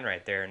second line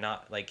right there.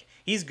 Not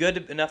he's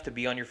good enough to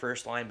be on your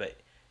first line, but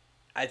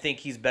I think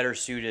he's better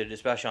suited,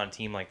 especially on a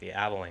team like the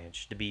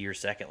Avalanche, to be your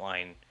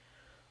second-line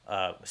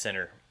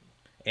center.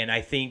 And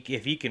I think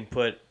if he can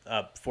put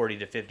up 40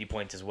 to 50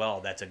 points as well,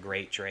 that's a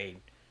great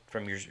trade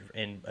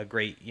and a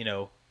great,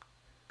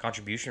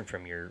 contribution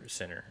from your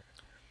center.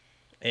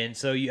 And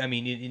so,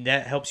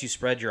 that helps you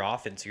spread your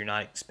offense. You're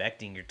not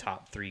expecting your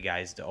top three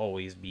guys to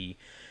always be,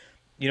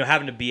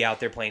 having to be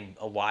out there playing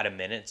a lot of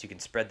minutes. You can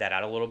spread that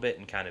out a little bit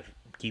and kind of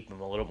keep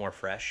them a little more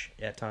fresh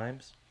at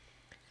times.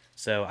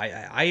 So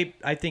I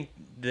think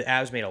the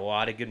Avs made a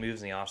lot of good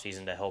moves in the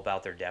offseason to help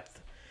out their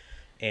depth.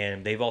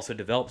 And they've also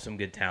developed some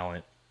good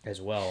talent as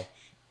well,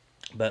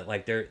 but I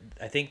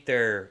think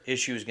their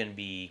issue is going to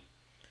be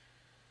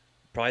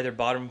probably their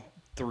bottom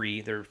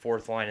three, their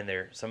fourth line,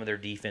 and some of their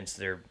defense.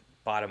 Their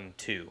bottom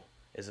two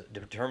is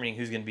determining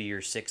who's going to be your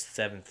sixth,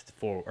 seventh,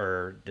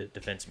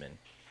 defenseman.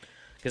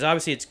 Because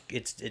obviously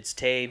it's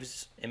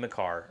Taves and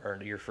Makar are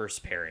your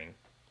first pairing.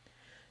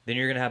 Then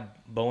you're going to have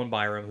Bowen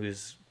Byram,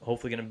 who's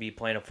hopefully going to be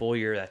playing a full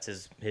year.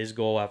 That's his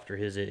goal after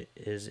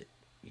his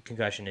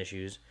concussion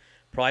issues.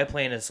 Probably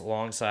playing us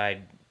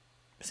alongside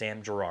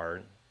Sam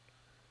Girard.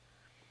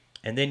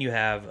 And then you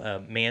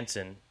have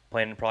Manson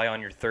playing probably on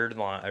your third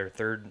line or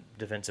third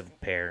defensive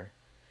pair,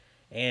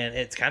 and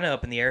it's kind of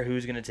up in the air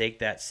who's going to take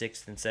that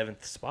 6th and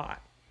 7th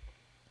spot.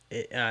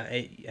 It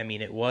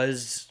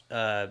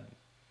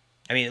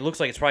looks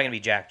like it's probably going to be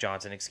Jack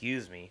Johnson,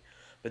 excuse me.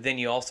 But then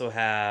you also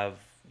have,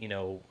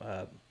 I'm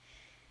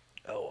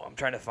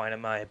trying to find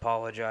him. I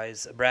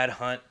apologize. Brad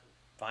Hunt,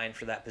 fine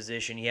for that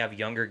position. You have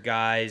younger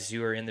guys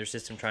who are in their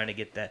system trying to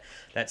get that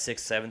 6th,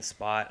 7th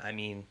spot. I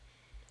mean,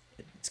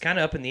 it's kind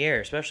of up in the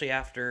air, especially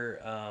after,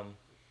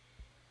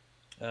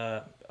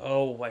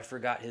 I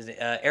forgot his name.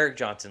 Eric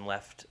Johnson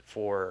left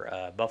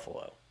for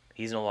Buffalo.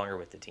 He's no longer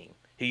with the team.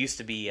 He used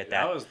to be at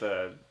that. That was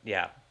the...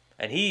 Yeah.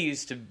 And he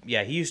used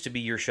to be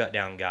your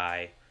shutdown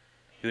guy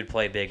who would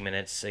play big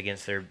minutes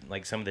against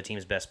some of the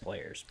team's best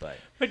players.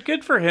 But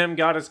good for him,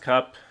 got his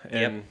cup.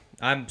 And yep.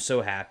 I'm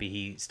so happy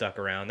he stuck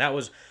around. That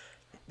was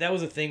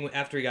a thing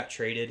after he got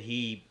traded.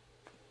 He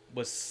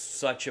was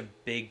such a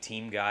big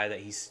team guy that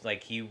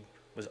he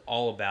was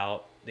all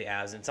about the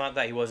Avs. It's not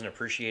that he wasn't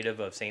appreciative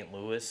of St.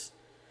 Louis.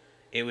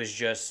 It was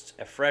just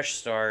a fresh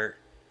start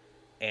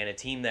and a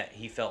team that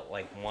he felt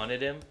like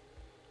wanted him.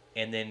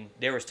 And then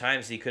there was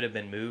times he could have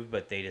been moved,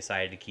 but they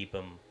decided to keep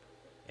him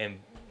and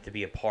to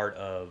be a part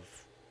of,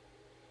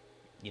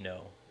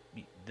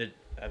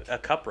 a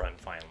cup run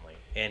finally.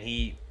 And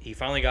he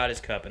finally got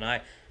his cup, and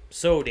I'm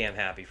so damn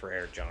happy for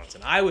Eric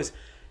Johnson.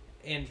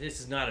 And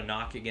this is not a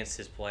knock against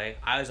his play,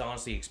 I was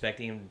honestly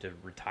expecting him to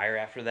retire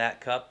after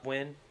that cup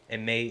win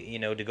and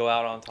to go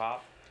out on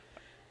top.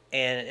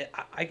 And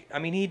I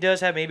mean, he does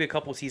have maybe a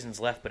couple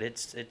seasons left, but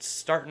it's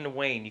starting to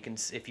wane.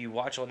 If you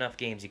watch enough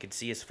games, you can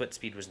see his foot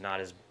speed was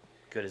not as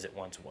good as it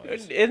once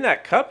was. In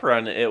that cup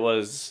run, it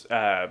was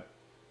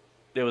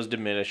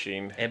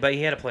diminishing. But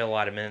he had to play a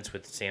lot of minutes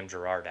with Sam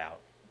Girard out.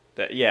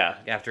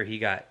 After he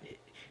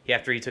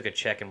took a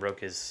check and broke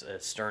his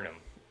sternum.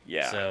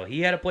 Yeah. So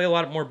he had to play a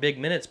lot more big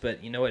minutes, but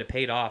it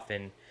paid off,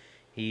 and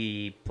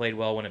he played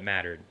well when it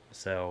mattered.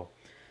 So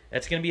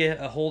that's going to be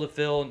a hole to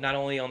fill, not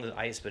only on the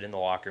ice but in the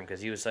locker room,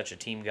 because he was such a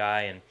team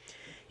guy, and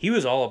he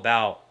was all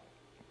about,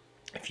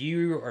 if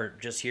you are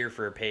just here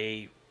for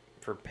pay,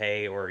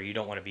 or you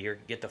don't want to be here,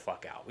 get the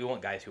fuck out. We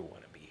want guys who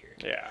want to be here.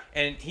 Yeah.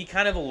 And he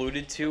kind of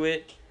alluded to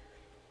it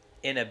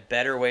in a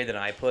better way than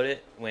I put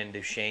it when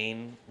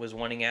Duchesne was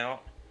wanting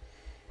out.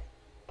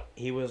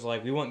 He was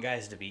like, we want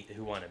guys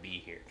who want to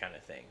be here, kind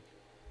of thing.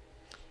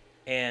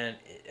 And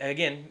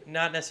again,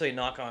 not necessarily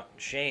knock on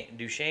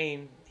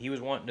Duchesne. He was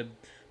wanting to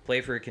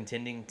play for a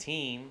contending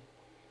team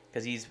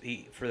because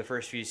he for the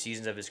first few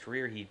seasons of his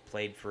career, he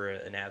played for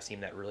an Avs team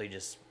that really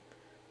just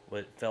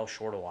fell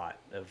short a lot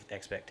of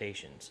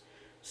expectations.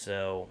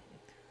 So,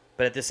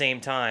 but at the same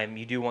time,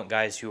 you do want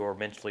guys who are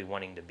mentally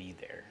wanting to be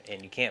there,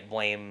 and you can't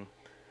blame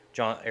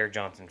Eric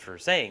Johnson for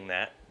saying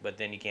that, but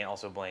then you can't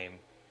also blame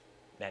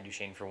Matt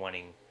Duchesne for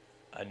wanting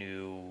a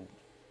new,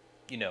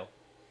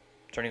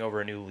 turning over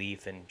a new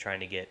leaf and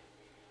trying to get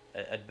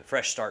a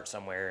fresh start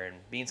somewhere and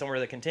being somewhere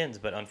that contends.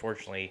 But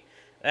unfortunately,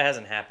 that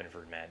hasn't happened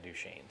for Matt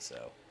Duchesne.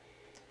 So,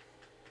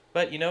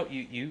 but you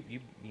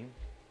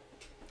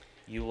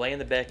lay in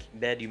the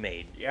bed you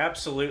made. You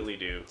absolutely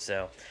do.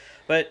 So,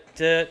 but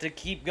to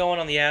keep going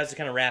on the Avs, to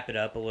kind of wrap it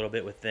up a little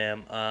bit with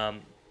them,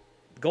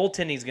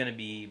 goaltending is going to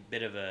be a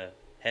bit of a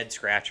head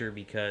scratcher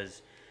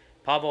because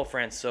Pavel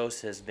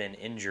Francouz has been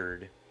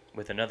injured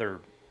with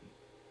another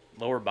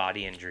lower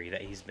body injury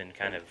that he's been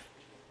kind of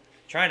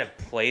trying to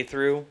play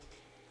through.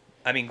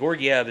 I mean,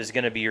 Georgiev is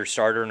going to be your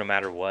starter no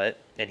matter what,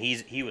 and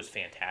he was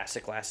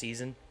fantastic last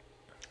season.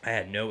 I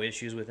had no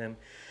issues with him.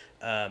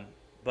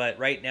 But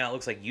right now it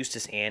looks like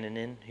Justus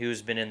Annunen,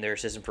 who's been in their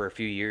system for a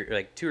few years,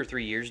 like 2 or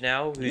 3 years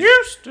now.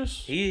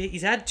 Justus!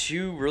 He's had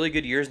 2 really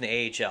good years in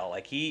the AHL.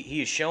 Like he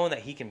has shown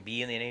that he can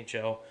be in the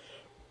NHL,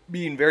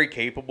 being very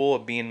capable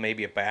of being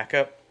maybe a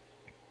backup.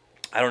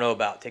 I don't know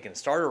about taking a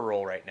starter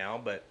role right now,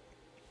 but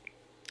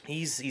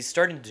he's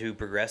starting to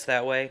progress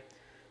that way.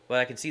 But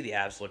I can see the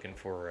Avs looking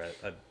for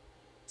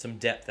some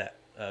depth at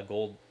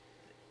gold,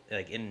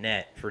 like in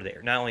net for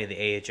not only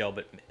the AHL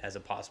but as a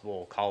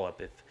possible call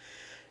up if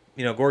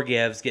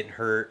Georgiev's getting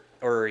hurt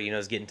or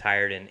is getting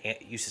tired and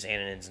Justus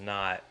Annunen's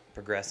not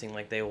progressing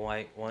like they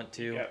might want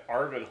to. You got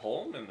Arvid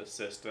Holm in the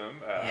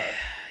system.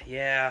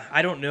 Yeah,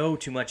 I don't know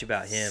too much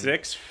about him.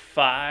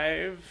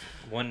 6'5",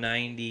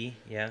 190.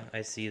 Yeah,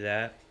 I see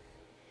that.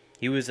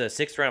 He was a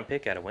 6th round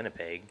pick out of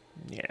Winnipeg.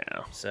 Yeah.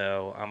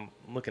 So I'm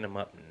looking him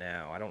up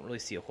now. I don't really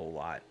see a whole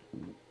lot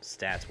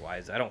stats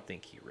wise. I don't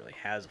think he really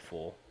has a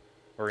full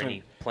or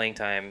any playing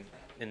time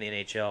in the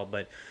NHL.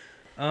 But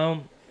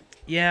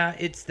yeah,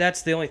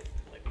 that's the only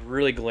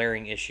really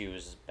glaring issue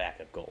is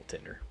backup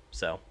goaltender.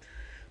 So,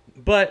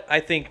 but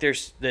I think the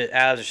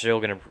Avs are still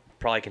going to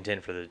probably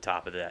contend for the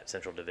top of that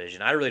Central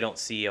Division. I really don't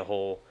see a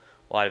whole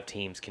lot of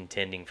teams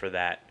contending for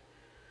that.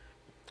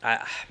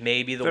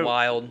 Maybe the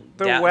Wild.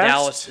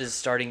 Dallas is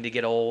starting to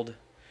get old.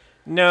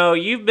 No,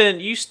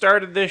 you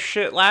started this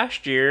shit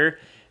last year,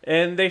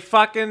 and they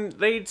have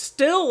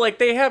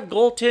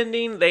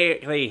goaltending.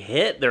 They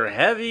hit. They're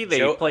heavy.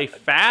 They play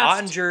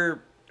fast.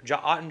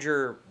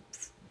 Ottinger,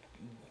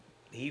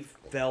 he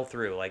fell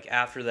through. Like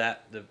after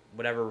that, the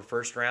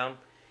first round,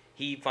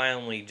 he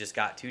finally just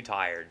got too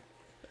tired.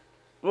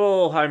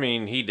 Well, I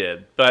mean, he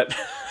did, but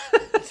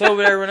So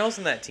would everyone else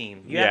in that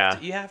team. Yeah.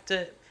 You have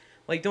to,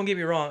 like, don't get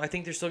me wrong. I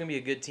think they're still gonna be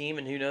a good team,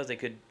 and who knows, they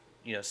could,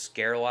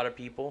 scare a lot of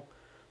people.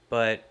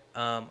 But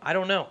I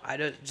don't know.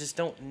 Just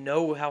don't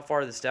know how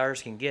far the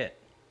Stars can get.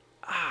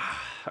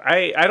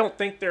 I don't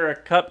think they're a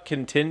cup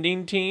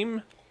contending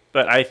team,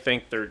 but I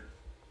think they're.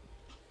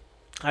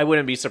 I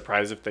wouldn't be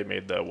surprised if they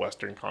made the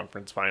Western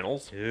Conference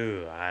Finals.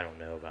 Ooh, I don't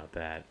know about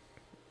that.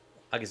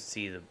 I could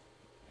see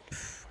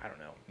I don't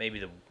know, maybe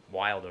the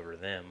Wild over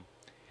them.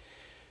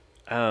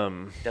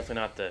 Definitely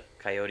not the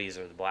Coyotes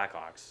or the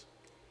Blackhawks.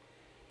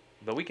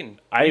 But we can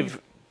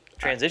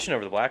transition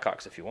over the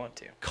Blackhawks if you want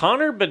to.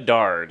 Connor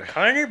Bedard.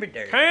 Connor.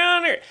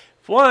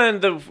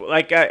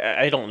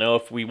 I don't know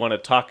if we want to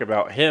talk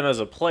about him as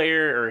a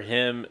player or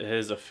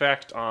his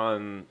effect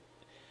on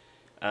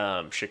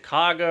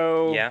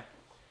Chicago. Yeah.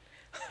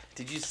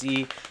 Did you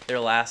see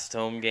their last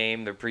home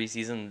game, their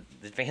preseason?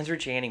 The fans were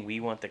chanting, "We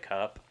want the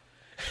cup."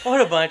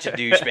 What a bunch of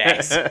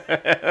douchebags!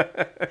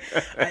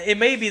 It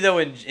may be though,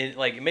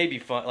 it may be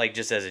fun, like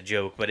just as a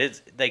joke, but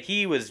it's like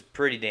he was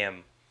pretty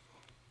damn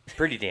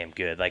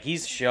good. Like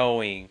he's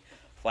showing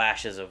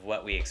flashes of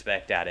what we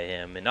expect out of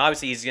him, and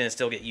obviously he's gonna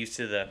still get used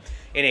to the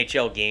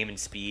NHL game and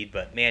speed.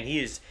 But man,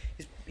 he's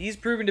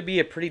proven to be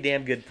a pretty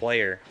damn good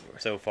player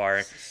so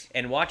far.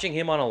 And watching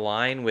him on a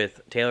line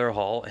with Taylor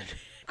Hall and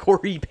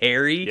Corey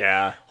Perry,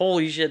 Yeah.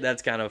 holy shit,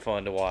 that's kind of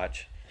fun to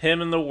watch.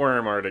 Him and the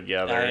Worm are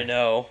together. I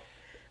know.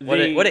 What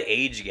an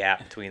age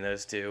gap between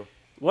those two.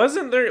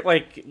 Wasn't there,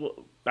 I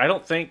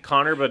don't think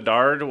Connor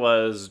Bedard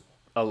was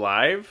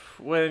alive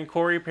when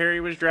Corey Perry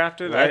was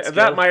drafted.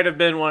 That might have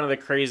been one of the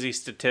crazy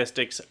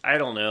statistics. I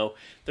don't know.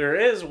 There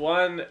is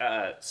one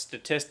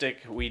statistic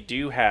we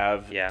do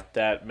have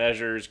that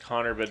measures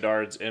Connor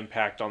Bedard's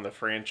impact on the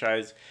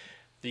franchise.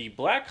 The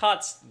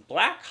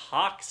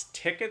Blackhawks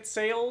ticket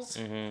sales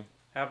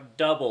have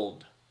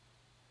doubled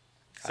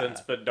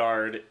since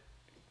Bedard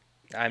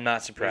I'm not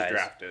was surprised.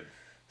 drafted.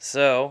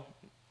 So,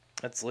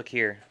 let's look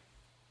here.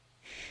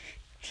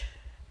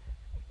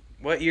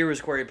 What year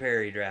was Corey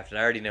Perry drafted?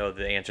 I already know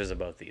the answers of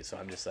both these, so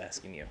I'm just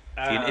asking you.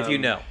 If you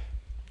know.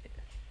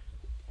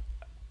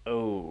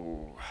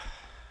 Oh.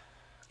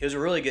 It was a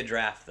really good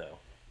draft, though.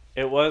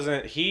 It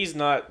wasn't. He's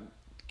not.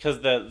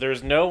 Because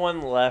there's no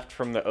one left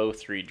from the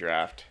 03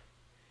 draft.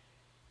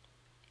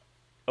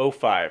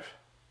 05.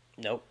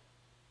 Nope.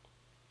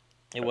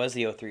 It was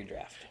the 03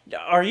 draft.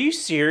 Are you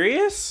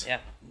serious? Yeah.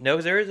 No,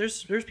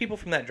 there's people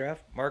from that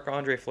draft.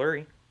 Marc-Andre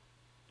Fleury.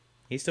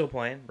 He's still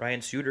playing.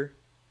 Ryan Suter.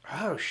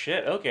 Oh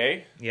shit.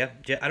 Okay. Yeah.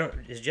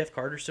 Is Jeff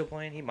Carter still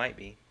playing? He might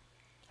be.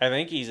 I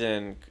think he's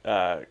in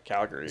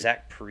Calgary.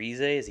 Zach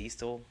Parise, is he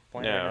still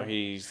playing? No, right now?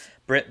 he's.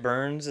 Brett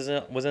Burns was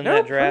in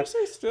that draft.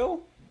 Parise's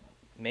still.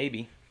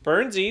 Maybe.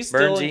 Burnsy's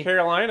still in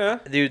Carolina.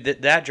 Dude,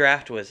 that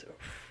draft was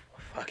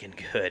fucking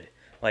good.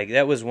 Like,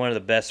 that was one of the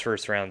best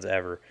first rounds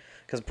ever.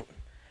 Because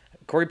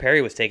Corey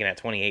Perry was taken at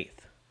 28th.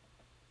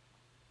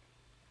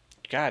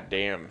 God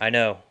damn. I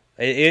know.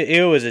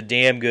 It was a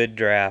damn good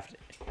draft.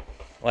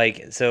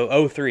 Like,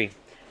 so 03.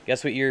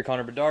 Guess what year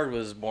Connor Bedard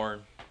was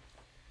born?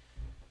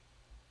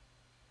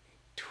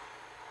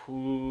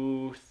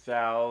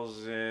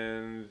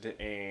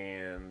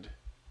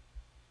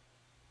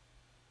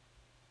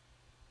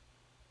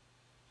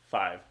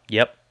 2005.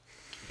 Yep.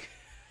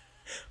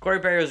 Corey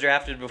Perry was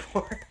drafted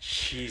before.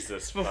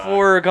 Jesus.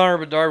 Before Connor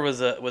Bedard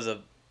was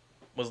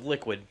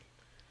liquid.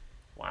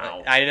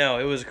 Wow. I know,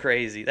 it was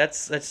crazy.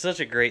 That's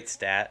such a great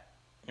stat.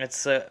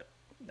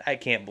 I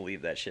can't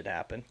believe that shit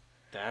happened.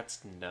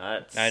 That's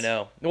nuts. I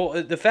know.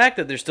 Well, the fact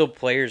that there's still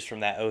players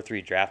from that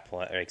 03 draft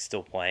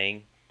still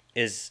playing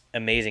is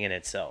amazing in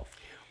itself.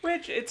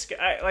 Which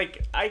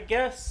I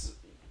guess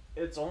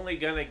it's only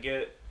gonna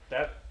get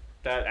that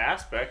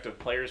aspect of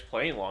players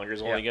playing longer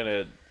is only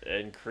gonna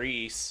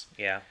increase.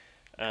 Yeah.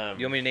 You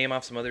want me to name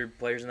off some other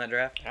players in that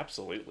draft?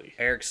 Absolutely.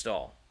 Eric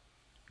Stahl,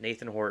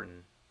 Nathan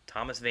Horton,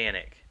 Thomas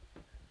Vanek,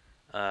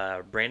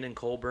 Brandon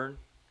Coburn,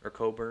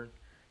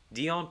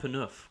 Dion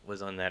Phaneuf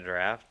was on that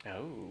draft.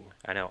 Oh.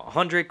 I know.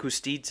 Andre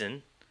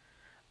Kustitsyn,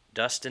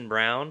 Dustin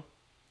Brown,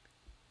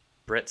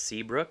 Brett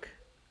Seabrook,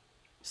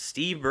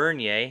 Steve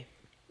Bernier,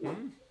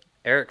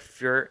 Eric,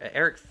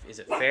 is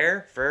it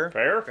Fair? Fair?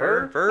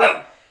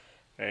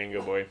 Hang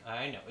go, boy.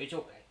 I know. It's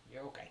okay.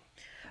 You're okay.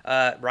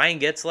 Ryan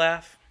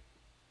Getzlaff,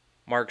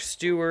 Mark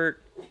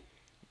Stewart,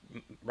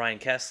 Ryan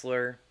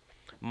Kessler,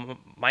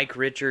 Mike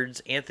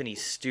Richards, Anthony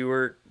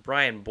Stewart,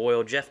 Brian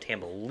Boyle, Jeff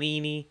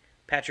Tambellini,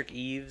 Patrick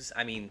Eves.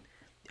 I mean,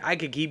 I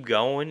could keep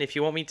going if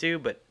you want me to,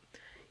 but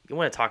you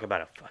want to talk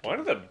about a fucking... One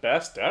of the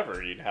best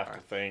ever, you'd have to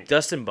think.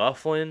 Dustin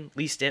Byfuglien,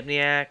 Lee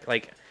Stempniak,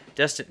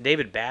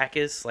 David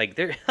Backus.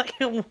 They're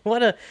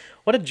what a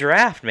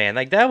draft, man.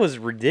 That was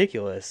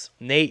ridiculous.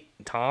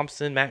 Nate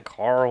Thompson, Matt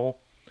Carl.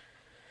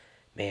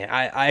 Man,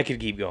 I could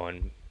keep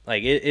going.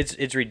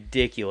 It's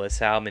ridiculous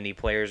how many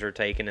players were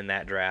taken in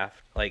that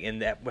draft.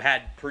 And that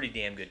had pretty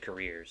damn good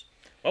careers.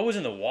 What was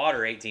in the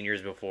water 18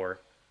 years before?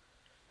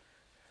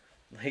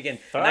 In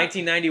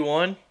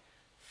 1991?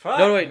 Fuck.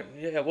 No, wait.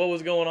 Yeah, what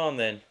was going on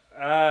then?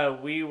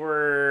 We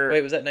were...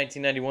 Wait, was that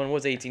 1991? What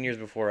was 18 years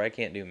before? I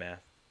can't do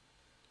math.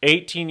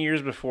 18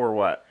 years before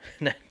what?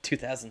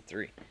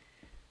 2003.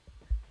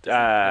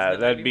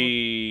 That'd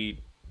be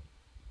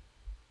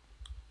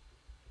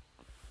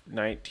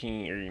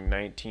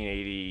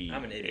 1980.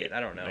 I'm an idiot. I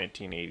don't know.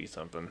 1980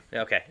 something.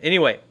 Okay.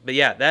 Anyway, but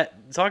yeah,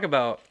 talk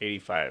about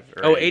 85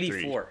 or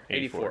 84.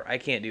 84. I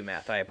can't do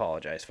math. I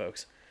apologize,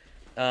 folks.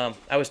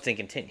 I was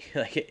thinking 10,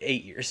 like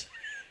 8 years.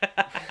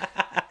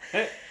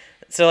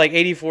 So like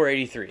 84,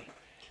 83.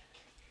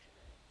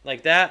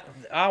 Like that,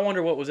 I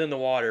wonder what was in the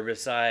water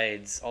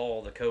besides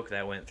all the coke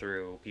that went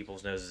through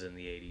people's noses in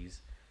the 80s.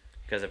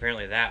 Because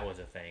apparently that was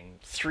a thing.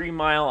 3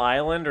 Mile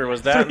Island, or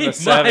was that in the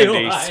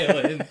 70s?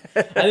 70s?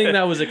 I think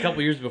that was a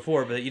couple years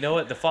before, but you know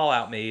what? The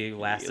fallout may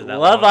lasted that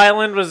Love long.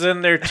 Island was in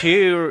there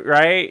too,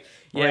 right?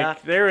 Yeah.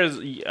 Like, there was,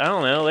 I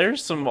don't know,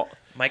 there's some...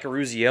 Mike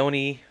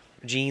Eruzione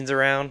jeans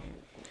around.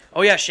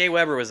 Oh yeah, Shea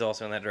Weber was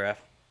also in that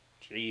draft.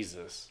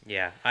 Jesus.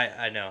 Yeah,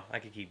 I know. I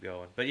could keep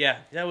going. But yeah,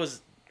 that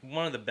was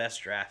one of the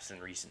best drafts in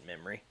recent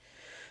memory.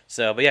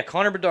 So, but yeah,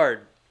 Connor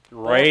Bedard.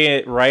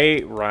 Ryan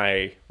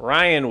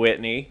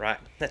Whitney. Right.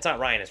 That's not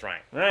Ryan, it's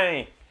Ryan.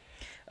 Right.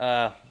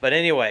 But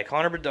anyway,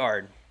 Connor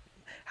Bedard.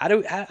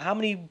 How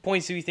many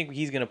points do you think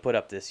he's going to put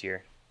up this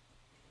year?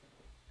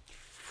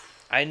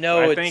 I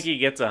think he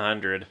gets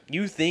 100.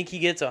 You think he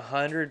gets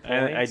 100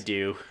 points? I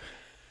do.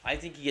 I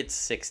think he gets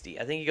 60.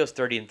 I think he goes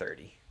 30 and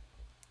 30.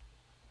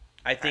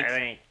 I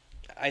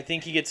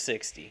think he gets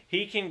 60.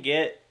 He can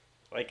get,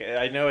 like,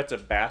 I know it's a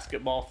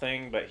basketball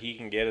thing, but he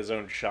can get his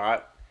own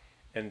shot,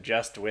 and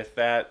just with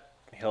that,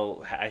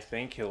 I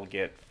think he'll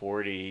get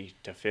 40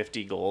 to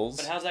 50 goals.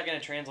 But how's that going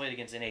to translate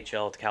against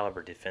NHL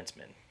caliber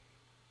defensemen?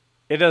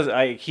 It does.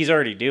 He's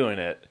already doing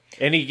it,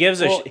 and he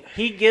gives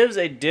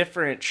a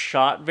different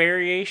shot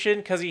variation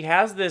because he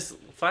has this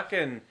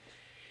fucking.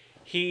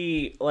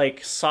 He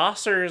like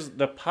saucers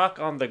the puck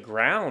on the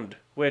ground,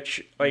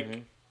 which like. Mm-hmm.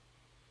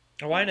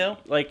 Oh, I know.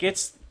 Like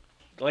it's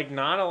like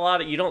not a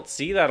lot. You don't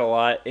see that a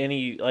lot. And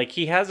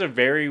he has a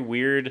very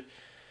weird,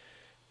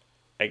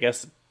 I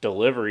guess,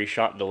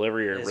 shot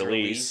delivery or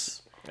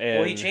release. And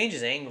well, he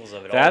changes angles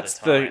of it all the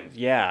time.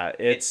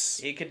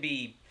 It could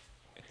be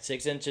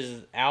 6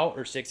 inches out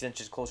or 6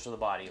 inches closer to the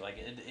body. Like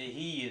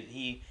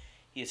he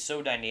is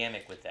so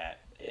dynamic with that.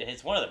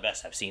 It's one of the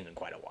best I've seen in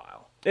quite a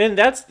while. And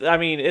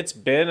it's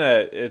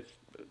been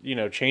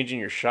changing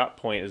your shot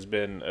point has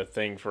been a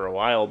thing for a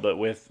while, but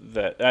with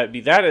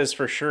that is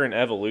for sure an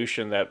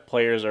evolution that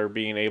players are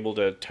being able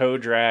to toe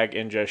drag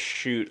and just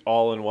shoot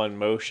all in one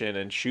motion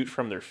and shoot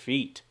from their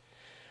feet.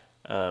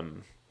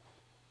 And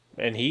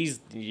he's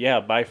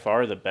by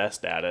far the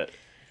best at it.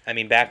 I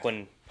mean, back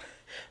when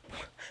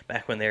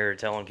they were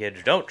telling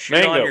kids, don't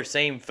shoot on your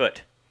same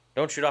foot.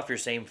 Don't shoot off your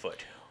same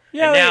foot.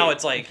 Yeah, and now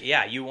it's like,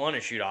 you want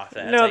to shoot off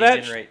that. No,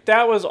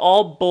 that was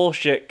all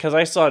bullshit because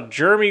I saw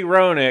Jeremy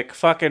Roenick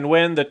fucking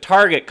win the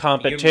target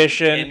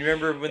competition. And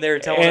remember when they were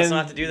telling us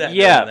not to do that?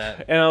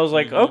 Yeah, and I was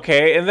like,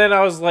 okay. And then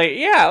I was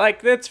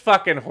like, that's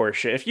fucking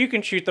horseshit. If you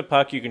can shoot the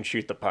puck, you can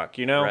shoot the puck,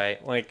 you know?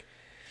 Right. Like...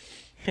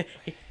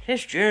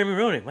 This Jeremy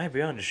Roenick might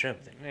be onto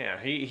something. Yeah,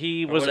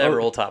 he was...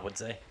 Whatever Old Top would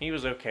say. He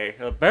was okay.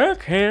 A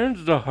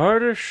backhand's the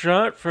hardest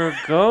shot for a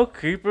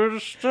goalkeeper to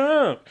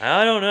stop.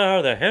 I don't know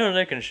how the hell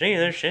they can see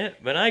this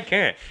shit, but I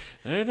can't.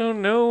 They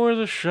don't know where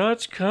the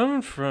shot's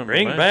coming from.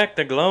 Bring back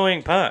the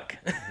glowing puck.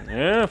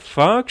 Yeah,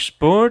 Fox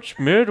Sports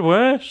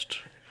Midwest.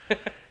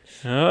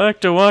 I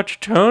like to watch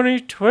Tony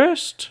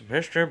twist.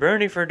 Mr.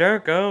 Bernie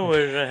Federko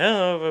was a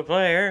hell of a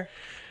player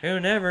who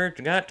never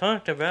got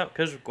talked about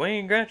because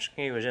Wayne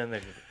Gretzky was in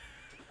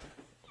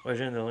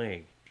the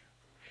league.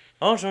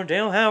 Also,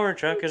 Dale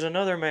Hawerchuk is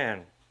another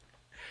man.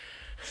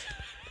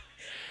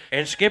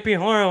 And Skippy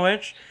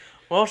Horowitz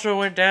also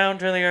went down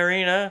to the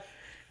arena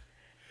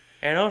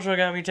and also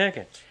got me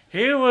tickets.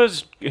 He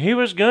was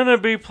gonna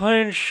be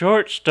playing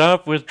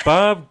shortstop with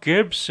Bob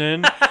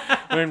Gibson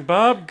when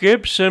Bob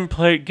Gibson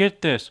played,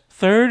 get this,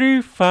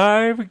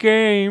 35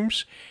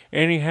 games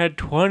and he had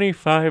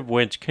 25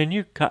 wins. Can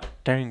you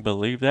dang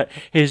believe that?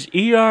 His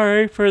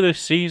ERA for the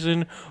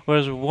season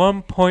was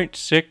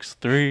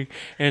 1.63,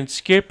 and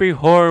Skippy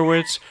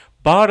Horowitz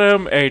bought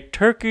him a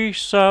turkey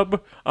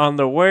sub on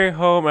the way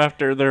home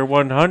after their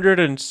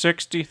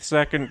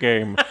 162nd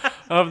game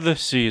of the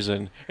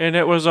season. And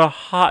it was a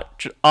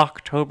hot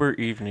October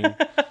evening.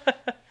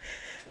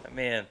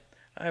 Man,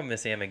 I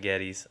miss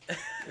Amagetti's.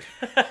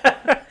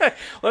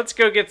 Let's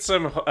go get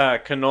some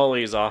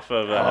cannolis off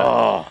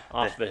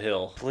the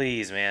hill.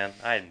 Please, man.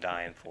 I'm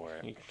dying for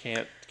it. You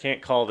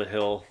can't call the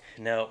hill.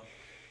 Nope.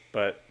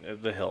 But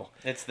the hill.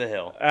 It's the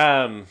hill.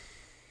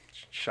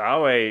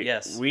 Schawe,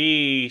 yes.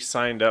 We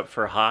signed up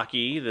for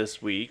hockey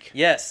this week.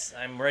 Yes,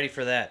 I'm ready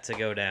for that to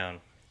go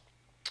down.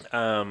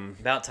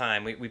 About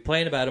time. We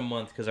play in about a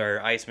month because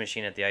our ice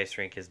machine at the ice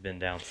rink has been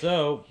down.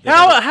 So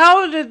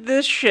how did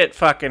this shit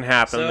fucking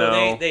happen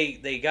though?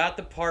 They got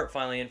the part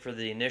finally in for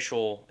the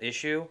initial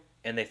issue,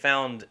 and they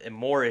found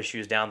more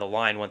issues down the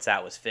line once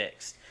that was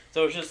fixed.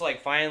 So it's just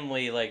like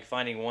finally like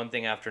finding one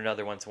thing after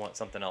another once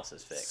something else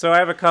is fixed. So I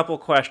have a couple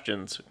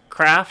questions.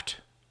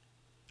 Craft,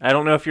 I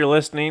don't know if you're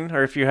listening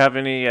or if you have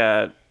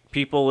any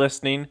people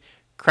listening.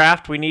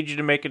 Kraft, we need you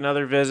to make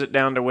another visit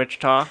down to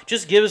Wichita.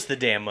 Just give us the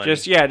damn money.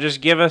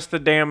 Just give us the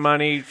damn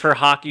money for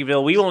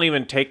Hockeyville. We won't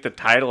even take the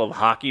title of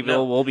Hockeyville.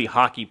 No. We'll be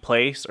Hockey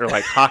Place or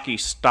like Hockey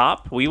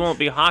Stop. We won't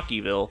be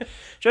Hockeyville.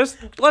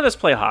 Just let us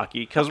play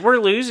hockey because we're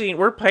losing.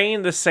 We're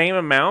paying the same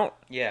amount.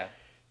 Yeah.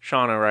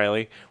 Sean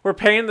O'Reilly. We're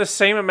paying the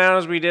same amount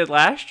as we did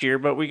last year,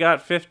 but we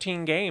got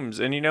 15 games.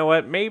 And you know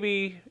what?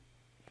 Maybe.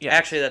 Yeah.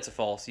 Actually, that's a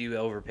false. You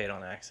overpaid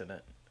on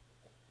accident.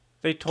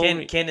 They told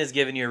me. Ken is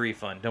giving you a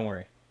refund. Don't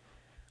worry.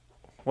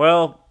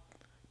 Well,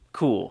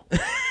 cool. I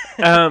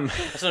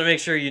just want to make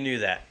sure you knew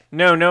that.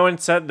 No one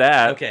said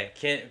that. Okay,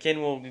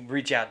 Ken will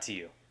reach out to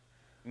you.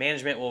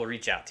 Management will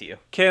reach out to you.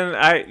 Ken,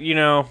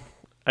 I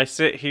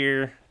sit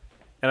here,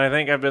 and I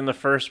think I've been the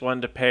first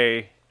one to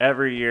pay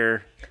every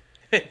year.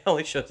 It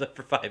only shows up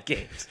for 5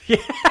 games. Yeah.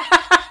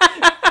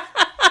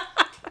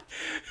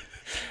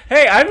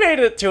 Hey, I made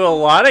it to a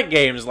lot of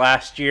games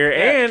last year,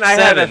 and I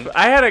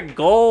had a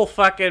goal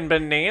fucking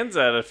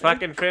bonanza to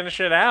fucking finish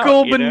it out.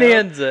 Goal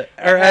bonanza,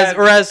 or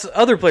as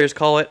other players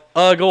call it,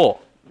 a goal.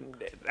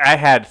 I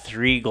had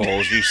 3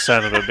 goals, you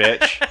son of a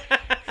bitch.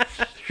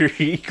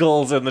 3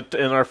 goals in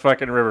our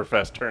fucking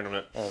Riverfest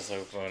tournament. That was so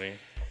funny.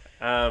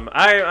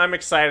 I'm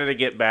excited to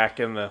get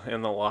back in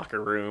the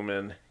locker room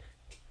and.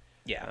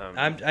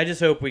 Yeah, I just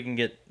hope we can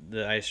get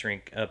the ice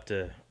rink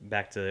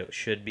back to it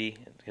should be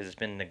because it's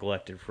been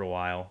neglected for a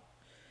while,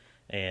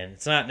 and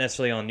it's not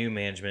necessarily on new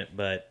management,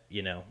 but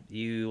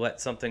you let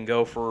something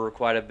go for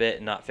quite a bit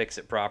and not fix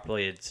it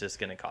properly, it's just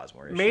going to cause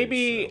more issues.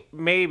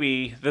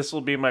 Maybe this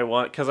will be my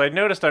one because I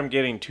noticed I'm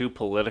getting too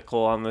political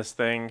on this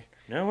thing.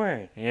 No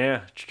way.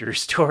 Yeah, true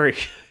story.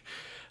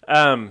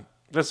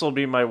 This will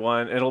be my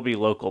one. It'll be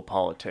local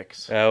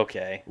politics.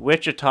 Okay.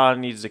 Wichita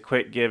needs to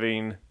quit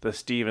giving the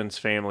Stevens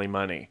family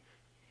money.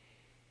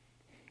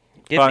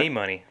 Give me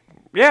money.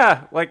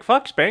 Yeah, like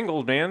fuck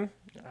Spangles, man.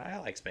 I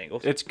like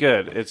Spangles. It's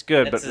good. It's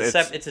good, but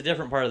it's a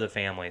different part of the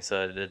family,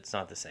 so it's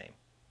not the same.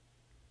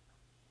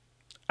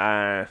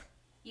 You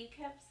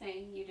kept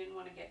saying you didn't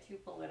want to get too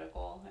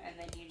political, and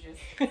then you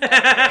just said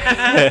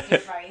a very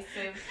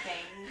divisive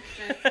thing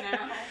just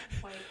now.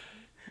 Like,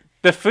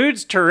 the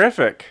food's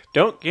terrific.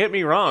 Don't get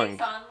me wrong.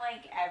 It's on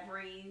like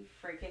every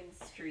freaking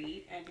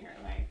street, and you're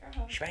like,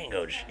 oh,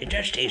 Spangles, it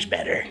does taste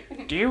better.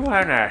 Do you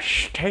want a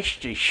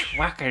tasty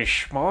fucking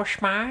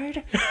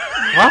schmoshmide?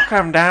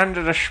 Welcome down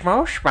to the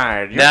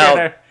schmoshmide.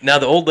 Now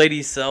the old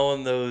lady's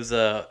selling those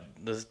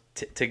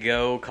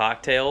to-go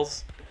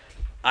cocktails.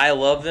 I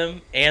love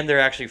them, and they're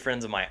actually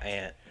friends of my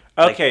aunt.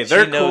 Okay,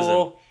 they're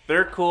cool.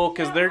 They're cool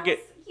because they're get.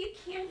 You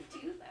can't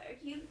do that.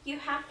 You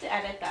have to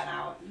edit that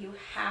out. You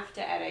have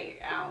to edit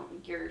out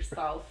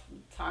yourself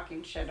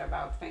talking shit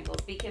about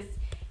Spangles because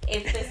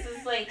if this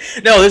is like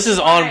no, this is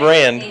on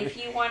brand. If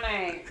you want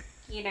to,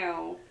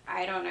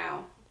 I don't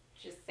know.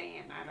 Just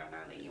saying, I don't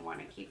know that you want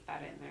to keep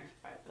that in there.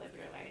 But live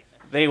your life.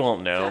 They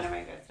won't know. None of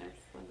my business.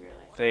 Live your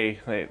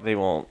life. They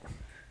won't.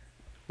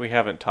 We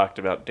haven't talked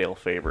about Dale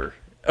Faber.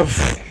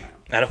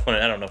 I don't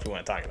know if we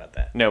want to talk about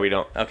that. No, we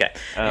don't. Okay.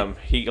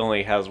 He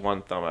only has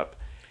 1 thumb up.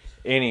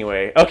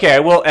 Anyway, okay, I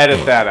will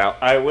edit that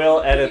out.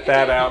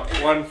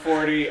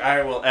 140.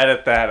 I will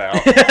edit that out.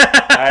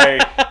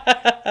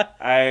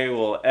 I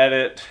will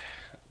edit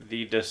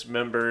the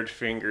dismembered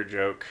finger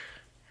joke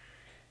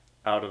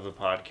out of the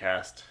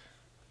podcast.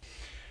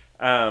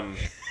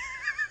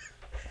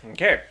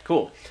 Okay,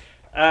 cool.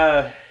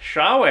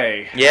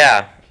 Schawe.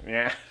 Yeah.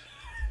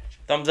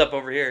 Thumbs up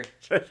over here.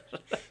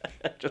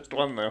 Just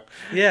one, though.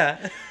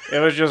 Yeah. It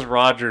was just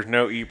Roger,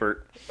 no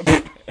Ebert.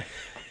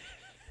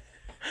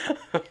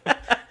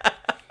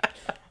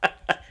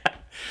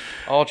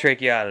 All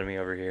tracheotomy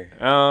over here.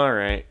 All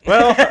right.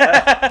 Well,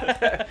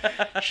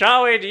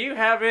 Schawe, do you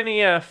have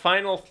any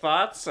final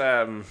thoughts?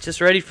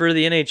 Just ready for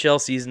the NHL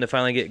season to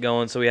finally get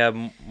going so we have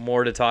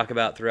more to talk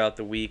about throughout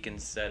the week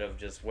instead of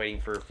just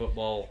waiting for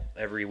football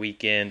every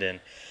weekend. And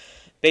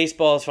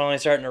baseball is finally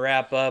starting to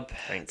wrap up.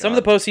 Some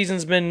of the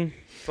postseason's been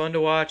fun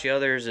to watch. The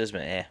others has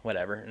been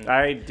whatever. And,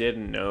 I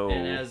didn't know.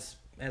 And as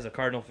a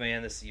Cardinal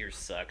fan, this year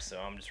sucks, so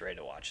I'm just ready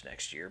to watch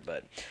next year.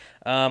 But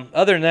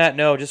other than that,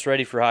 no, just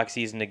ready for hockey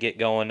season to get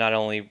going, not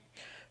only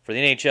for the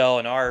NHL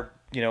and our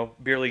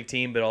beer league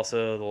team, but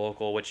also the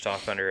local Wichita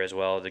Thunder as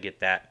well to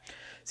get that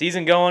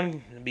season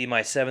going. It'll be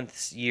my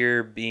 7th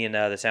year being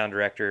the sound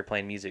director,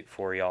 playing music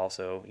for y'all.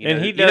 So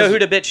you know who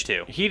to bitch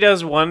to. He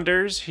does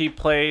wonders. He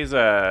plays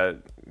a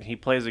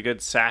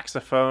good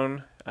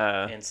saxophone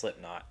and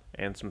Slipknot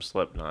and some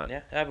Slipknot.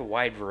 Yeah, I have a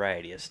wide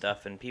variety of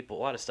stuff and a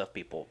lot of stuff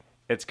people.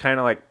 It's kind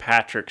of like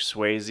Patrick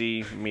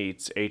Swayze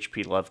meets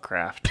H.P.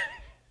 Lovecraft.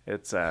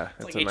 It's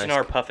like H&R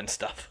nice... Puffin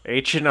stuff.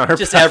 H&R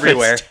just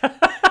everywhere.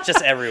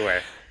 Just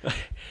everywhere.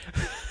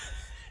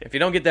 If you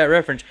don't get that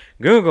reference,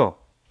 Google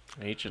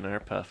H&R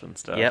Puffin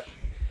stuff. Yep.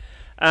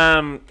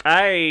 I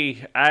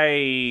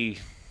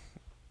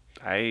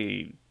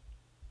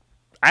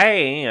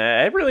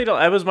really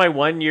don't. It was my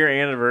 1-year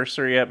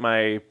anniversary at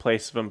my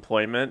place of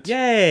employment.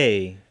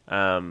 Yay!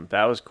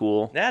 That was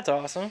cool. That's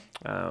awesome.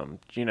 I've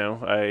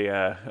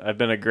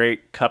been a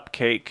great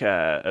cupcake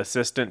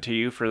assistant to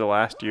you for the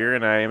last year,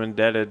 and I am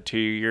indebted to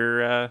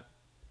your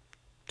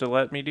to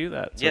let me do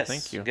that. So yes,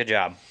 thank you. Good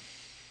job.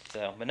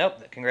 So, but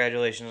nope,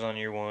 congratulations on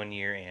your 1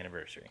 year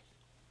anniversary.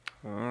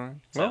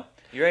 So,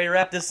 you ready to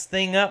wrap this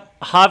thing up?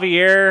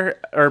 Javier,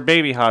 or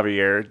Baby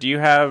Javier, do you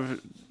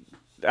have...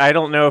 I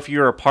don't know if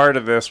you're a part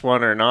of this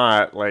one or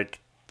not. Like,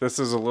 this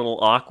is a little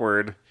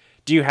awkward.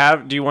 Do you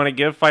want to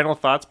give final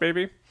thoughts,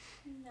 baby?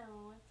 No,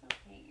 it's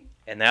okay.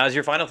 And that was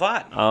your final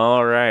thought.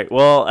 All right.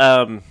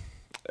 Well,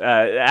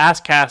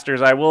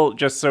 Asscasters, I will,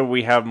 just so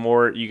we have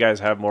more, you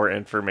guys have more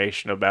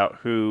information about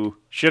who...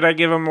 Should I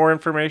give them more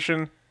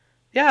information?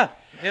 Yeah,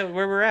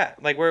 where we're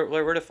at. Like,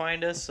 where to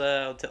find us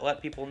to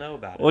let people know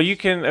about it. Well, you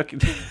can...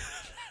 Okay.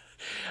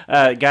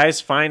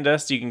 Guys, find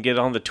us. You can get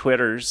on the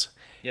Twitters.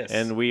 Yes.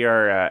 And we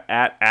are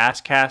at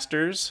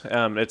Asscasters.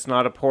 It's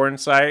not a porn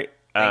site.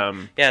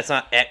 Yeah, it's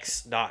not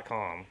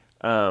x.com.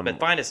 But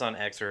find us on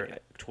X or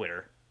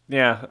Twitter.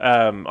 Yeah,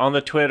 on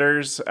the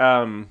Twitters.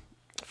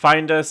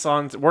 Find us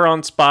on... We're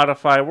on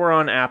Spotify. We're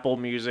on Apple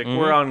Music. Mm-hmm.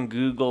 We're on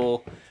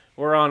Google.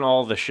 We're on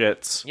all the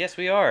shits. Yes,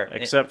 we are.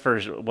 Except for...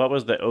 What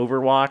was the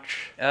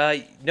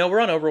Overwatch? No, we're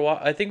on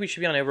Overwatch. I think we should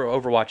be on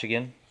Overwatch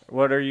again.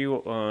 What are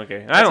you... Oh,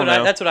 okay. I don't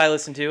know. That's what I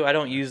listen to. I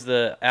don't use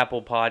the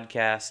Apple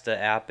Podcast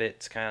app.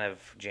 It's kind of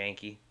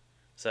janky.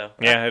 So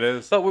yeah, it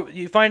is. But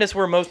you find us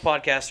where most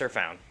podcasts are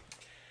found.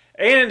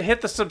 And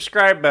hit the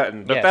subscribe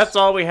button. But That's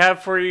all we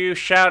have for you.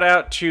 Shout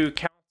out to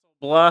Council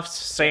Bluffs,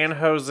 San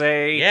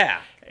Jose.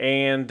 Yeah.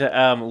 And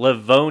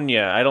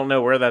Livonia. I don't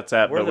know where that's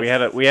at, but we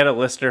had a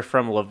listener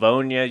from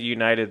Livonia,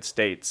 United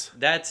States.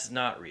 That's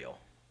not real.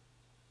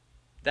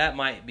 That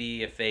might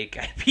be a fake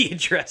IP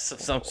address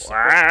of some sort.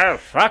 Ah,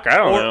 fuck, I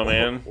don't know,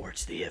 man. Or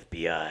it's the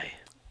FBI.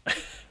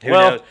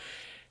 Well,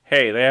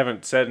 hey, they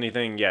haven't said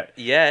anything yet.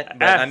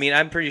 But I mean,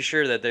 I'm pretty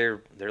sure that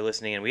they're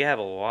listening, and we have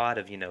a lot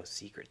of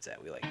secrets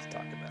that we like to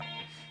talk about.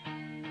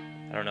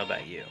 I don't know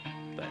about you,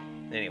 but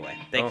anyway,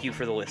 thank you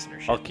for the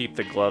listenership. I'll keep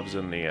the gloves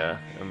in the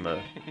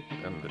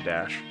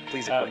dash.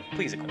 Please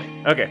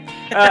acquaint. Okay,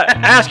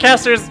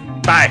 Asscasters,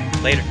 bye.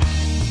 Later.